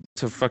tried to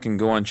fucking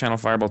go on Channel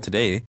Fireball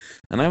today,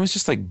 and I was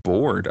just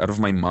bored out of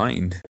my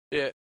mind.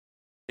 Yeah.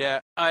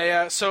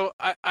 I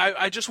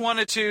just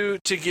wanted to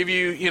give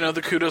you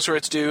the kudos where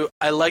it's due.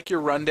 I like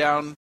your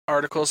rundown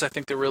articles. I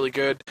think they're really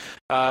good.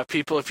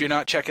 People, if you're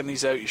not checking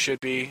these out, you should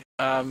be.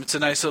 It's a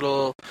nice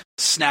little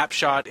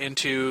snapshot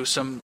into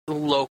some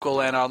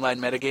local and online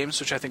metagames,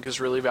 which I think is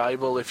really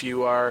valuable if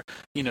you are,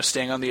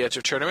 staying on the edge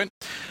of tournament.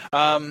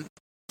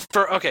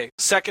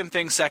 Second,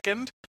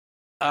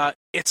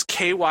 it's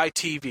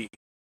KYTV.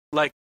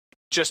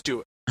 Just do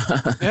it.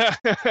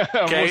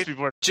 Okay,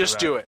 just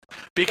do it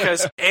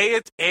because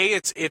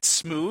it's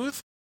smooth,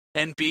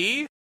 and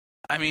B,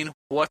 I mean,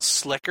 what's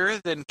slicker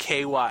than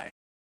KY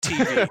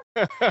TV?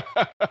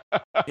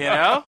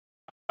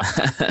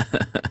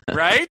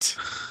 Right?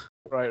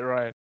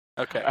 Right.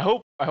 Okay. I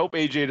hope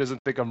AJ doesn't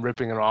think I'm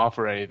ripping it off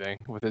or anything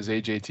with his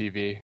AJ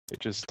TV.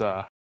 It's just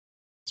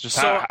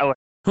how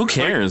who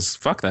cares?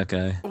 Fuck that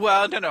guy.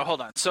 Well, no,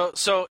 hold on.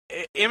 So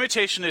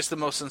imitation is the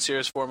most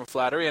sincerest form of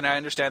flattery, and I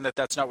understand that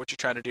that's not what you're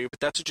trying to do, but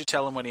that's what you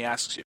tell him when he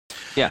asks you.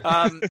 Yeah.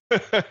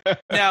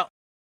 Now,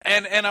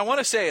 and I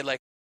want to say,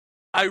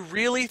 I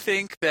really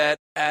think that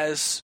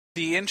as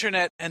the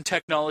internet and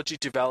technology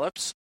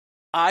develops,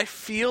 I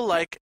feel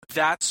like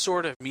that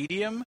sort of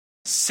medium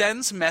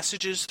sends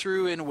messages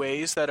through in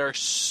ways that are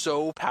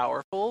so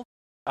powerful.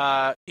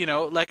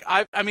 Like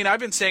I've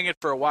been saying it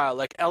for a while.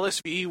 Like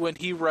LSV, when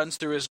he runs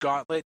through his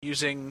gauntlet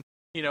using,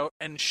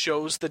 and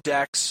shows the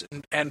decks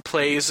and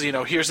plays,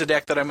 here's the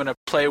deck that I'm going to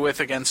play with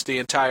against the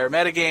entire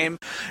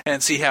metagame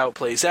and see how it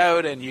plays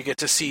out. And you get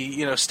to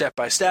see, step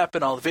by step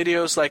and all the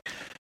videos. Like,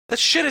 that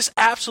shit is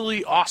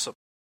absolutely awesome.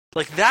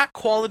 Like, that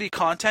quality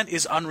content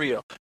is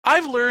unreal.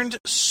 I've learned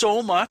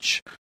so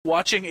much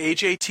watching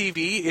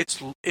AJTV.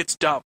 It's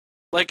dumb.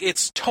 Like,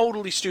 it's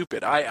totally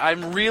stupid.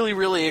 I'm really,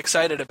 really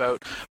excited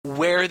about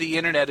where the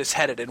internet is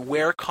headed and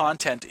where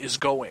content is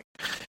going.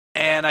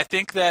 And I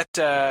think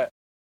that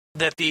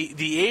that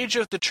the age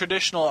of the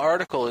traditional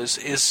article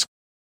is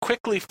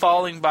quickly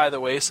falling by the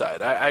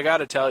wayside. I got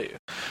to tell you,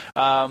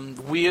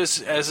 we as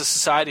a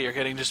society are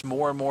getting just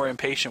more and more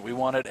impatient. We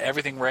wanted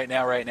everything right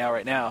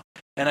now.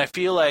 And I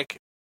feel like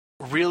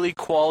really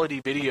quality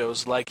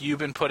videos like you've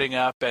been putting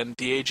up and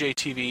the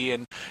AJTV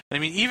and I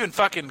mean even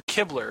fucking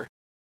Kibler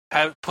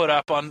have put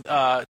up on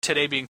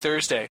today being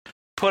Thursday,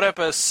 put up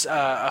a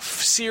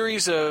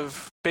series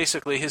of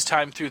basically his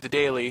time through the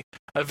daily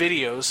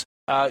videos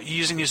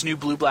using his new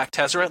blue-black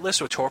Tezzeret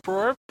list with Torpor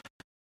Orb.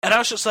 And I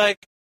was just like,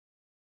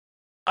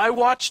 I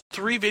watched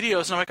 3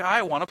 videos and I'm like,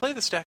 I want to play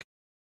this deck.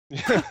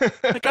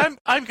 Like,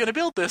 I'm going to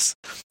build this,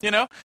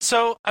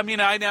 So, I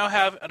mean, I now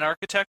have an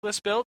Architect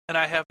list built and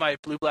I have my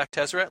blue-black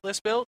Tezzeret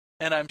list built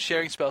and I'm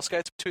sharing spell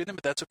skites between them,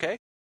 but that's okay.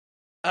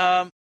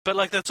 But,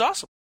 like, that's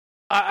awesome.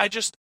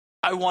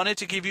 I wanted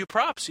to give you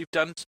props. You've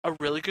done a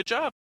really good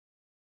job.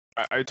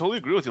 I totally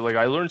agree with you. Like,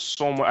 I learned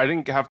so much. I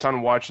didn't have time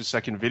to watch the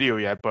second video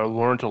yet, but I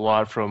learned a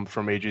lot from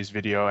AJ's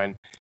video, and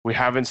we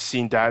haven't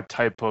seen that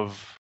type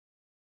of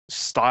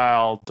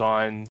style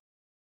done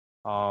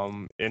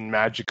in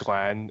Magic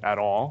Land at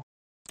all.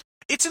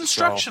 It's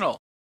instructional.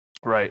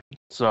 Right.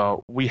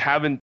 So we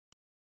haven't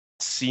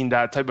seen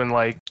that type, and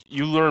like,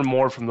 you learn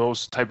more from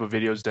those type of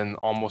videos than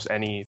almost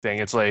anything.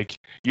 It's like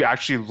you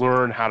actually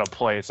learn how to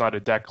play. It's not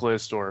a deck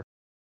list or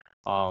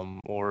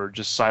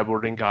just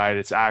sideboarding guide.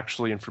 It's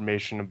actually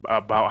information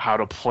about how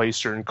to play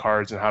certain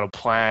cards and how to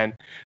plan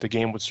the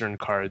game with certain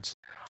cards.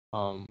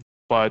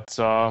 But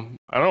I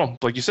don't know,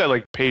 like you said,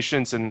 like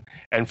Patience and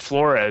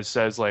Flores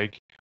says, like,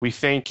 we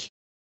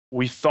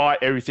thought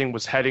everything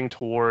was heading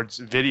towards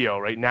video,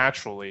 right,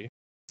 naturally,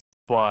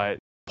 but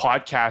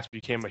podcast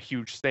became a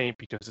huge thing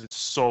because it's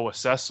so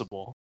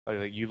accessible.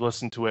 Like you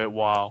listen to it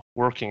while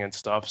working and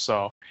stuff.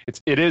 So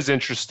it is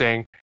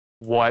interesting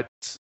what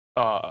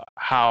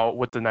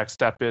the next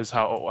step is,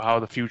 how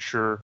the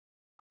future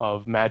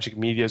of Magic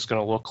media is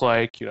going to look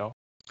like,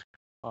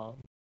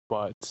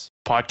 but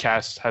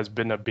podcast has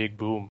been a big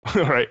boom,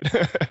 right?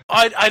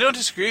 I don't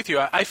disagree with you.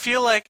 I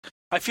feel like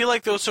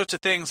those sorts of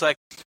things, like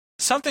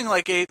something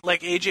like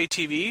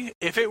AJTV,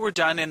 if it were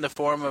done in the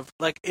form of,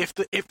 like, if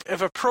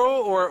a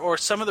pro or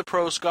some of the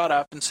pros got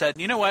up and said,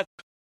 you know what,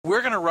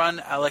 we're going to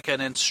run like an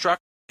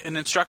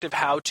instructive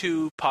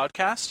how-to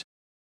podcast,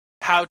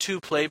 how to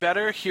play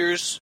better.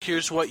 Here's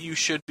what you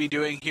should be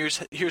doing.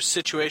 Here's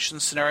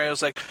situations,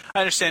 scenarios. Like, I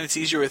understand it's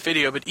easier with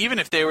video, but even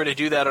if they were to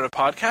do that on a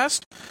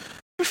podcast,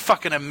 it'd be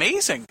fucking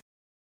amazing.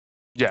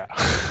 Yeah.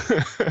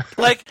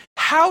 Like,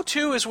 how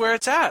to is where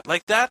it's at.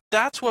 Like,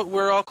 that's what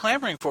we're all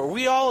clamoring for.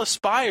 We all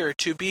aspire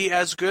to be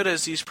as good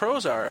as these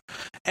pros are.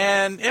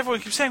 And everyone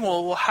keeps saying,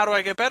 well, how do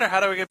I get better? How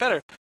do I get better?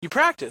 You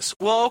practice.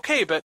 Well,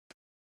 okay, but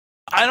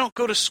I don't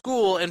go to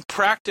school and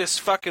practice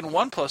fucking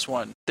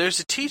 1+1. There's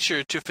a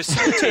teacher to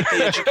facilitate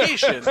the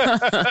education.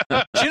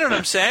 Do you know what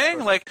I'm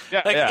saying?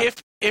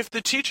 If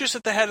the teacher's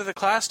at the head of the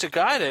class to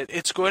guide it,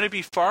 it's going to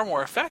be far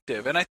more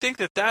effective. And I think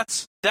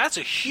that's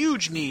a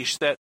huge niche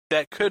that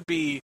should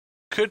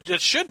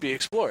be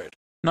explored.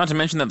 Not to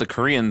mention that the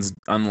Koreans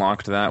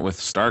unlocked that with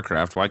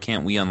StarCraft. Why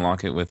can't we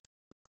unlock it with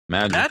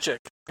Magic?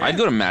 Yeah. I'd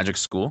go to Magic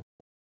school.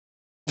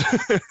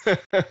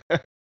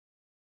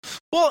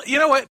 Well, you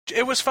know what?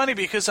 It was funny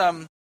because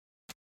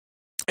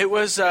it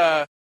was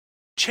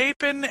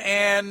Chapin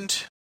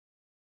and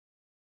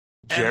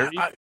Jerry.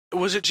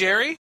 Was it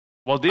Jerry?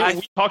 Well,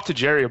 we talked to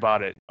Jerry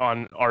about it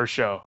on our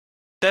show.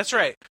 That's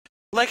right.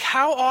 Like,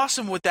 how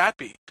awesome would that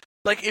be?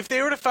 Like, if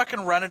they were to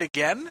fucking run it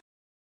again,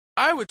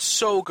 I would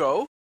so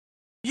go.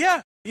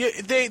 Yeah.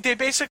 They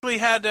basically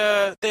had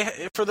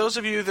for those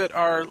of you that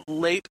are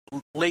late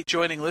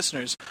joining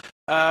listeners,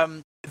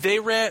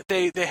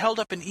 they held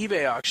up an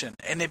eBay auction,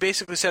 and they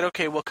basically said,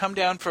 okay, we'll come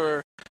down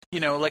for,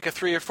 like a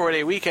 3 or 4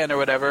 day weekend or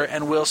whatever,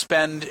 and we'll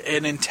spend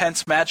an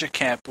intense Magic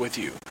camp with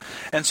you.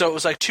 And so it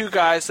was like 2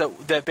 guys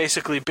that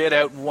basically bid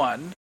out and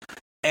won,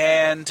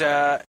 and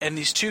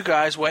these 2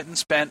 guys went and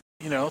spent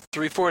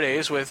 3-4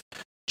 days with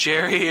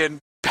Jerry and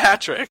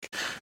Patrick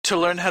to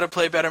learn how to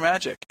play better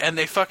Magic, and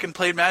they fucking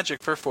played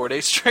Magic for 4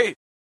 days straight.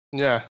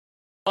 Yeah,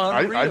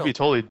 I'd be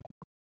totally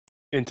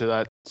into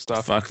that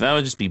stuff. Fuck, that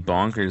would just be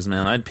bonkers,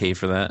 man. I'd pay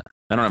for that.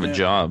 I don't have a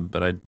job,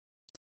 but I'd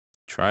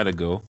try to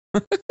go.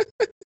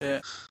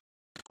 Yeah.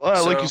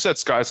 Well, like you said,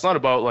 Scott, it's not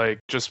about like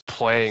just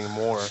playing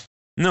more.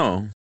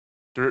 No.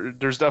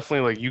 There's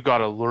definitely, like, you got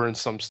to learn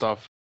some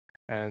stuff,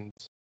 and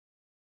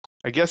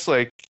I guess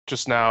like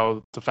just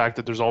now the fact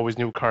that there's always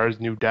new cards,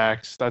 new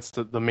decks, that's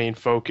the main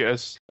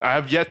focus. I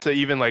have yet to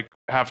even like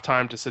have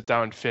time to sit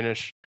down and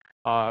finish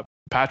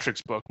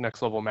Patrick's book,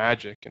 Next Level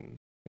Magic, and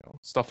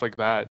stuff like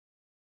that.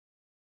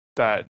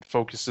 That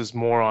focuses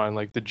more on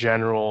like the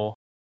general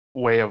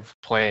way of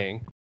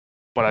playing.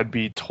 But I'd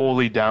be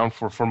totally down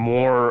for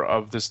more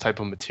of this type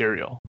of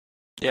material.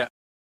 Yeah.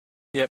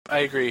 Yep, I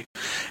agree.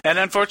 And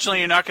unfortunately,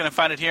 you're not going to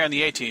find it here on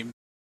the A team.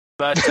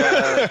 But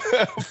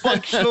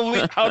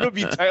functionally, how to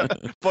be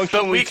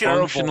functionally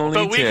terrible.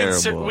 But we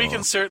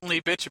can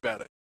certainly bitch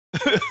about it.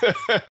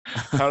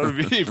 How to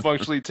be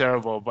functionally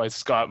terrible by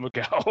Scott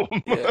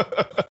McCallum. Yeah.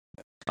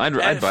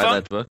 I'd buy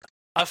that book.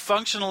 A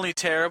functionally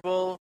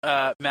terrible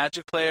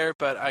Magic player,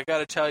 but I got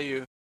to tell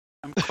you,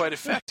 I'm quite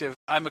effective.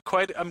 I'm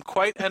quite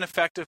an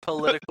effective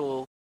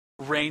political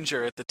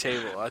ranger at the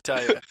table. I'll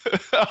tell you.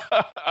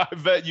 I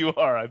bet you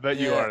are.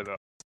 You are, though.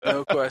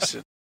 No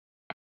question.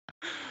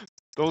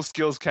 Those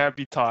skills can't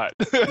be taught.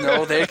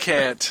 No, they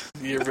can't.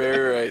 You're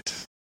very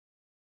right.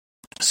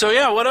 So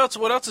yeah, what else?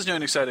 What else is new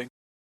and exciting?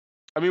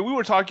 I mean, we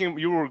were talking.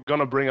 You were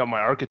gonna bring up my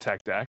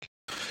Architect deck.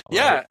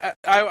 Yeah,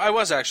 I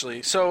was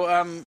actually.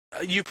 So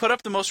you put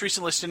up the most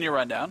recent list in your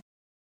rundown,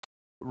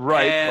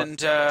 right? And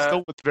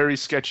still with very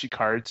sketchy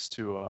cards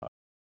to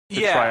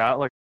try out.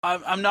 Like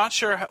I'm not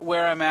sure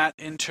where I'm at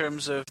in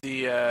terms of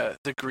the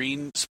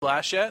green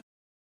splash yet.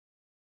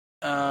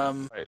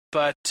 Right.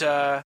 But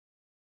I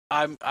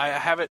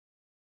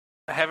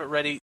have it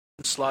ready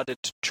and slotted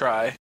to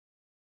try.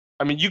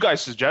 I mean, you guys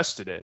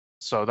suggested it,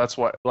 so that's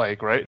what,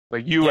 like, right?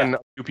 Like, you and a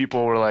few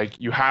people were like,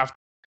 you have,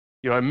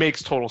 it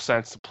makes total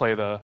sense to play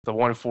the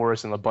one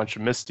forest and a bunch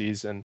of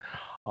Misties, and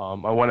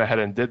I went ahead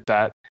and did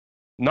that.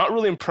 Not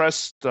really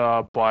impressed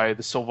by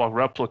the Sylvok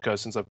replica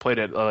since I played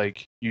it.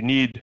 Like, you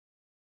need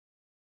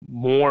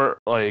more,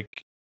 like,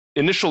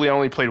 initially I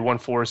only played one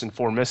forest and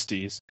 4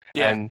 Misties,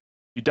 and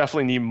you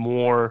definitely need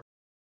more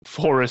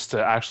forest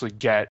to actually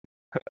get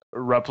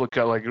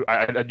replica. Like,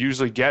 I'd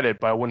usually get it,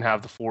 but I wouldn't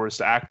have the forest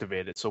to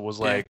activate it. So it was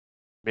like,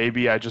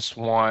 maybe I just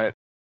want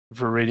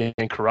Viridian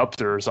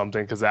Corruptor or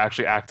something, because it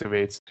actually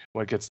activates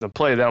when it gets to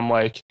play. Then I'm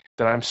like,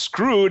 then I'm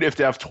screwed if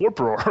they have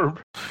Torpor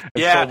Orb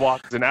and still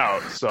walks it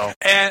out. So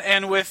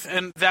and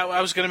that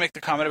I was going to make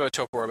the comment about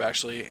Torpor Orb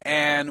actually.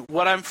 And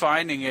what I'm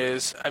finding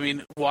is, I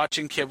mean,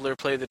 watching Kibler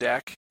play the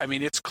deck, I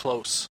mean, it's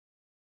close.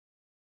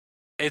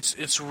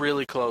 It's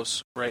really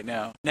close right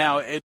now. Now,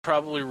 it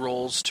probably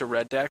rolls to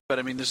red deck, but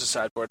I mean, there's a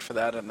sideboard for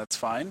that, and that's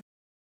fine.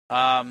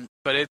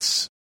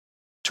 But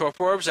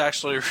Torpor Orb's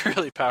actually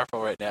really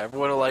powerful right now.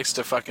 Everyone likes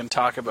to fucking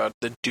talk about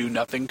the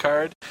do-nothing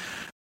card,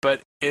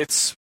 but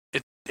it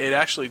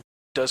actually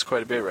does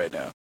quite a bit right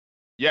now.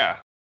 Yeah,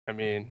 I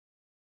mean,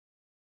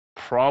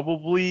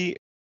 probably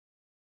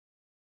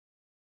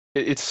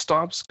it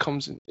stops,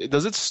 comes in.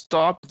 Does it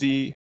stop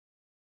the...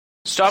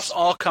 Stops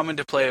all come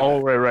into play.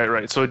 Oh,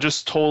 right. So it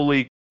just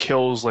totally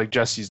kills like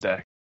Jesse's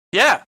deck.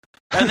 Yeah,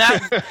 and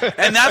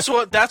that's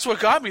what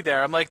got me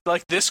there. I'm like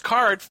this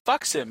card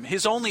fucks him.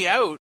 His only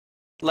out,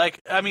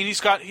 like, I mean,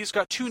 he's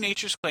got 2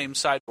 Nature's Claim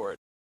sideboard,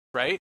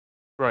 right?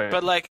 Right.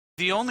 But like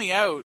the only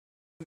out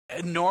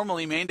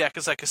normally main deck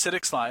is like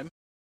Acidic Slime,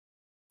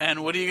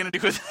 and what are you gonna do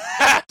with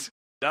that?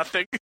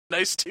 Nothing.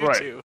 Nice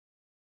 2/2.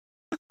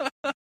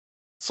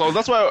 So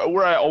that's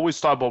where I always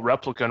thought about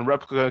Replica, and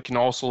Replica can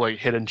also like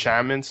hit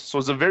enchantments. So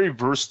it's a very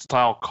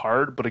versatile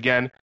card, but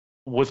again,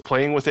 with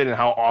playing with it and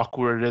how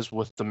awkward it is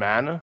with the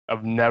mana,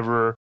 I've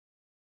never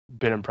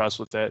been impressed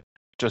with it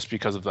just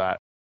because of that.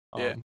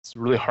 It's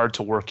really hard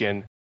to work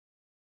in.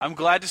 I'm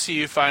glad to see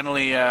you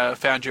finally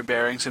found your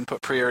bearings and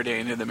put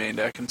Preordained in the main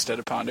deck instead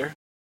of Ponder.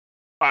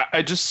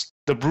 I just,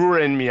 the brewer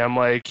in me, I'm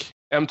like,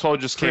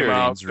 M12 just came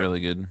out. It's really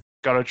good.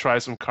 Gotta try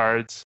some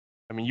cards.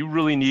 I mean, you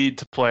really need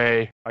to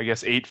play, I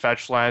guess, 8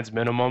 fetch lands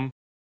minimum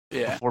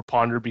before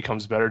Ponder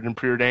becomes better than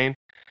Preordain.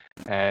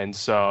 And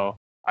so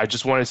I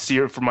just want to see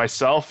it for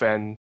myself,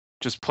 and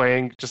just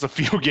playing just a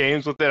few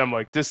games with it, I'm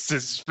like, this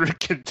is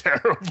freaking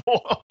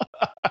terrible.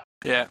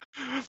 Yeah.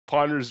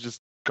 Ponder's just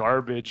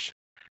garbage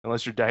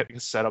unless your deck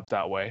is set up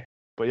that way.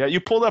 But yeah,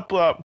 you pulled up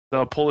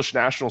the Polish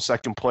National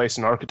second place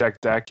in Architect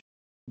deck.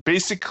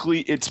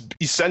 Basically, it's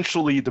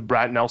essentially the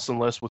Brad Nelson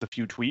list with a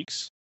few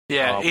tweaks.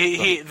 Yeah,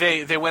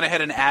 they went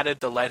ahead and added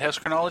the Lighthouse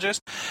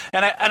Chronologist,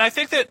 and I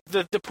think that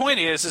the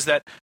point is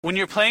that when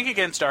you're playing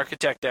against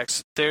Architect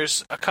decks,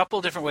 there's a couple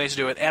different ways to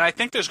do it, and I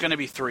think there's going to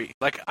be 3.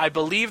 Like, I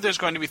believe there's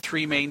going to be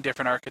 3 main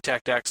different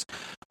Architect decks.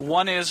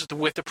 One is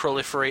with the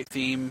Proliferate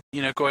theme,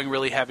 going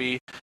really heavy,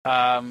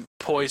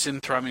 Poison,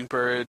 Thrumming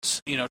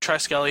Birds.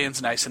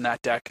 Triskellion's nice in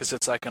that deck because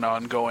it's like an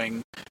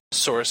ongoing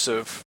source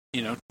of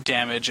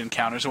damage and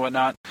counters and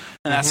whatnot,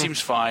 and that seems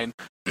fine.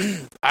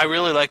 I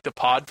really like the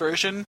pod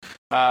version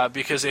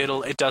because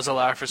it does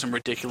allow for some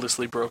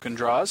ridiculously broken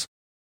draws.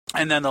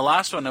 And then the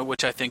last one,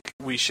 which I think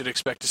we should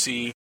expect to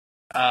see,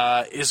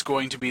 is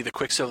going to be the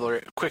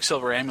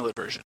Quicksilver Amulet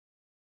version.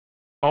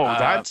 Oh,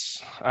 I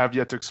have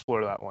yet to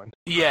explore that one.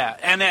 Yeah,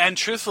 and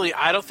truthfully,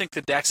 I don't think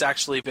the deck's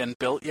actually been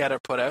built yet or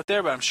put out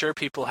there, but I'm sure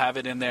people have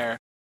it in there,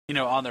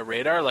 on their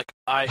radar. Like,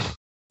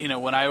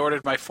 when I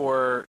ordered my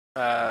 4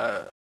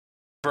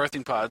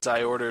 birthing pods,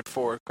 I ordered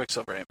 4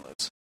 Quicksilver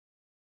amulets.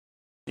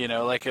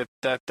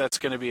 That's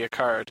going to be a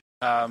card.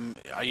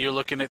 You're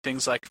looking at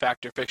things like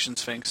Factor Fiction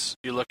Sphinx.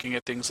 You're looking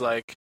at things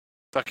like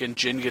fucking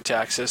Jin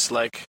Gitaxis,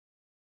 that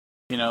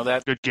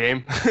Good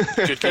game.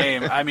 good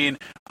game. I mean,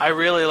 I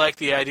really like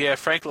the idea.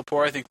 Frank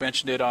Lepore, I think,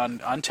 mentioned it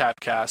on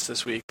Untapped Cast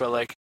this week,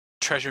 but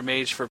Treasure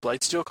Mage for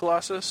Blightsteel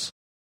Colossus,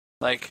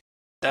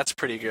 that's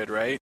pretty good,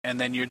 right? And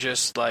then you're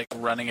just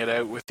running it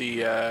out with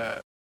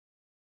the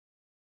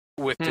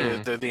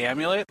the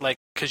amulet,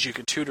 because you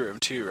could tutor him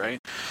too, right?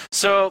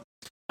 So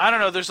I don't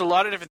know. There's a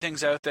lot of different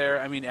things out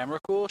there. I mean,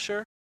 Emrakul,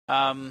 sure.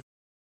 Does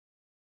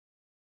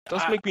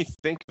make me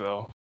think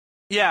though.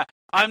 Yeah,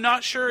 I'm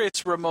not sure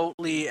it's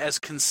remotely as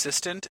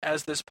consistent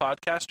as this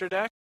podcaster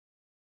deck,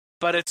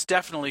 but it's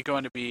definitely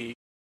going to be.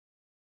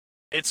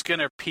 It's going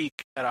to peak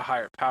at a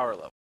higher power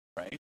level,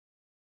 right?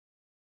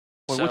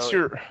 Well,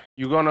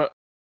 you gonna,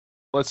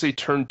 let's say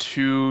turn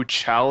 2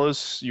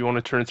 Chalice, you want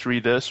to turn 3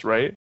 this,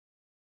 right?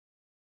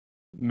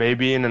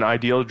 Maybe in an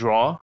ideal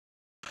draw?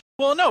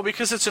 Well, no,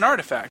 because it's an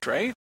artifact,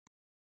 right?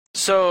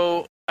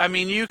 So, I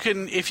mean, you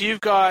can, if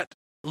you've got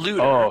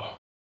Looter,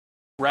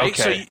 right?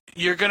 Okay. So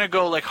you're going to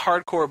go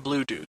hardcore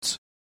blue dudes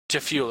to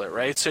fuel it,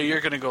 right? So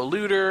you're going to go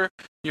Looter,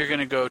 you're going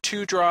to go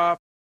 2-drop,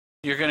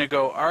 you're going to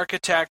go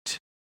Architect,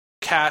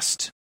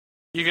 cast,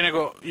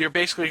 you're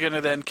basically going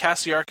to then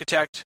cast the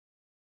Architect,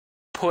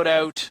 put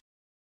out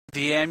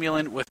the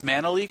amulet with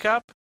mana leak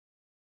up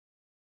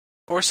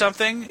or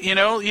something, you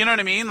know what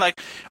I mean?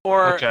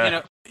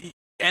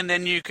 And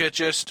then you could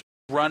just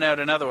run out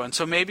another one.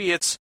 So maybe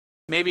it's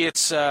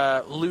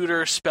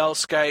Looter,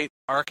 Spellskite,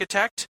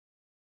 Architect,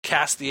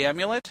 cast the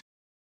amulet.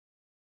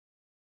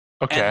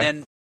 Okay. And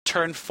then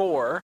turn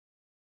 4,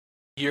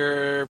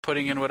 you're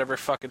putting in whatever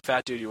fucking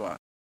fat dude you want.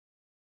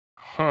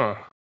 Huh.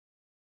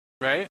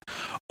 Right?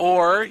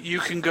 Or you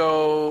can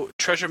go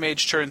Treasure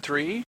Mage turn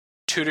 3,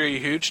 tutor your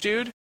huge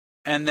dude,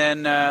 and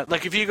then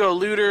if you go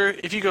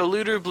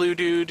Looter, blue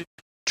dude,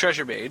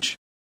 Treasure Mage,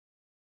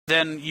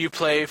 then you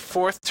play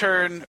 4th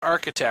turn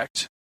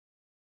Architect,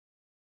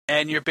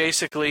 and you're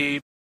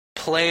basically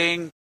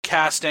playing,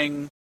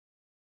 casting.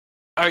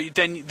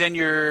 Then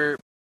you're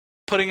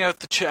putting out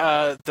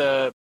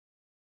the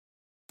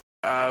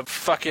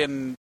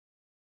fucking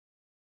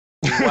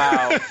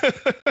wow.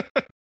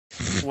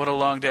 What a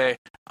long day.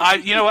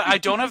 You know what? I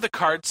don't have the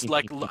cards.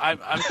 I'm.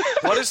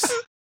 What is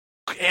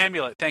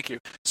amulet? Thank you.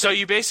 So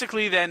you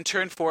basically then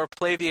turn 4,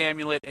 play the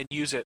amulet, and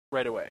use it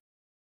right away.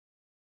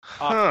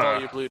 Off of all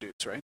your blue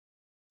dudes, right?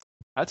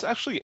 That's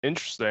actually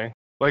interesting.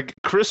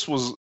 Chris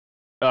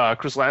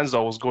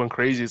Lansdale was going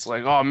crazy. It's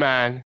oh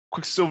man,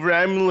 Quicksilver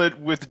amulet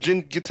with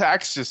Jin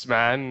Gitaxis,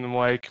 man. And I'm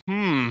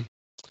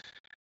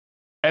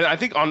and I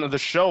think on the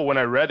show when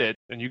I read it,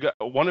 and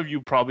one of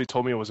you probably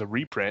told me it was a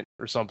reprint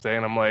or something,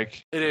 and I'm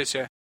like, it is,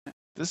 yeah.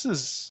 This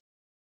is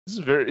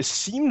very. It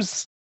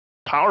seems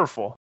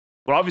powerful,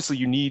 but obviously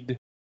you need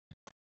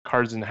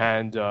cards in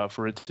hand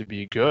for it to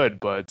be good.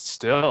 But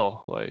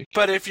still,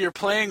 But if you're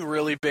playing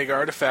really big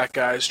artifact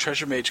guys,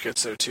 Treasure Mage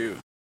gets there too.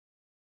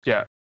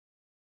 Yeah.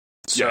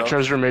 So, yeah,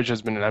 Treasure Mage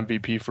has been an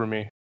MVP for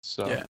me.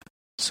 So yeah.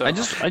 So I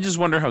just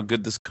wonder how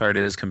good this card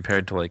is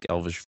compared to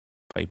Elvish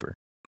Piper.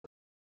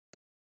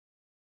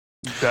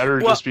 Better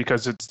just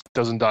because it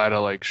doesn't die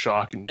to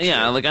shock and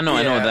yeah, shit. I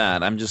know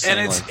that. I'm just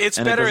saying, it's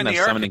and better it in the doesn't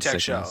have summoning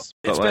Architect shell. sickness,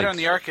 It's but, better in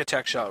the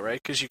Architect shell,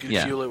 right? Because you can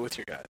fuel it with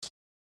your guys.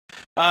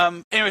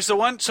 Anyways,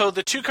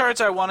 the 2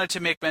 cards I wanted to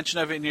make mention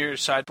of in your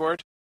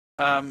sideboard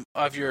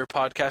of your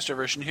podcaster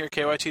version here,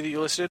 KYT, that you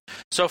listed.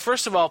 So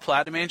first of all,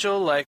 Platinum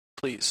Angel,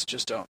 please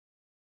just don't.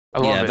 I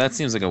love it. That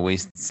seems like a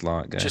wasted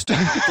slot, guy. Just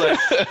play,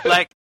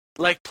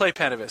 play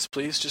Pentavis,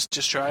 please.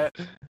 Just try it.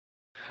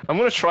 I'm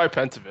gonna try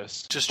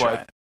Pentavis. Just try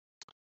it.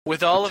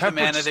 With all of the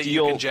Tempered mana that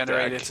you can Steel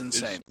generate, deck it's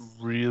insane. is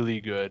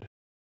really good.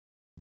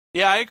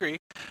 Yeah, I agree.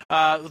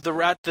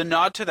 The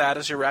nod to that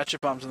is your Ratchet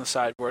Bombs on the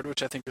sideboard,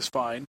 which I think is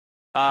fine.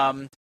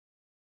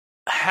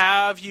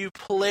 Have you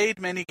played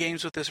many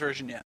games with this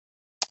version yet?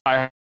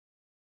 I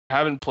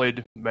haven't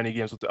played many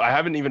games with it. I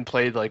haven't even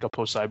played a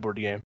post sideboard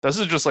game. This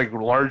is just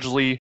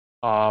largely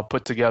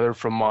put together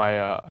from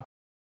my.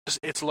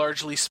 It's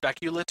largely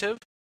speculative.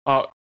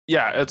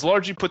 Yeah, it's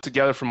largely put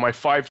together from my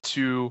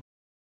 5-2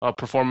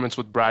 performance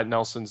with Brad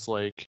Nelson's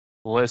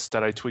list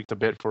that I tweaked a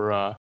bit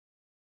for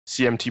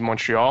CMT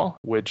Montreal,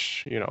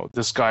 which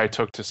this guy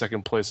took to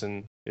second place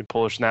in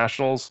Polish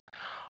Nationals.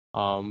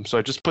 So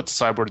I just put the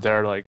sideboard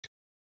there. A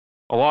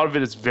lot of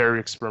it is very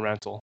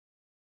experimental.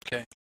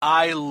 Okay,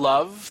 I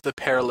love the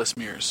Perilous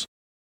Mirrors.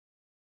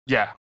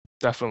 Yeah,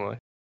 definitely.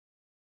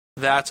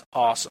 That's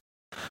awesome.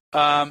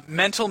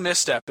 Mental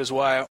Misstep was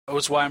why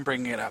I'm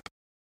bringing it up.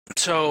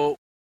 So,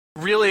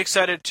 really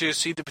excited to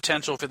see the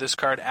potential for this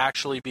card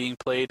actually being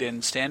played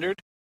in Standard.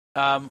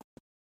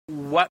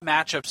 What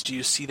matchups do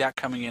you see that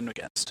coming in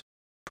against?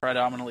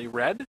 Predominantly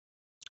red?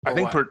 I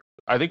think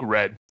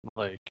red.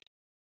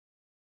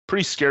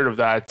 Pretty scared of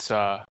that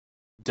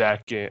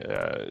deck.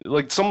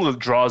 Some of the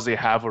draws they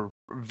have are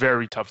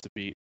very tough to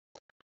beat.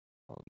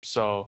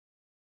 So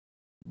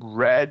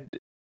Red,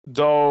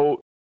 though,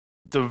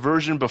 the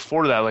version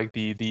before that, like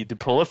the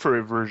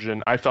proliferate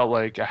version, I felt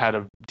like I had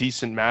a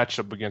decent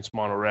matchup against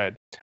Mono Red.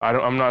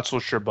 I'm not so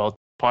sure about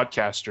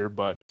Podcaster,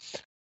 but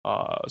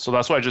so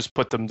that's why I just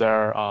put them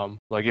there.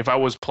 Like if I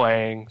was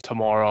playing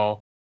tomorrow,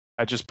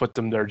 I just put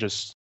them there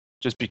just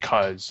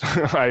because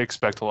I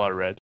expect a lot of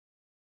red.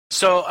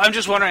 So I'm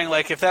just wondering,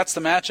 like, if that's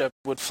the matchup,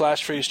 would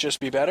Flash Freeze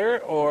just be better,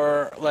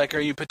 or like, are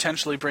you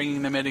potentially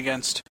bringing them in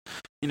against,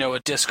 a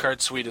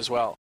discard suite as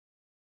well?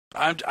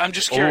 I'm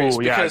just curious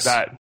because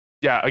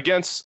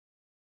against,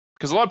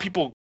 because a lot of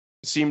people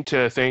seem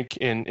to think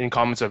in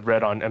comments I've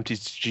read on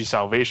MTG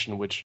Salvation,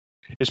 which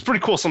is pretty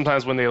cool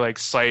sometimes when they like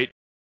cite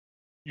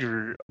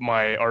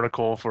my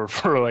article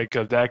for like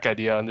a deck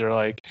idea, and they're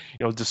like,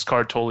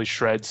 discard totally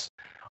shreds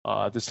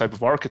this type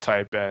of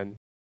archetype, and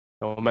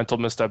mental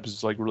misstep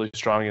is like really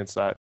strong against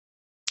that.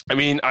 I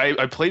mean,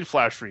 I played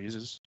Flash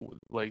Freezes,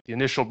 like the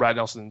initial Brad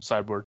Nelson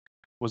sideboard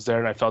was there,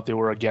 and I felt they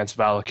were against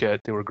Valakut.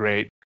 They were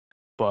great,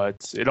 but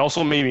it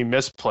also made me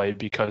misplay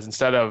because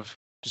instead of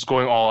just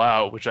going all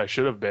out, which I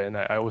should have been,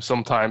 I was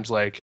sometimes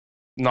like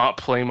not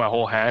playing my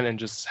whole hand and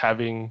just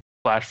having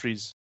Flash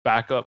Freeze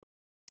backup.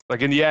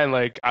 Like in the end,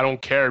 like I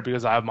don't care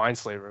because I have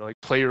Mindslaver. Like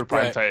play your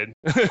Prime Titan,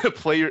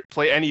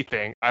 play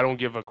anything. I don't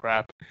give a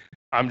crap.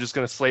 I'm just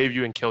gonna slave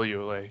you and kill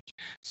you. Like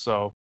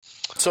so.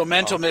 So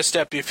mental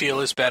misstep you feel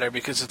is better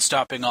because it's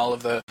stopping all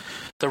of the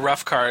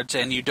rough cards,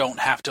 and you don't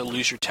have to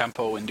lose your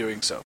tempo in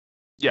doing so.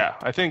 Yeah,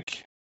 I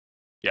think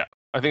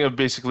I've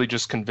basically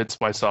just convinced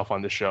myself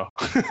on this show.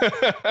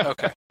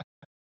 Okay.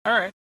 All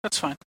right, that's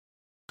fine.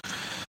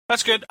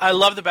 That's good. I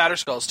love the Batter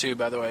Skulls too,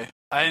 by the way.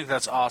 I think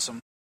that's awesome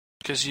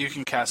because you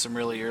can cast them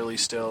really early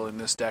still in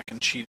this deck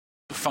and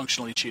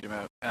functionally cheat them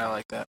out. And I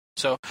like that.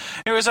 So,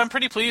 anyways, I'm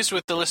pretty pleased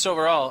with the list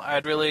overall.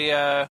 I'd really...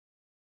 Well,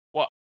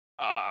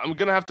 I'm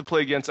going to have to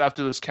play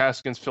after this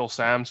cast against Phil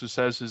Sams, who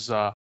says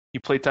he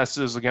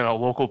playtested as, again, a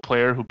local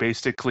player who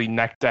basically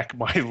neck decked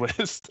my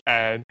list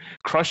and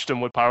crushed him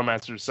with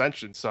Pyromancer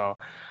Ascension. So,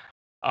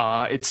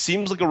 it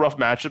seems like a rough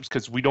matchup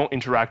because we don't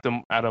interact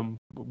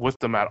with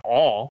them at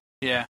all.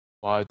 Yeah.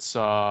 But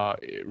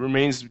it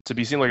remains to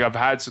be seen. Like, I've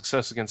had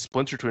success against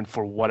Splinter Twin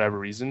for whatever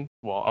reason.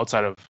 Well,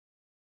 outside of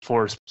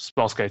 4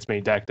 Spellskite's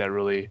main deck that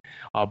really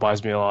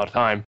buys me a lot of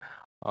time.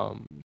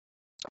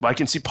 But I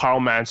can see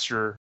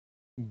Pyromancer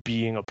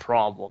being a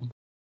problem.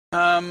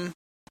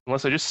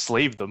 Unless I just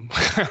slave them.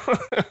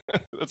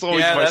 That's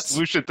always my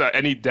solution to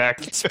any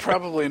deck. It's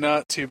probably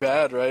not too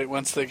bad, right?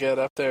 Once they get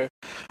up there.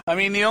 I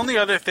mean, the only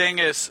other thing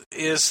is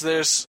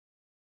there's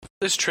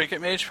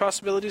Trinket Mage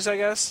possibilities, I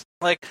guess.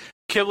 Like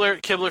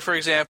Kibler, for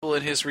example,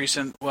 in his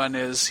recent one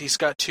he's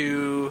got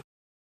two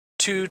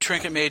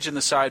Trinket Mage in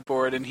the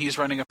sideboard, and he's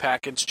running a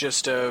package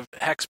just of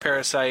Hex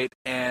Parasite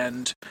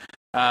and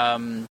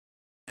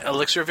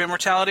Elixir of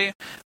Immortality.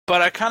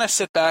 But I kind of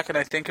sit back and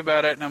I think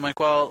about it, and I'm like,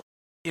 well,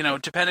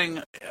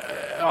 depending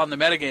on the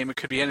metagame, it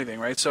could be anything,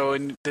 right? So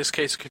in this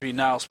case, it could be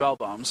Nile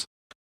Spellbombs,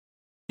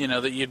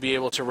 that you'd be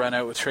able to run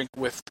out with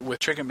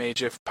Trinket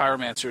Mage if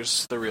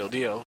Pyromancer's the real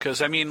deal.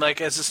 Because, I mean, like,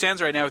 as it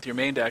stands right now with your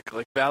main deck,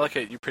 like,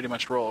 Valakut, you pretty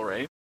much roll,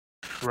 right?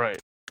 Right.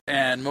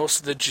 And most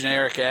of the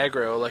generic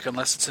aggro, like,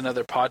 unless it's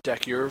another pod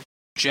deck, you're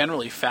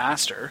generally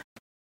faster.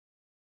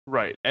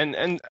 Right.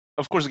 And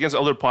of course, against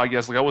other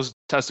podcasts, like, I was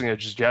testing it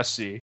just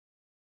Jesse.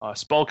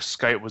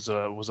 Spellskite was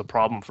a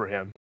problem for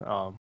him.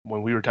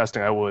 When we were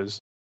testing,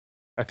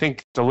 I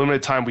think the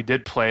limited time we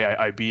did play,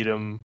 I beat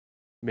him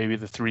maybe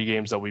the 3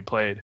 games that we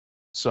played.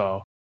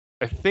 So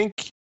I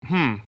think,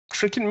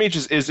 Trinket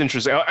Mages is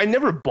interesting. I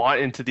never bought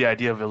into the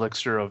idea of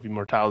Elixir of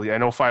Immortality. I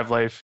know 5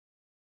 life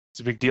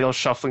is a big deal.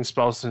 Shuffling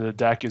spells into the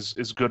deck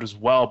is good as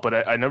well,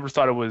 but I never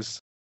thought it was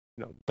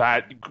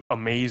that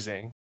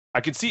amazing.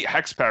 I could see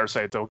Hex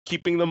Parasite, though.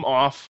 Keeping them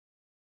off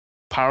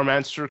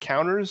Pyromancer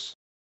counters,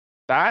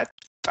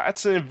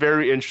 that's a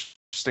very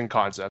interesting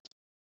concept.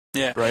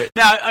 Yeah. Right.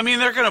 Now, I mean,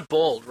 they're going to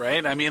bold,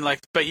 right? I mean,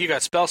 like, but you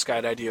got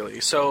Spellskite ideally.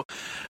 So,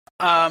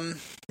 you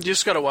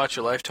just got to watch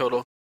your life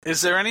total.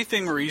 Is there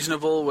anything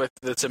reasonable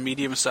that's a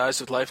medium size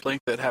with lifelink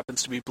that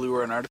happens to be blue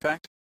or an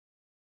artifact?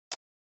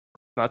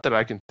 Not that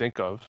I can think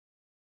of.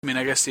 I mean,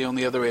 I guess the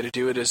only other way to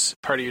do it is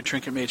part of your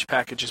Trinket Mage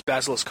package is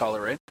Basilisk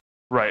Collar, right?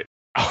 Right.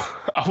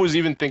 I was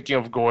even thinking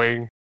of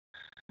going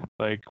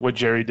like what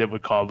Jerry did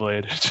with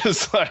Cobblade.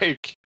 Just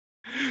like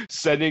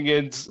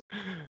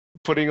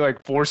putting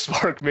like 4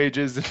 Spark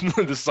Mages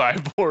in the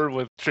sideboard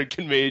with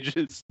Trinket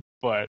Mages,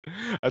 but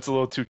that's a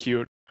little too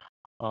cute.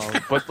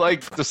 But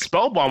like the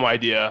Spellbomb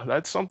idea,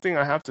 that's something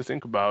I have to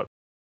think about.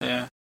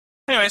 Yeah.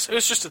 Anyways, it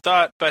was just a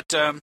thought, but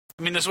I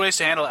mean, there's ways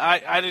to handle it.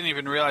 I didn't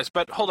even realize,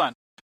 but hold on.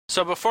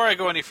 So before I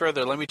go any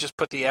further, let me just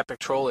put the epic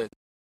troll in.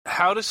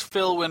 How does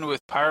Phil win with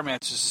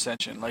Pyromancer's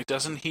Ascension? Like,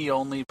 doesn't he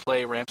only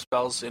play ramp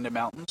spells into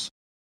mountains?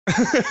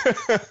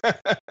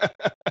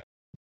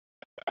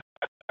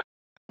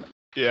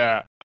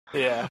 Yeah.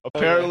 Yeah.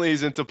 Apparently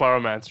he's into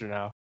Pyromancer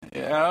now.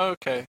 Yeah,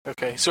 okay.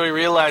 So he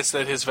realized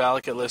that his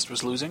Valakut list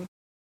was losing?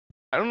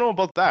 I don't know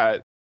about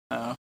that.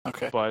 Oh,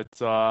 okay. But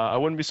I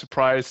wouldn't be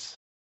surprised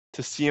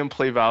to see him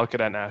play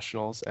Valakut at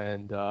Nationals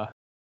and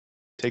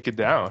take it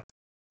down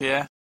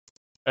Yeah.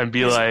 and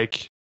be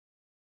like,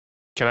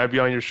 "Can I be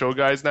on your show,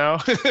 guys?" Now.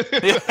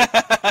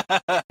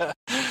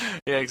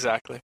 Yeah,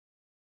 exactly.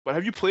 But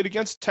have you played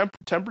against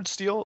Tempered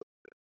Steel?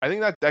 I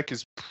think that deck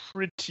is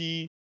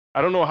pretty.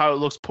 I don't know how it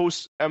looks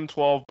post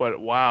M12, but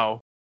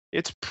wow,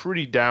 it's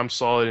pretty damn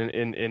solid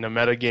in a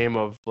meta game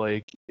of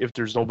like if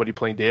there's nobody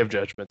playing Day of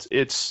Judgments.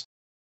 It's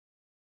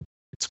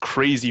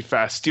crazy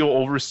fast. Steel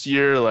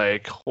Overseer,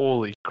 like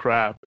holy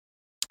crap.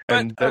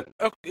 And But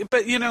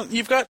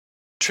you've got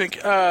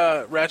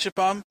Ratchet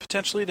Bomb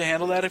potentially to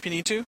handle that if you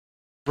need to.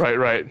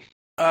 right.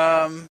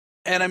 And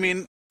I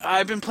mean,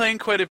 I've been playing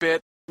quite a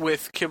bit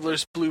with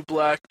Kibler's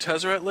Blue-Black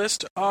Tezzeret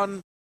list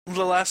on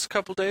the last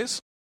couple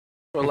days,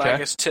 or I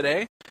guess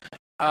today.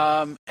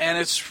 And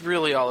it's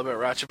really all about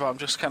Ratchet Bomb.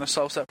 Just kind of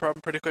solves that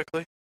problem pretty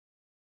quickly.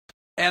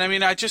 And I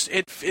mean,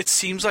 it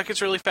seems like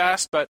it's really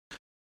fast, but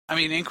I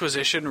mean,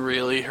 Inquisition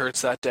really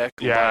hurts that deck.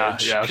 Yeah,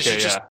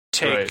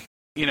 Take,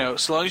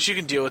 so long as you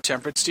can deal with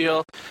Tempered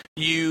Steel,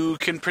 you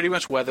can pretty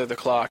much weather the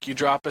clock. You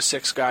drop a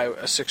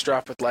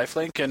 6-drop with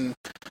lifelink, and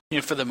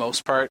for the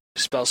most part,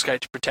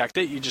 Spellskite to protect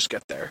it. You just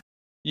get there.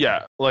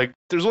 Yeah, like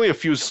there's only a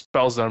few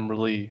spells that I'm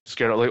really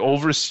scared of, like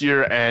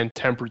Overseer and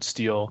Tempered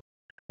Steel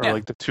are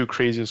like the two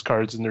craziest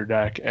cards in their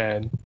deck,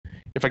 and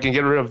if I can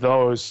get rid of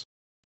those,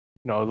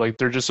 like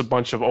they're just a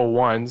bunch of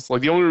 0-1s.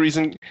 Like the only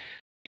reason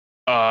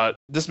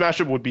this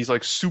matchup would be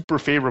like super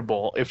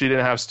favorable if they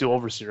didn't have Steel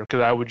Overseer,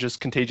 because I would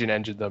just Contagion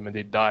Engine them and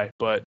they'd die.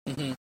 But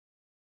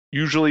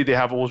usually they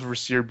have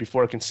Overseer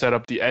before I can set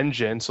up the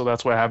engine, so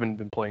that's why I haven't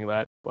been playing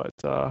that.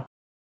 But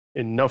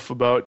enough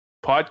about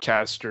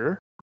Podcaster.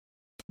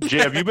 Jay,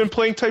 have you been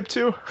playing Type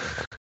 2?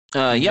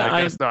 Yeah,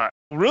 I guess not.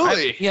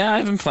 Really?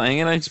 I've been playing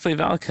it. I just play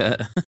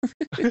Valakut.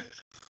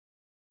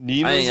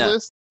 Nina's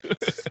list?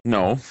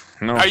 No.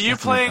 Are you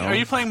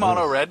playing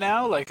Mono Red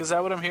now? Like, is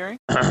that what I'm hearing?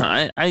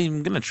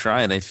 I'm gonna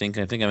try it. I think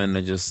I'm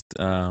gonna just.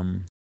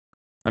 I'm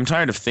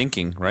tired of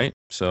thinking, right?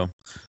 So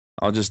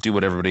I'll just do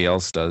what everybody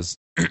else does.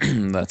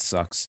 That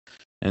sucks,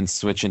 and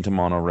switch into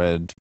Mono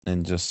Red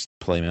and just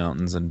play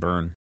mountains and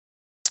burn.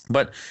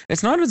 But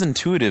it's not as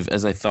intuitive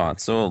as I thought.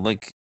 So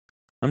like,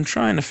 I'm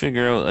trying to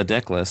figure out a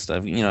deck list.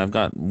 I've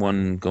got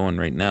one going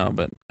right now,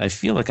 but I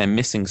feel like I'm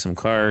missing some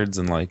cards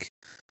and like.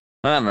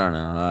 I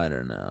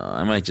don't know.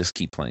 I might just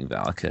keep playing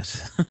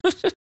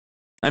Valakut.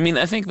 I mean,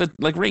 I think that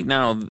like right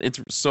now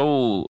it's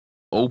so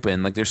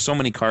open. Like there's so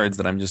many cards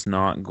that I'm just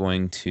not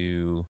going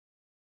to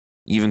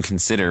even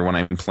consider when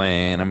I'm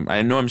playing.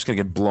 I know I'm just gonna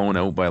get blown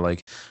out by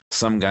like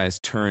some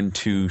guy's turn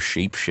 2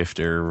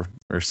 shapeshifter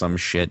or some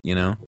shit,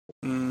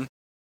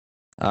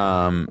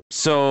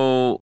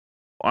 So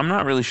I'm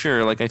not really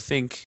sure. Like I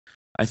think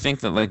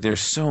that like there's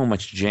so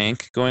much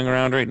jank going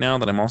around right now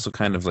that I'm also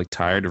kind of like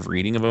tired of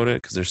reading about it,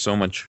 because there's so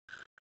much.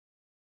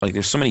 Like,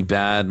 there's so many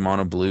bad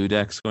mono blue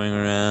decks going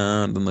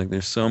around, and, like,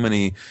 there's so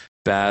many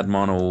bad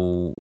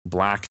mono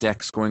black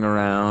decks going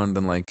around,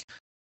 and, like,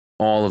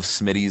 all of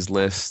Smitty's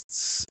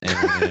lists.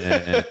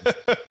 And,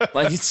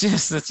 like, it's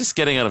just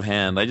getting out of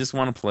hand. I just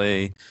want to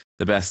play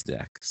the best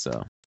deck.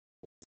 So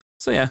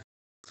yeah.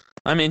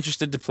 I'm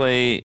interested to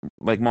play,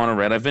 like, mono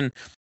red. I've been,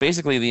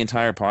 basically, the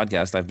entire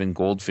podcast, I've been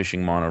goldfishing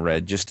mono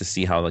red just to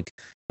see how, like,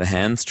 the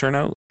hands turn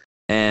out.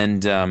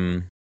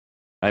 And,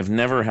 I've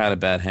never had a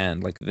bad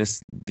hand. Like this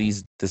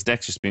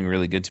deck's just being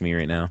really good to me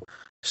right now.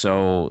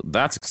 So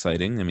that's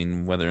exciting. I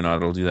mean, whether or not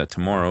it'll do that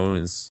tomorrow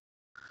is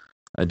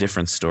a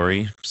different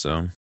story.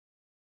 So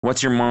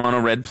what's your mono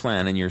red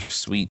plan in your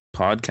sweet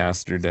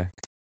podcaster deck?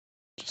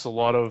 Just a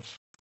lot of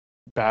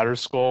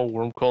Batterskull,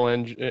 Wormcoil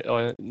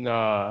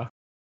engine,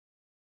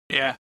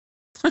 yeah.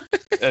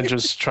 and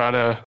just trying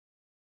to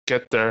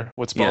get there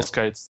with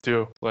Spellskites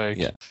too. Like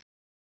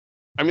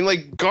I mean,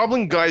 like,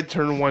 Goblin Guide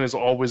turn 1 is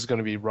always going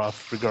to be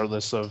rough,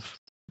 regardless of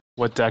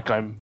what deck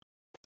I'm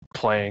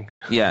playing.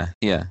 Yeah.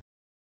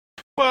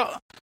 Well,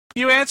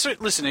 you answer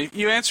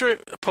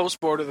it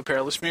post-board of the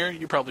Perilous Mirror,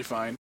 you're probably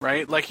fine,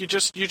 right? Like, you're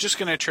just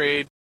going to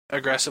trade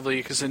aggressively,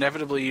 because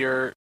inevitably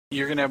you're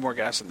going to have more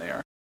gas than they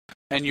are.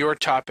 And your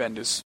top end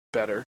is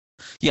better.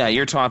 Yeah,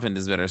 your top end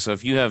is better. So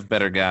if you have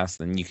better gas,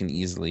 then you can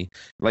easily...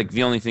 Like,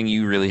 the only thing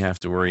you really have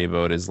to worry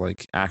about is,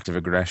 like, active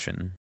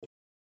aggression.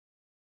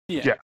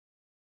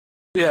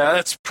 Yeah,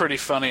 that's pretty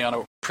funny on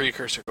a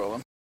precursor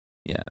golem.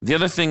 Yeah. The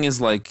other thing is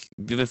that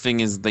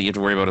you have to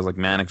worry about is like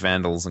Manic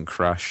Vandals and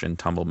Crush and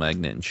Tumble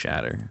Magnet and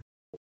Shatter.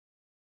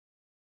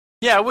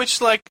 Yeah, which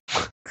like,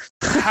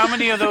 how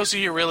many of those are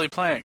you really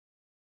playing?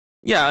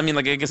 Yeah, I mean,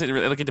 like I guess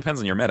it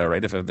depends on your meta,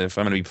 right? If I'm going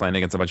to be playing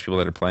against a bunch of people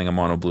that are playing a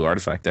mono blue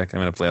artifact deck, I'm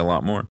going to play a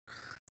lot more.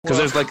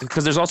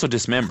 Because there's also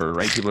Dismember,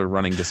 right? People are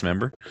running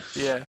Dismember.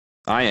 Yeah.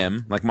 I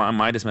am like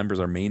my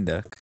Dismember's our main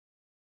deck.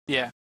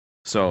 Yeah.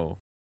 So.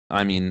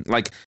 I mean,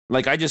 like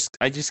I just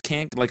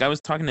can't. Like I was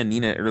talking to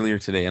Nina earlier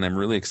today, and I'm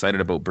really excited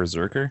about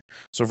Berserker.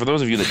 So for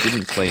those of you that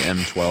didn't play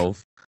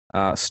M12,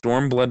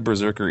 Stormblood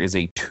Berserker is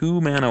a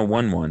 2-mana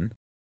 1/1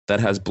 that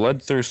has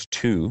Bloodthirst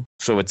 2,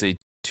 so it's a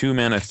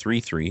 2-mana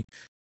 3/3,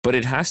 but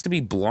it has to be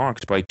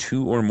blocked by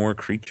 2 or more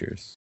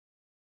creatures.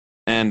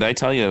 And I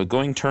tell you,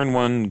 going turn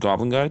 1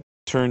 Goblin Guide,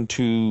 turn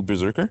 2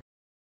 Berserker,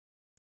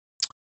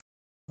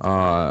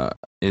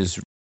 is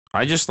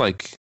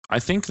I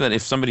think that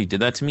if somebody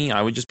did that to me,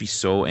 I would just be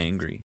so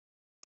angry.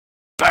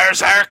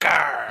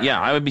 Berserker! Yeah,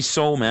 I would be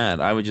so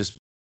mad. I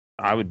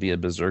would be a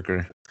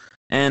berserker.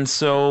 And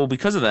so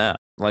because of that,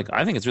 like,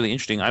 I think it's really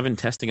interesting. I've been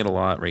testing it a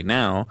lot right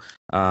now,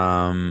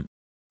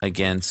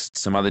 against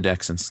some other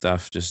decks and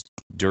stuff, just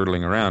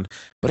dirtling around.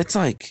 But it's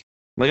I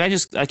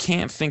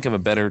can't think of a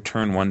better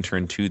turn 1,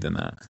 turn 2 than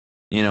that.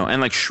 You know,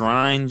 and like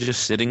Shrine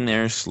just sitting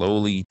there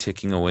slowly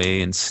ticking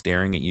away and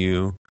staring at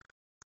you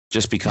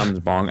just becomes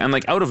bong. And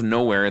like out of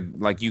nowhere,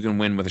 like you can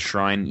win with a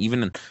Shrine,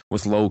 even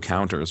with low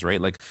counters,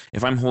 right? Like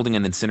if I'm holding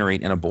an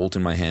Incinerate and a Bolt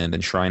in my hand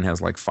and Shrine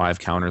has like 5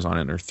 counters on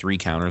it or 3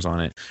 counters on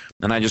it,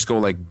 and I just go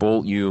like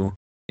Bolt you,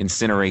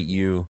 Incinerate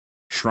you,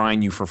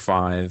 Shrine you for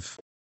 5,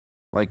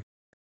 like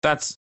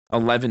that's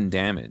 11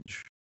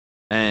 damage.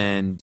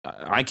 And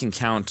I can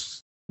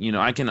count, you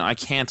know, I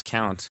can't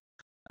count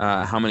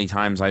how many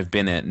times I've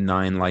been at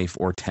 9 life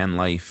or 10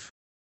 life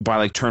by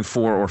like turn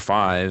 4 or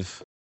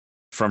 5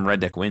 from red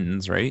deck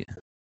wins, right?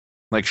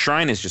 Like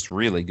Shrine is just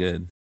really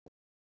good.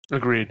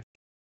 Agreed.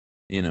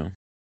 You know,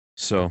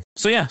 so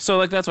yeah, so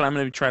like that's what I'm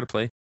gonna try to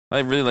play. I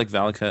really like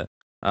Valakut.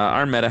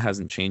 Our meta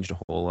hasn't changed a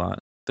whole lot.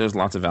 There's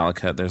lots of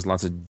Valakut. There's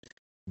lots of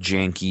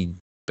janky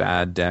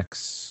bad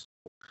decks.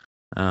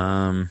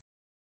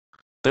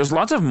 There's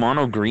lots of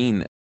mono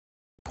green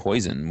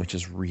poison, which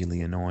is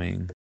really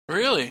annoying.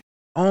 Really?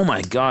 Oh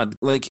my god!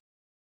 Like,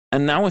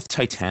 and now with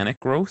Titanic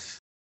growth.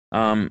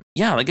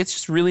 Yeah, like it's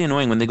just really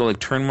annoying when they go like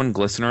turn 1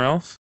 Glistener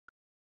Elf,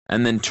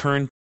 and then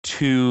turn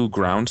 2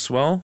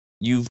 Groundswell.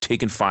 You've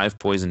taken 5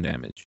 poison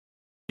damage.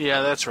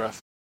 Yeah, that's rough.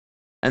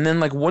 And then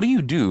like, what do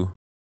you do?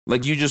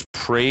 Like, you just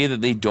pray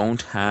that they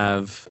don't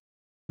have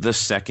the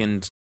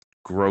second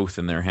growth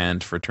in their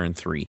hand for turn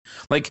 3.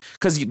 Like,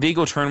 because they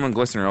go turn 1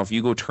 Glistener Elf,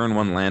 you go turn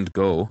 1 Land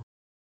Go.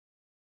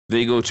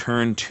 They go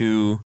turn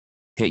 2,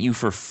 hit you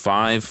for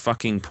 5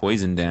 fucking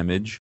poison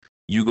damage.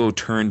 You go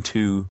turn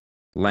 2.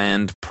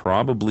 Land,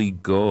 probably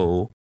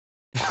go,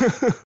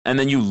 and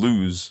then you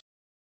lose.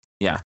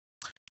 Yeah,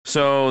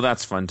 so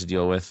that's fun to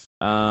deal with.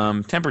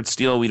 Tempered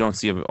Steel we don't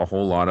see a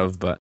whole lot of,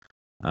 but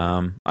I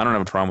don't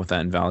have a problem with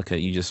that in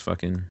Valakut. You just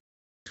fucking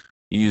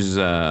use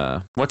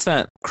what's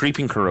that?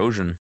 Creeping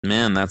Corrosion.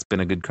 Man, that's been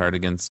a good card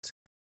against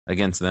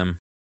them.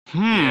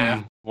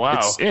 Yeah.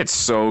 Wow. It's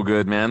so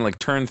good, man. Like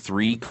turn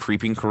 3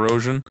 Creeping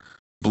Corrosion,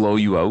 blow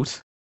you out.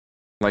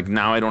 Like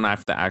now I don't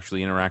have to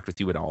actually interact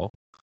with you at all.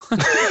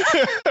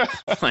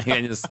 Like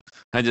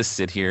I just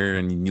sit here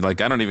and like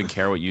I don't even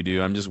care what you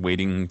do. I'm just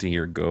waiting to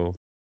hear go.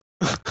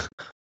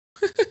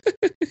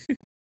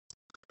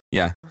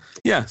 Yeah.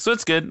 So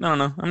it's good. I don't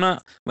know.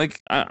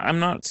 I'm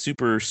not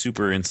super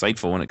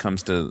insightful when it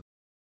comes to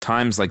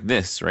times like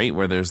this, right?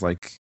 Where there's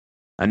like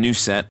a new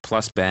set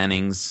plus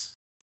bannings,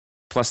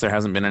 plus there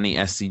hasn't been any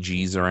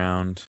SCGs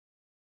around.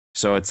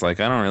 So it's like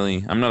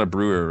I'm not a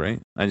brewer, right?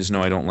 I just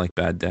know I don't like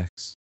bad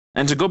decks.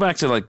 And to go back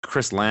to like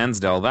Chris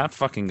Lansdale, that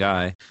fucking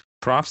guy,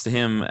 props to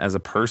him as a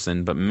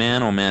person, but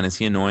man, oh man, is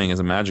he annoying as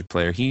a Magic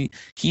player.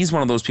 He's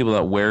one of those people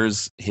that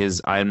wears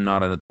his I'm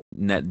not a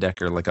net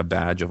decker like a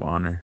badge of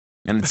honor.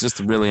 And it's just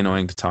really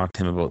annoying to talk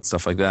to him about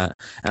stuff like that.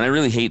 And I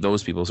really hate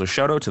those people. So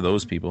shout out to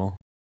those people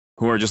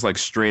who are just like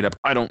straight up,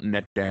 I don't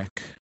net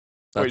deck.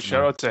 Wait,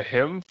 shout out to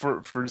him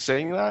for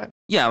saying that?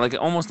 Yeah, like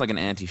almost like an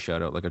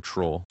anti-shout out, like a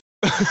troll.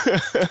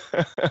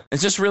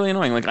 It's just really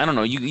annoying. Like, I don't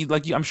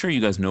know, I'm sure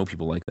you guys know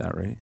people like that,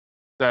 right?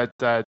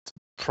 That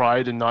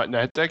pride in not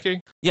net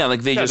decking? Yeah,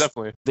 like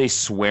definitely. They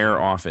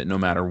swear off it no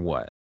matter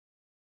what.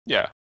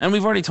 Yeah. And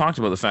we've already talked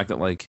about the fact that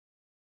like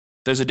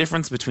there's a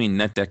difference between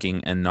net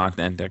decking and not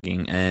net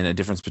decking, and a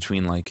difference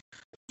between like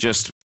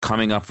just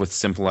coming up with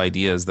simple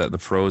ideas that the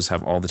pros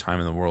have all the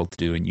time in the world to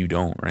do and you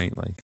don't, right?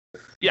 Like,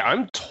 yeah,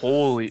 I'm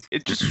totally.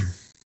 It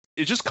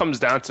just comes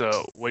down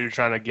to what you're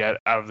trying to get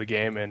out of the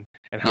game and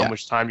how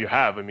much time you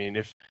have. I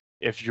mean,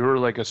 if you're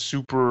like a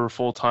super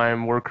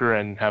full-time worker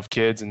and have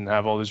kids and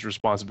have all these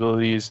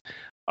responsibilities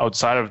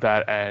outside of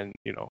that, and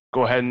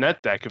go ahead and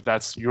net deck if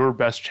that's your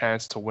best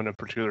chance to win a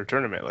particular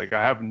tournament. Like,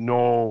 I have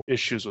no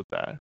issues with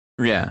that.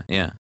 Yeah.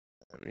 I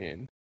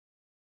mean,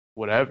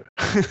 whatever.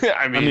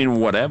 I mean,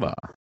 whatever.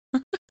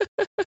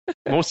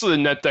 Most of the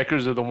net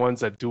deckers are the ones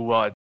that do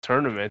well at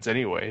tournaments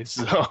anyway,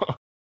 so.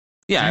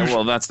 Yeah,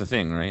 well, that's the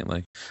thing, right?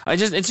 Like,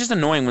 it's just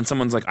annoying when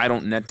someone's like, I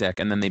don't net deck,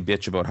 and then they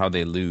bitch about how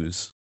they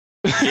lose.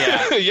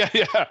 Yeah.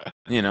 Yeah.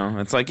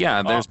 It's like,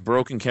 there's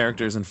broken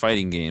characters in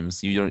fighting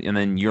games. You don't, and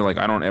then you're like,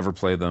 I don't ever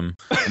play them,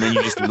 and then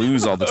you just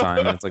lose all the time.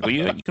 And it's like, well,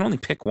 you can only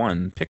pick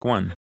one. Pick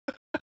one.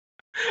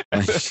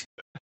 Like,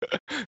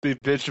 they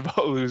bitch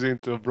about losing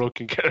to a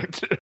broken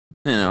character.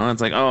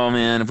 It's like, oh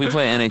man, if we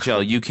play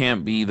NHL, you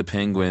can't be the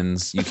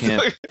Penguins. You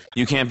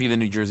can't be the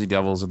New Jersey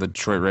Devils or the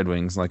Detroit Red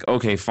Wings. Like,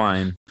 okay,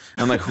 fine.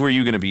 I'm like, who are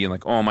you gonna be? And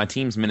like, oh, my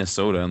team's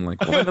Minnesota. I'm like,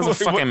 well, it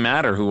doesn't fucking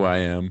matter who I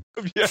am.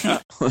 Yeah.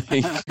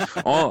 Like,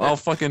 I'll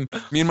fucking,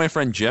 me and my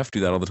friend Jeff do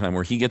that all the time,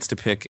 where he gets to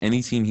pick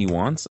any team he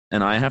wants,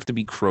 and I have to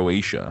be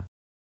Croatia.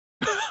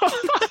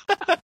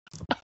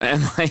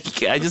 And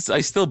like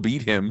I still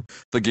beat him.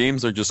 The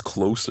games are just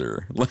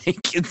closer.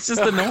 Like it's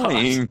just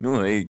annoying.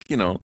 God.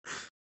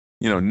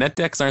 Like, net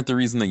decks aren't the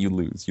reason that you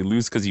lose. You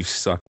lose because you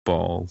suck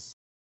balls.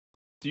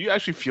 Do you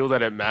actually feel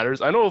that it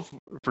matters? I know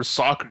for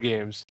soccer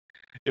games,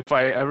 if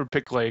I ever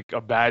pick like a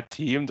bad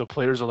team, the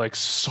players are like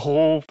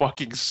so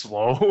fucking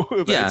slow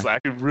that it's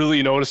actually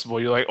really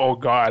noticeable. You're like, oh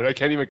god, I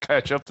can't even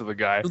catch up to the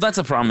guy. Well, that's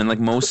a problem. In like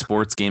most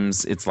sports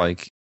games, it's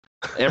like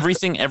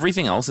everything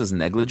else is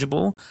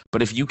negligible.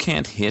 But if you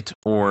can't hit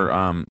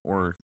or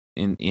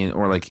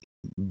like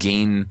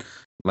gain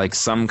like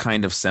some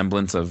kind of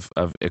semblance of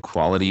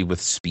equality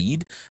with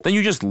speed, then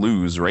you just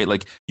lose, right?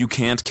 Like you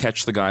can't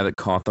catch the guy that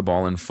caught the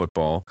ball in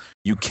football.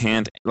 You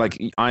can't,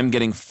 like, I'm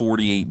getting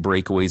 48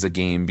 breakaways a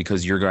game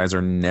because your guys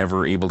are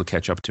never able to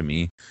catch up to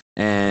me.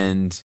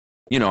 And,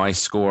 I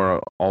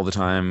score all the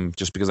time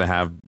just because I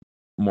have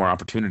more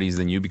opportunities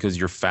than you because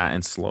you're fat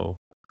and slow,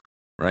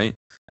 right?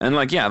 And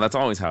like, yeah, that's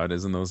always how it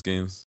is in those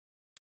games.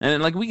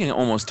 And like we can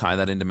almost tie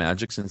that into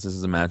Magic since this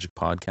is a Magic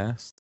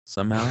podcast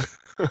somehow.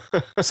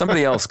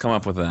 Somebody else come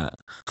up with that.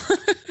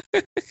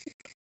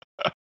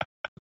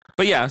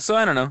 But yeah, so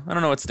I don't know. I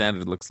don't know what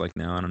standard looks like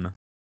now. I don't know.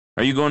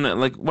 Are you going to,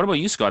 like, what about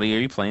you, Scotty? Are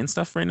you playing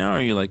stuff right now? Or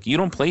are you like, you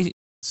don't play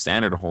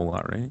standard a whole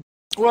lot, right?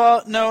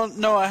 Well,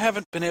 no, I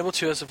haven't been able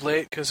to as of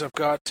late because I've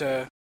got,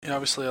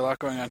 obviously a lot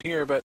going on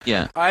here. But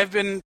yeah, I've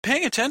been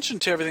paying attention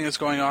to everything that's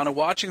going on and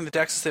watching the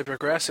decks as they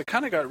progress. It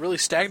kind of got really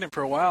stagnant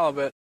for a while,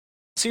 but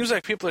it seems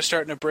like people are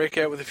starting to break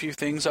out with a few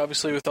things,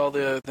 obviously with all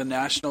the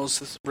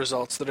Nationals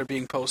results that are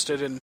being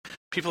posted, and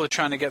people are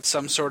trying to get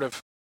some sort of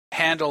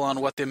handle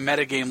on what the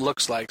metagame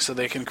looks like so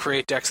they can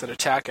create decks that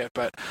attack it.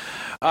 But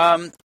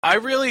I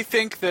really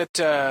think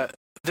that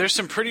there's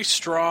some pretty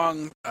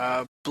strong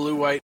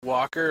blue-white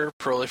walker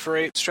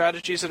proliferate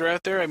strategies that are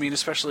out there. I mean,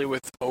 especially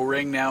with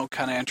O-Ring now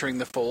kind of entering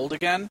the fold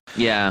again.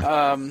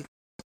 Yeah.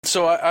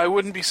 So I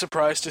wouldn't be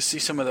surprised to see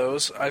some of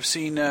those. I've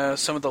seen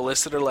some of the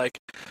lists that are like,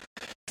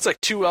 it's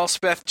like 2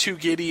 Elspeth, 2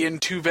 Gideon,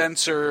 2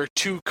 Venser,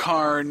 2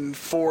 Karn,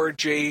 4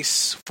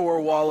 Jace,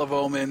 4 Wall of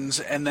Omens,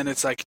 and then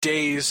it's like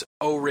Days,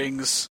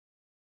 O-Rings,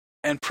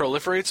 and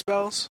Proliferate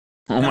spells.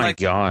 Oh my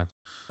god.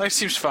 That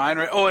seems fine,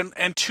 right? Oh,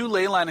 and 2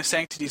 Leyline of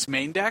Sanctity's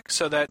main deck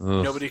so that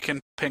nobody can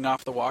ping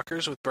off the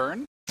walkers with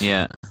burn.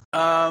 Yeah.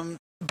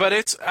 But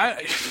it's,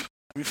 I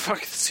mean,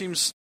 fuck, it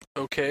seems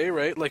okay,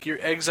 right? Like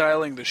you're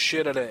exiling the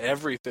shit out of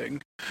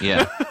everything.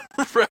 Yeah.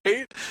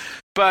 Right?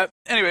 But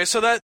anyway, so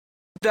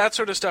that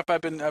sort of stuff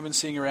I've been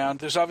seeing around.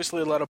 There's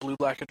obviously a lot of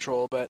blue-black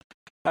control, but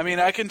I mean,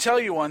 I can tell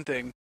you one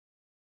thing.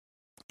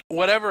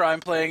 Whatever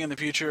I'm playing in the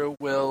future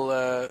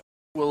will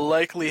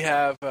likely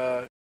have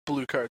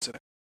blue cards in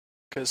it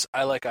because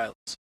I like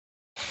islands.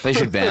 They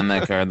should ban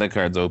that card. That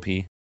card's OP.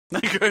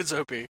 That card's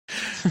OP.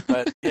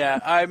 But yeah,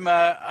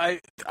 I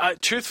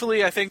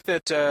truthfully, I think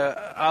that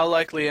I'll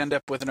likely end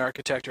up with an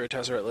Architect or a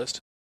Tezzeret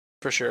list.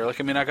 For sure. Like,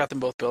 I mean, I got them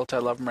both built. I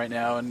love them right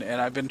now, and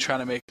I've been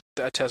trying to make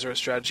that Tezzeret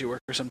strategy work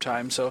for some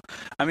time. So,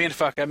 I mean,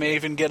 fuck, I may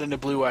even get into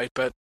blue-white,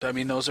 but, I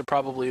mean, those are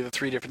probably the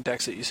 3 different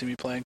decks that you see me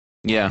playing.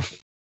 Yeah.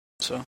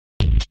 So.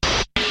 I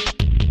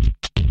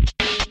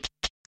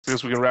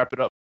guess we can wrap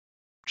it up.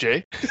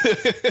 Jay?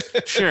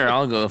 Sure,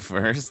 I'll go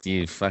first,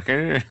 you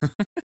fucker.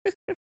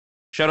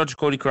 Shout out to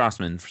Cody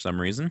Crossman for some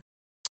reason.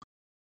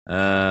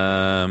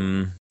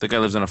 The guy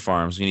lives on a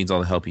farm, so he needs all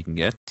the help he can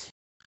get.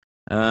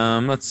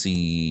 Let's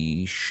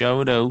see.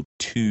 Shout out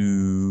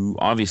to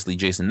obviously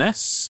Jason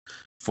Ness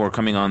for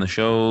coming on the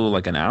show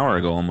like an hour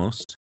ago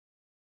almost.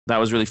 That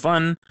was really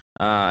fun.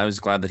 I was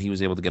glad that he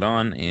was able to get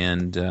on,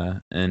 and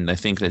I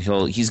think that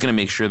he's going to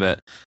make sure that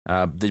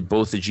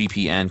both the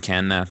GP and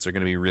Can Nats are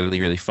going to be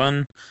really, really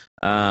fun.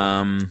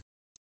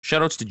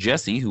 Shout outs to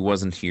Jesse who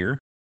wasn't here.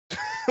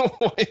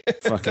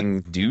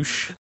 Fucking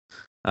douche.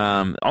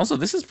 Also,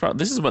 this is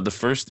what the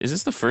first. Is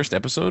this the first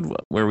episode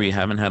where we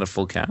haven't had a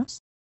full cast?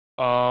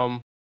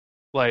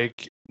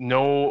 Like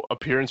no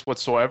appearance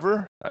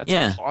whatsoever.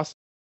 That's awesome.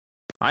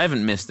 I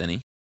haven't missed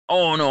any.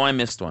 Oh no, I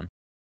missed one.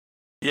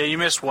 Yeah, you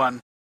missed one.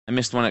 I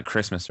missed one at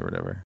Christmas or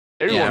whatever.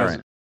 Everyone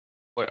has.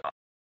 Like,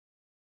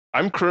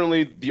 I'm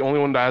currently the only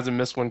one that hasn't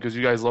missed one because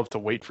you guys love to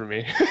wait for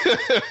me.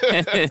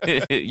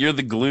 You're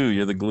the glue.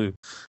 You're the glue.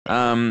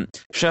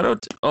 Shout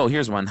out.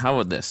 Here's one. How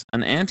about this?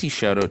 An anti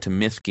shout out to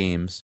Myth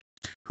Games,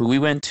 who we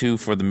went to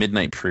for the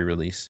midnight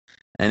pre-release,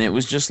 and it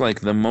was just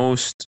like the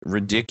most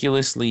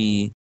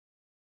ridiculously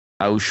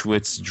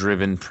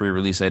Auschwitz-driven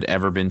pre-release I'd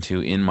ever been to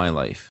in my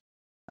life.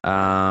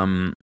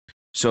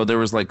 So there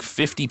was like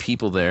 50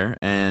 people there,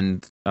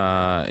 and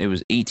it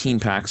was 18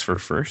 packs for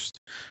first,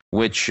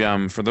 which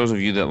for those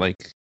of you that like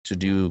to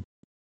do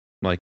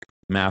like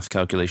math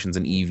calculations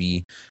in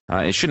EV,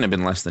 it shouldn't have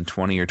been less than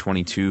 20 or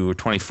 22 or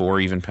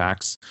 24 even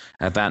packs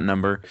at that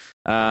number.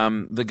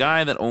 The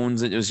guy that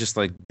owns it was just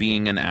like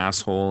being an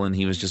asshole, and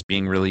he was just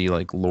being really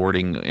like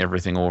lording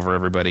everything over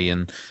everybody,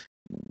 and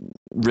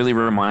really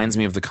reminds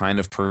me of the kind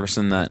of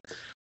person that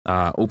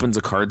opens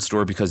a card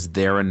store because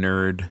they're a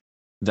nerd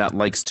that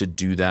likes to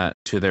do that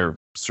to their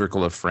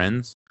circle of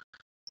friends,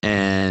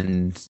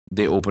 and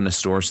they open a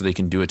store so they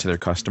can do it to their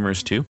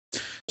customers too.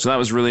 So that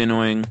was really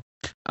annoying.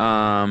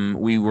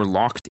 We were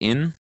locked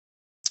in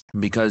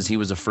because he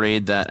was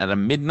afraid that at a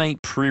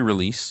midnight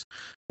pre-release,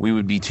 we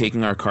would be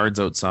taking our cards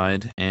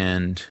outside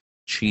and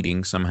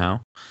cheating somehow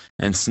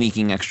and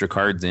sneaking extra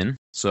cards in.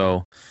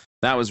 So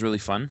that was really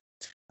fun.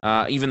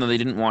 Even though they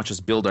didn't watch us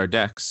build our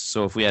decks,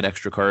 so if we had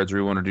extra cards or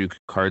we wanted to do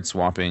card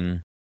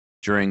swapping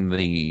during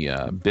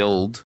the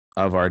build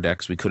of our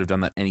decks, we could have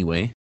done that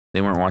anyway.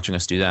 They weren't watching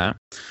us do that.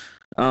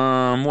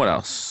 What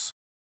else?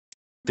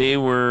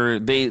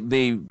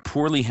 They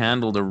poorly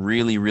handled a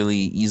really, really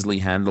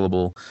easily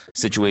handleable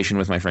situation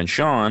with my friend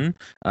Sean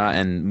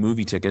and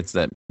movie tickets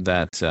that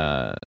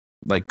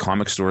like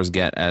comic stores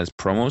get as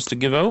promos to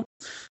give out.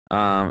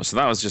 So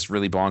that was just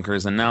really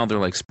bonkers. And now they're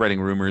like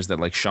spreading rumors that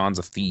like Sean's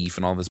a thief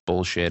and all this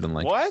bullshit and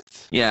like What?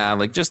 Yeah,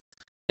 like just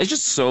it's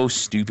just so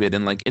stupid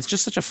and like it's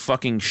just such a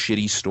fucking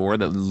shitty store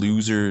that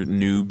loser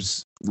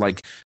noobs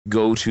like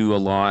go to a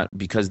lot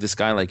because this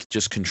guy like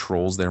just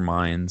controls their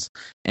minds.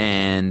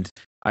 And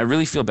I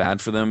really feel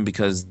bad for them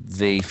because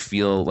they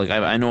feel like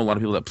I know a lot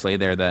of people that play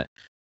there that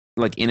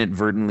like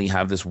inadvertently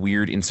have this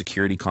weird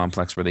insecurity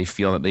complex where they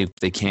feel that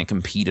they can't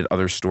compete at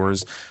other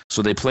stores.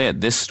 So they play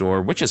at this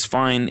store, which is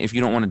fine if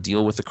you don't want to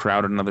deal with the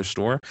crowd at another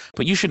store,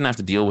 but you shouldn't have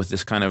to deal with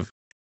this kind of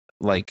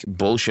like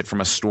bullshit from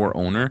a store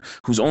owner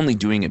who's only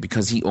doing it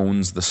because he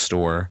owns the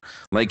store.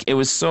 Like it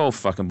was so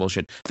fucking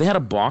bullshit. They had a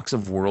box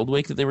of World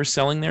Wake that they were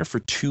selling there for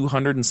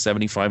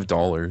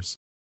 $275.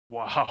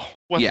 Wow.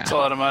 Yeah. That's a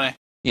lot of money.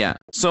 Yeah,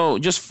 so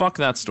just fuck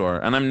that store,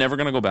 and I'm never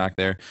gonna go back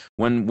there.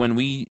 When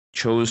we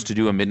chose to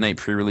do a midnight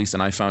pre-release,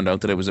 and I found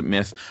out that it was at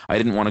Myth, I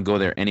didn't want to go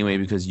there anyway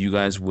because you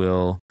guys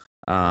will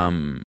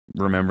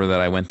remember that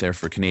I went there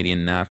for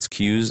Canadian Nats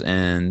queues,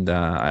 and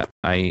I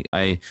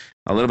a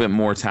little bit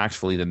more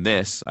tactfully than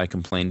this, I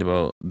complained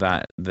about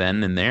that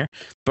then and there.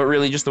 But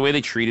really, just the way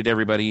they treated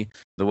everybody,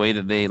 the way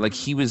that they like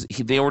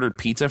they ordered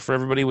pizza for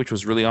everybody, which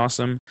was really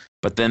awesome.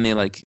 But then they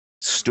like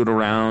stood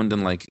around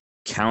and like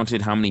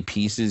counted how many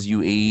pieces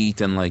you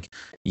ate and like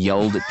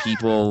yelled at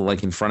people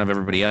like in front of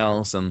everybody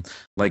else, and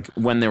like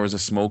when there was a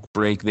smoke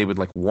break they would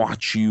like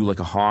watch you like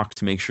a hawk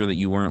to make sure that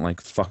you weren't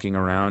like fucking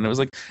around. It was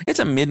like, it's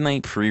a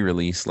midnight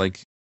pre-release,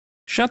 like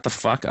shut the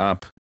fuck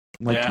up.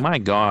 Like yeah. My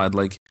god,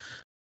 like,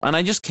 and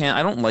I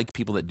don't like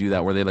people that do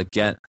that where they like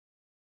get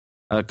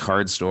a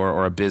card store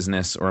or a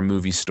business or a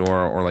movie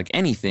store or like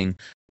anything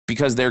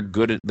because they're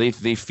good at they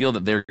feel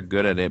that they're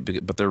good at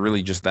it, but they're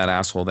really just that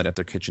asshole that at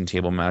their kitchen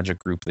table magic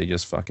group they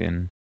just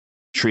fucking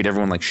treat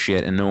everyone like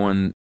shit, and no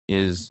one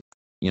is,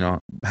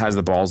 has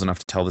the balls enough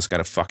to tell this guy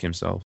to fuck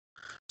himself.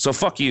 So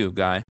fuck you,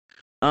 guy.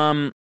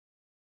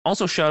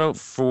 Also shout out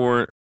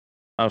for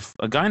a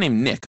guy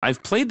named Nick.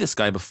 I've played this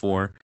guy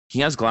before. He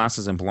has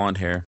glasses and blonde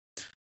hair.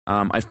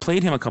 I've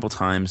played him a couple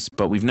times,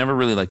 but we've never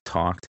really like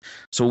talked.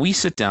 So we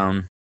sit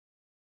down.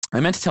 I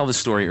meant to tell this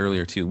story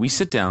earlier, too. We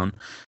sit down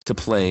to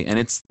play, and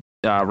it's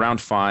round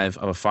 5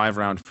 of a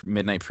 5-round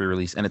midnight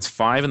pre-release, and it's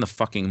 5 in the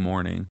fucking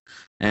morning,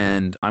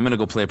 and I'm going to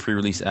go play a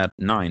pre-release at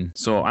 9,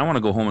 so I want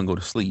to go home and go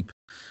to sleep.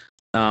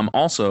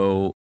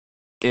 Also,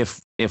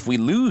 if we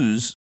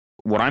lose,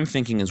 what I'm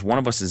thinking is one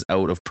of us is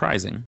out of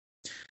prizing,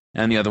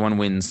 and the other one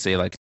wins, say,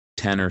 like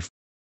 10 or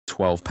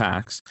 12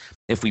 packs.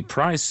 If we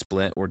prize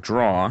split or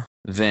draw,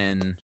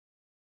 then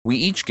we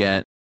each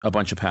get a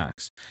bunch of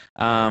packs.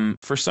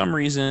 For some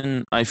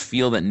reason, I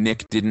feel that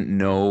Nick didn't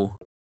know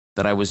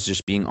that I was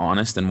just being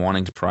honest and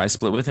wanting to prize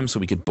split with him so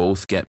we could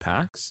both get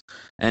packs,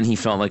 and he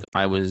felt like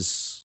I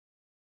was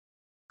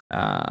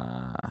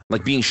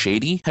like being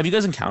shady. Have you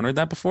guys encountered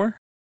that before?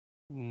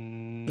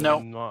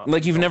 No.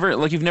 Like you've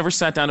never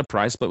sat down to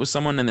prize split with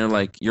someone and you're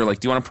like, do you want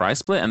to prize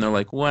split? And they're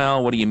like,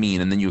 well, what do you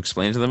mean? And then you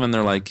explain it to them and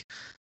they're like,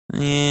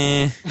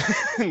 No.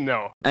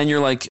 And you're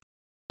like,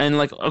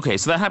 okay,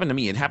 so that happened to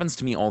me. It happens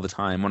to me all the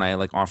time when I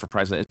like offer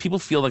prize split. People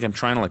feel like I'm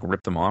trying to like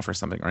rip them off or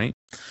something, right?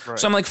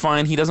 So I'm like,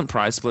 fine. He doesn't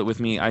prize split with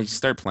me. I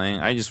start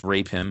playing. I just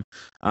rape him.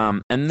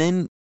 And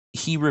then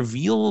he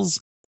reveals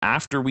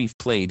after we've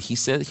played,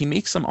 he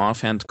makes some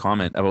offhand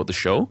comment about the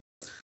show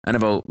and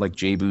about like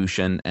Jay Bush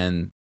and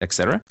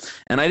etc.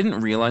 And I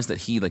didn't realize that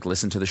he like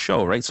listened to the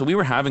show, right? So we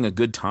were having a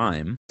good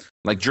time.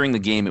 Like during the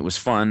game, it was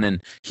fun,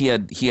 and he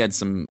had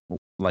some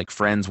like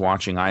friends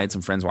watching. I had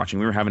some friends watching.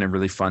 We were having a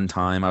really fun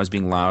time. I was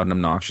being loud and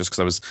obnoxious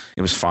because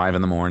it was 5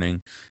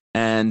 a.m.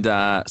 And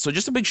so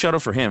just a big shout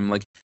out for him,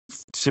 like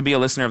to be a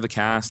listener of the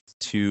cast,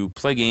 to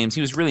play games.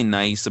 He was really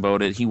nice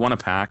about it. He won a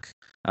pack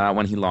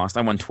when he lost.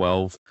 I won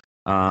 12.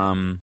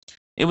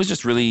 It was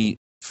just really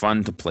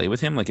fun to play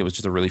with him. Like it was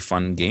just a really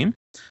fun game.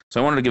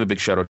 So I wanted to give a big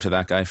shout out to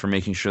that guy for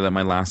making sure that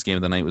my last game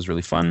of the night was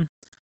really fun.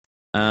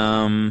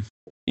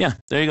 Yeah,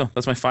 there you go.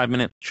 That's my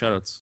 5-minute shout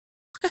outs.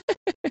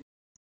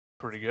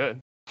 Pretty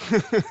good.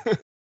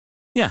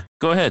 Yeah,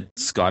 go ahead,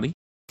 Scotty.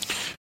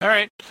 All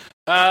right.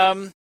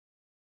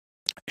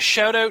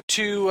 Shout out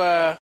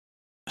to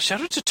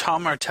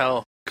Tom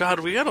Martell.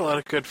 God, we got a lot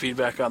of good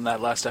feedback on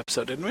that last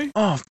episode, didn't we?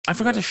 Oh, I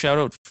forgot to shout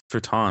out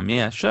for Tom.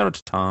 Yeah, shout out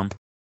to Tom.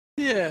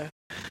 Yeah.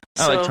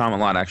 I like Tom a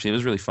lot, actually. It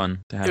was really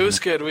fun to have him. It was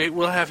good.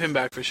 We'll have him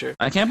back for sure.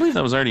 I can't believe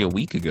that was already a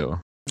week ago.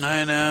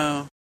 I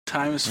know.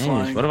 Time is Jeez,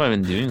 flying. what have I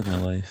been doing with my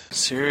life?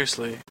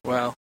 Seriously.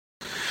 Well.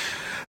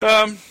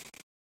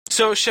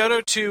 So shout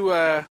out to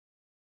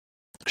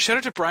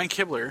Brian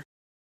Kibler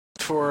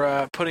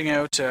for putting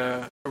out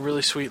a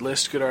really sweet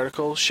list, good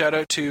article. Shout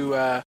out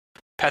to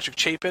Patrick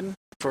Chapin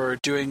for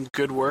doing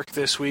good work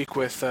this week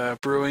with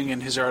brewing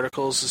and his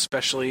articles,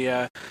 especially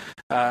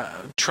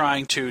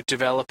trying to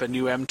develop a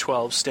new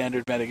M12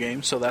 standard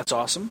metagame, so that's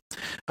awesome.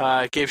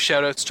 Gave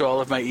shout-outs to all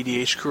of my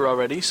EDH crew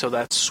already, so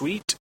that's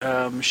sweet.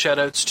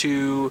 Shout-outs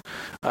to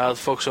the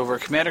folks over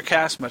at Commander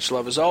Cast, much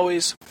love as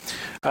always.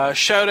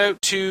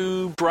 Shout-out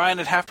to Brian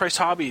at Half Price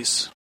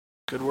Hobbies.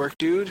 Good work,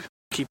 dude.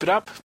 Keep it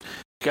up.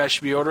 You guys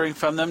should be ordering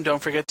from them.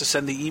 Don't forget to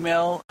send the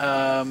email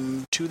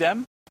to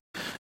them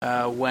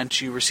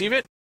once you receive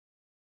it.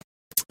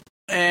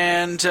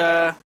 And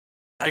I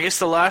guess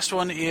the last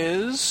one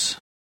is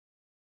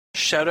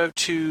shout out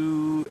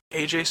to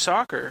AJ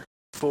Soccer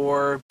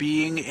for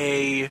being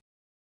a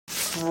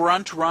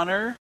front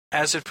runner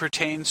as it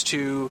pertains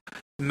to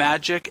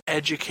Magic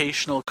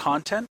educational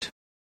content.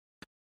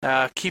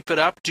 Keep it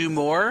up, do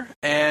more,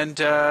 and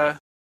shout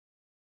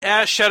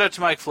out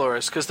to Mike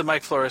Flores, because the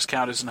Mike Flores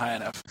count isn't high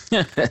enough.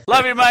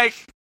 Love you, Mike!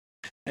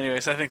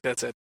 Anyways, I think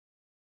that's it.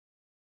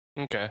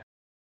 Okay.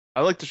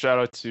 I'd like to shout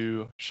out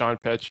to Sean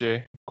Petche,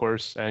 of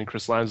course, and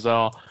Chris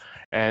Lansdale,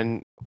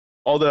 and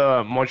all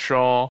the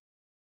Montreal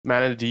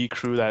Mana D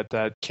crew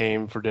that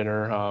came for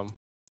dinner.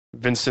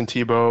 Vincent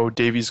Thibault,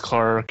 Davies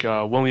Clark,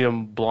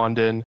 William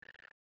Blondin,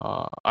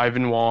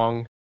 Ivan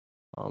Wong.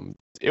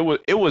 It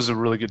was a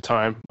really good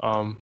time.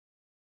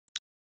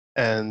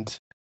 And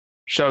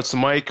shout out to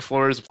Mike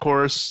Flores, of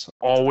course,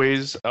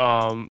 always.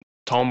 Tom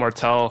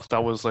Martell,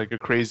 that was like a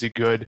crazy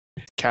good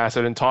cast.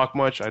 I didn't talk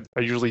much. I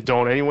usually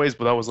don't anyways,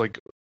 but that was like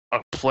a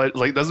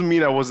like doesn't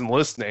mean I wasn't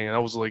listening.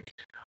 That was like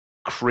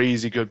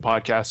crazy good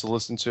podcast to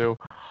listen to.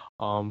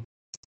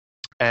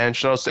 And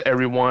shout outs to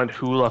everyone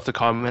who left a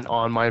comment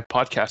on my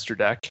podcaster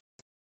deck.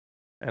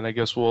 And I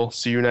guess we'll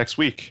see you next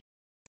week.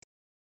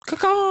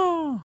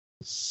 Caw-caw!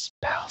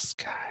 Spells,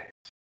 guys.